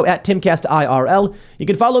follow the show at TimCastIRL. You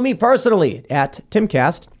can follow me personally at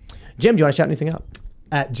TimCast. Jim, do you want to shout anything out?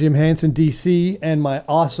 At Jim Hanson, DC, and my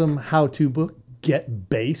awesome how-to book, Get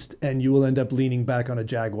Based, and you will end up leaning back on a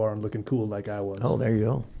Jaguar and looking cool like I was. Oh, there you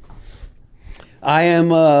go. I am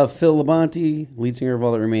Phil Labonte, lead singer of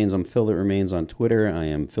All That Remains. I'm Phil That Remains on Twitter. I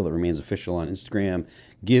am Phil That Remains Official on Instagram.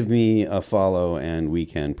 Give me a follow and we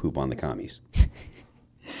can poop on the commies.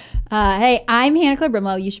 Hey, I'm Hannah Claire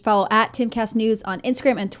Brimlow. You should follow at TimCast News on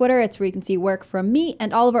Instagram and Twitter. It's where you can see work from me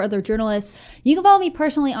and all of our other journalists. You can follow me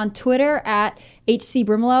personally on Twitter at HC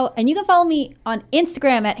Brimlow, and you can follow me on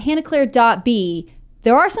Instagram at hannahclaire.b.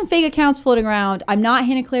 There are some fake accounts floating around. I'm not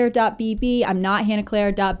hannahclaire.bb. I'm not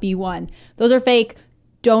hannahclaire.b1. Those are fake.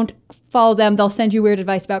 Don't follow them. They'll send you weird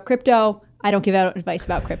advice about crypto. I don't give out advice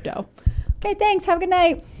about crypto. Okay, thanks. Have a good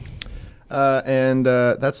night. And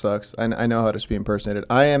that sucks. I know how to be impersonated.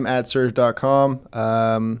 I am at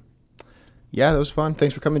surge.com. Yeah, that was fun.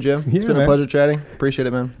 Thanks for coming, Jim. It's been a pleasure chatting. Appreciate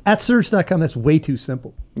it, man. At surge.com, that's way too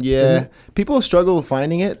simple. Yeah. People struggle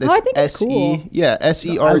finding it. It's I think it's cool. Yeah,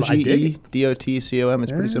 SERGEDOTCOM.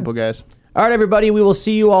 It's pretty simple, guys. All right, everybody. We will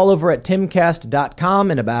see you all over at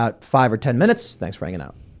timcast.com in about 5 or 10 minutes. Thanks for hanging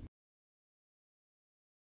out.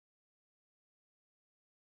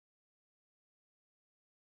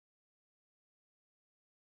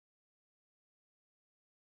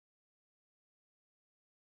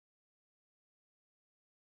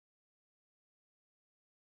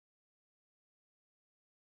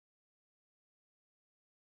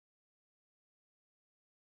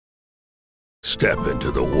 Step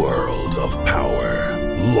into the world of power,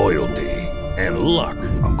 loyalty, and luck.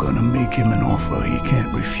 I'm gonna make him an offer he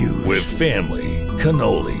can't refuse. With family,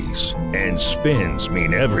 cannolis, and spins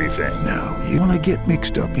mean everything. Now, you wanna get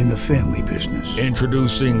mixed up in the family business.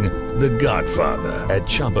 Introducing The Godfather at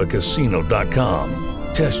ChumbaCasino.com.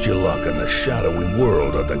 Test your luck in the shadowy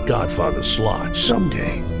world of The Godfather slot.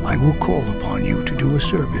 Someday, I will call upon you to do a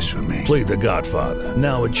service for me. Play The Godfather,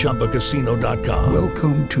 now at ChumbaCasino.com.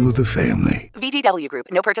 Welcome to the family. VGW Group.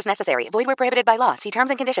 No purchase necessary. Void where prohibited by law. See terms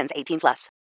and conditions. 18+.